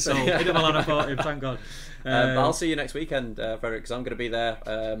 he's been sold. Hit him on for him, thank God. But I'll see you next weekend, Frederick, because I'm going to be there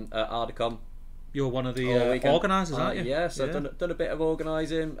at Ardacon. You're one of the organisers, aren't you? Yeah, so I've done a bit of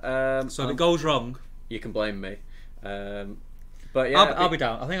organising. So if it goes wrong, you can blame me. But yeah, I'll be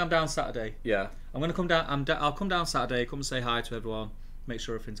down. I think I'm down Saturday. Yeah, I'm going to come down. I'll come down Saturday. Come and say hi to everyone. Make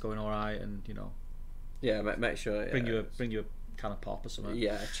sure everything's going all right, and yeah, make sure. Bring you a can of pop or something.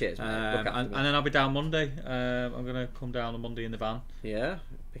 Yeah, cheers, mate. And then I'll be down Monday. I'm going to come down on Monday in the van. Yeah,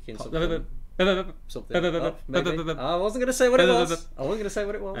 picking something. Something up, maybe. I wasn't going to say what it was.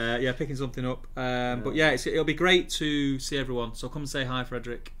 Yeah, picking something up. But yeah, it'll be great to see everyone. So come and say hi,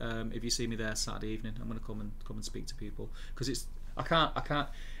 Frederick. If you see me there Saturday evening, I'm going to come and speak to people, because I can't.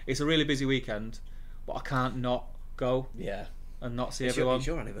 It's a really busy weekend, but I can't not go. Yeah. And not see everyone. It's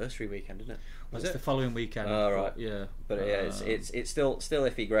your anniversary weekend, isn't it? It's the following weekend. Oh, right. Yeah. But it's still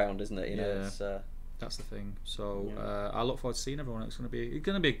iffy ground, isn't it? That's the thing. So I look forward to seeing everyone. It's going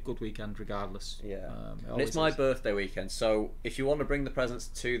to be a good weekend regardless. Yeah. And it's my birthday weekend, so if you want to bring the presents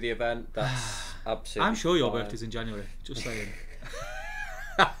to the event, that's absolutely I'm sure your fine. birthday's in January. Just saying.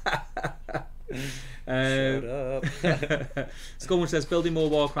 Shut up. Sculman says, building more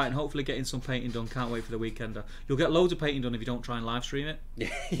Warcry and hopefully getting some painting done. Can't wait for the Weekender. You'll get loads of painting done if you don't try and live stream it.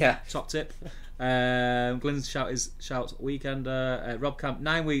 Yeah. Top tip. Glenn's shouts Weekender. Rob Camp,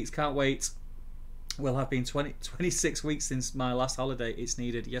 9 weeks. Can't wait. Will have been 26 weeks since my last holiday. It's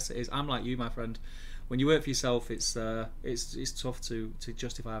needed. Yes, it is. I'm like you, my friend. When you work for yourself, it's tough to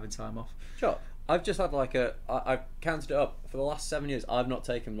justify having time off. Sure. I've just had like I've counted it up. For the last 7 years, I've not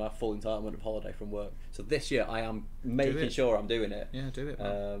taken my full entitlement of holiday from work. So this year, I am making sure I'm doing it. Yeah, do it,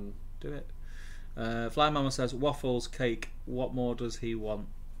 man. Do it. Fly Mama says, waffles, cake, what more does he want?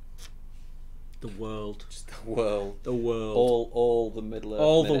 The world. Just the world. The world. All the Middle Earth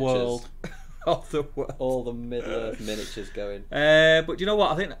all miniatures. The world. All the world. All the Middle Earth miniatures going. But you know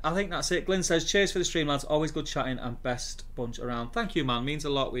what? I think that's it. Glenn says, cheers for the stream, lads. Always good chatting and best bunch around. Thank you, man. Means a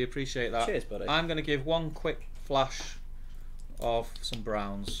lot. We appreciate that. Cheers, buddy. I'm going to give one quick flash of some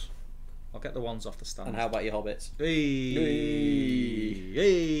browns. I'll get the ones off the stand. And how about your hobbits?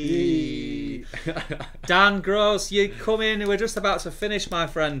 Dan Gross, you come in. We're just about to finish, my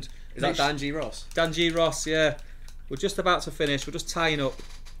friend. Is that Dan G. Ross? Dan G. Ross, yeah. We're just about to finish. We're just tying up.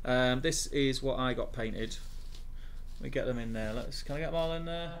 This is what I got painted. Let me get them in there. Can I get them all in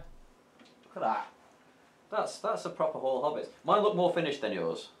there? Look at that. That's a proper haul hobbits. Mine look more finished than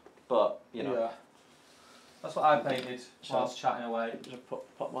yours, but you know. Yeah. That's what I painted whilst chatting away. Just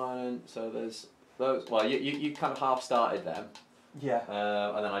put mine in. So there's those. Well, you kind of half started them. Yeah.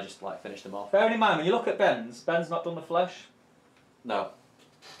 And then I just like finished them off. Bearing in mind, when you look at Ben's not done the flesh. No.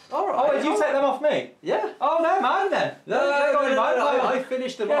 All right. Oh, did you take them off me? Yeah. Oh, they're mine then. No, I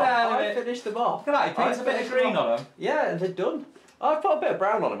finished them off. I finished them off. Look at that, he paints a bit of green on them. Yeah, and they're done. I've put a bit of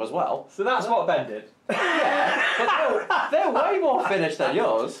brown on them as well. So that's what Ben did. Yeah, but they're way more finished than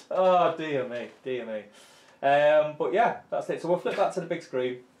yours. Oh, dear me, dear me. But yeah, that's it. So we'll flip back to the big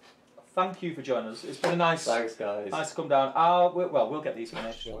screen. Thank you for joining us. It's been a nice. Thanks, guys. Nice to come down. We'll get these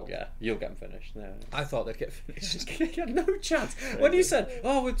finished. Yeah, you'll get them finished. No. I thought they'd get finished. You had no chance. When you said,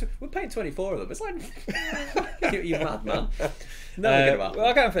 "Oh, we're paying 24 of them," it's like you mad man. No, well,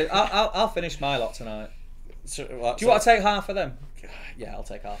 I'll get them finished. I'll finish my lot tonight. Do you want to take half of them? Yeah, I'll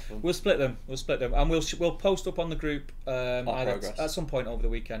take half of them. We'll split them, and we'll post up on the group either progress. at some point over the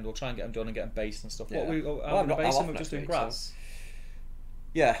weekend. We'll try and get them done and get them based and stuff. Yeah. I'm not basing. We're just doing grass. So.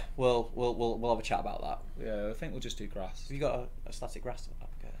 Yeah, we'll have a chat about that. Yeah, I think we'll just do grass. Have you got a static grass?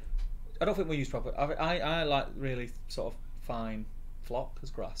 Okay. I don't think we use proper. I like really sort of fine flock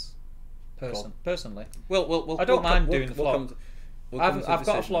as grass. Personally, I don't mind doing the flock. I've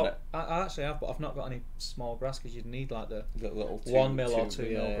got a flock. I actually have, but I've not got any small grass because you'd need like the little 1 mil or 2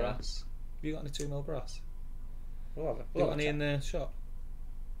 mil grass. Have you got any 2 mil grass? We'll have got any in the shop?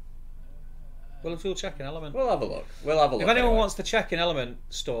 Well, if we'll check in Element. We'll have a look. If anyone wants to check in Element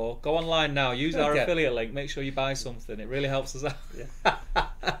store, go online now. Use our affiliate link. Make sure you buy something. It really helps us out. Yeah.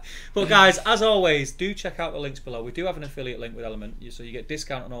 But guys, as always, do check out the links below. We do have an affiliate link with Element, so you get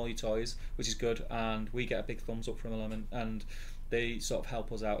discount on all your toys, which is good, and we get a big thumbs up from Element, and they sort of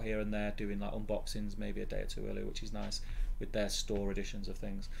help us out here and there doing like unboxings maybe a day or two earlier, which is nice, with their store editions of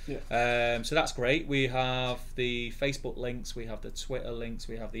things. Yeah. So that's great. We have the Facebook links, we have the Twitter links,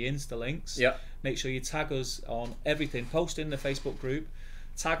 we have the Insta links. Yeah. Make sure you tag us on everything. Post in the Facebook group.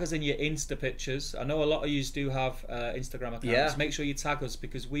 Tag us in your Insta pictures. I know a lot of you do have Instagram accounts. Yeah. Make sure you tag us,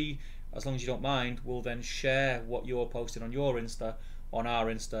 because we, as long as you don't mind, will then share what you're posting on your Insta on our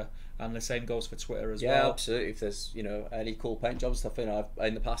Insta, and the same goes for Twitter as well. Yeah, absolutely. If there's any cool paint job stuff, in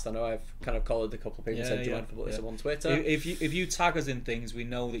the past I know I've kind of collared a couple of people and said, do you mind if I put this up on Twitter? If you tag us in things, we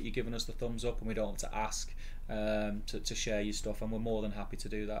know that you're giving us the thumbs up, and we don't have to ask to share your stuff, and we're more than happy to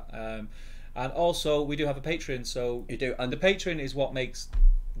do that. And also we do have a Patreon, so you do, and the Patreon is what makes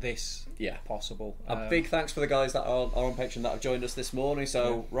this possible. A big thanks for the guys that are on Patreon that have joined us this morning.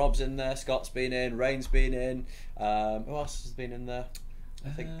 So Rob's in there, Scott's been in, Rain's been in. Who else has been in there? I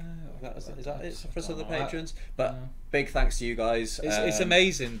think is that it for some of the patrons. But big thanks to you guys. It's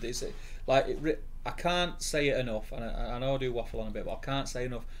amazing. It's like I can't say it enough, and I know I do waffle on a bit, but I can't say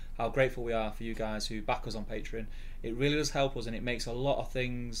enough how grateful we are for you guys who back us on Patreon. It really does help us, and it makes a lot of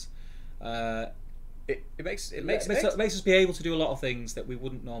things. It makes us be able to do a lot of things that we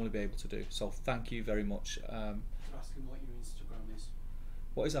wouldn't normally be able to do. So thank you very much. Asking what your Instagram is.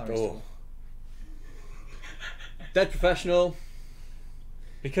 What is our Instagram? Dead Professional.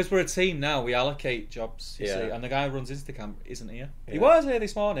 Because we're a team now, we allocate jobs. You see, and the guy who runs Instagram isn't here. Yeah. He was here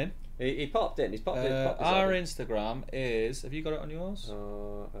this morning. He popped in. He's popped in. Our Instagram is. Have you got it on yours?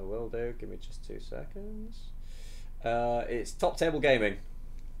 I will do. Give me just 2 seconds. It's Top Table Gaming.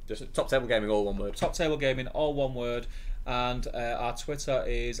 Just Top Table Gaming, all one word. Top Table Gaming, all one word. And our Twitter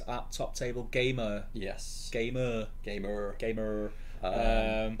is at Top Table Gamer. Yes. Gamer. I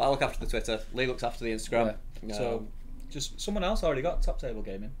look after the Twitter. Lee looks after the Instagram. Yeah. So just someone else already got Top Table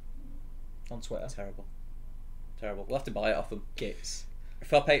Gaming on Twitter. Terrible. We'll have to buy it off them. Gits.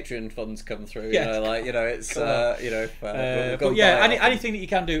 if our Patreon funds come through, Yeah. it's we'll go but yeah, buy it off anything that you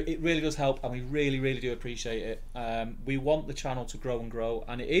can do, it really does help, and we really, really do appreciate it. We want the channel to grow and grow,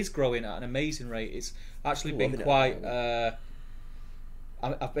 and it is growing at an amazing rate. It's actually been quite.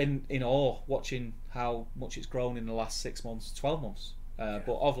 I've been in awe watching how much it's grown in the last 6 months, 12 months.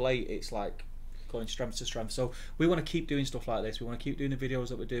 But of late, it's like going strength to strength. So we want to keep doing stuff like this. We want to keep doing the videos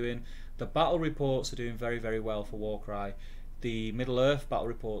that we're doing. The battle reports are doing very, very well for Warcry. The Middle Earth battle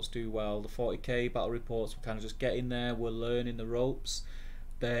reports do well. The 40k battle reports, we're kind of just getting there. We're learning the ropes.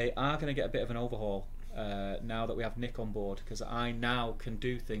 They are going to get a bit of an overhaul now that we have Nick on board, because I now can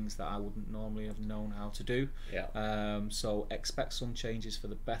do things that I wouldn't normally have known how to do. Yeah. So expect some changes for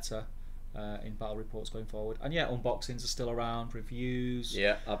the better in battle reports going forward. And yeah, unboxings are still around, reviews.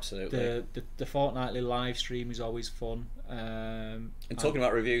 Yeah, absolutely. The fortnightly live stream is always fun. And talking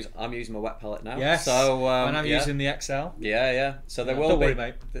about reviews, I'm using my wet palette now. Yes. So and I'm using the XL. Yeah. So there will don't be. worry,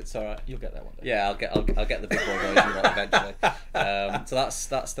 mate. It's all right. You'll get that one day. Yeah, I'll get the big boy version eventually. So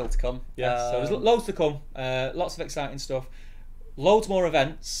that's still to come. Yeah. So there's loads to come. Lots of exciting stuff. Loads more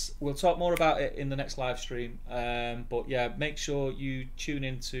events. We'll talk more about it in the next live stream. But yeah, make sure you tune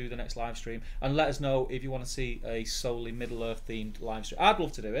into the next live stream and let us know if you want to see a solely Middle Earth themed live stream. I'd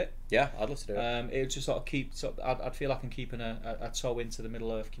love to do it. Yeah, I'd love to do it. It would just sort of keep. I'd feel like I'm keeping a toe into the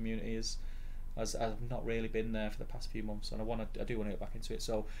Middle Earth community as I've not really been there for the past few months, and I do want to get back into it.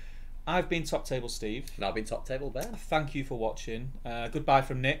 So I've been Top Table Steve. And I've been Top Table Ben. Thank you for watching. Goodbye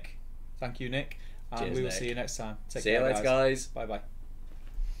from Nick. Thank you, Nick. And Cheers, we will Nick. see you next time. See you later, guys. Bye bye.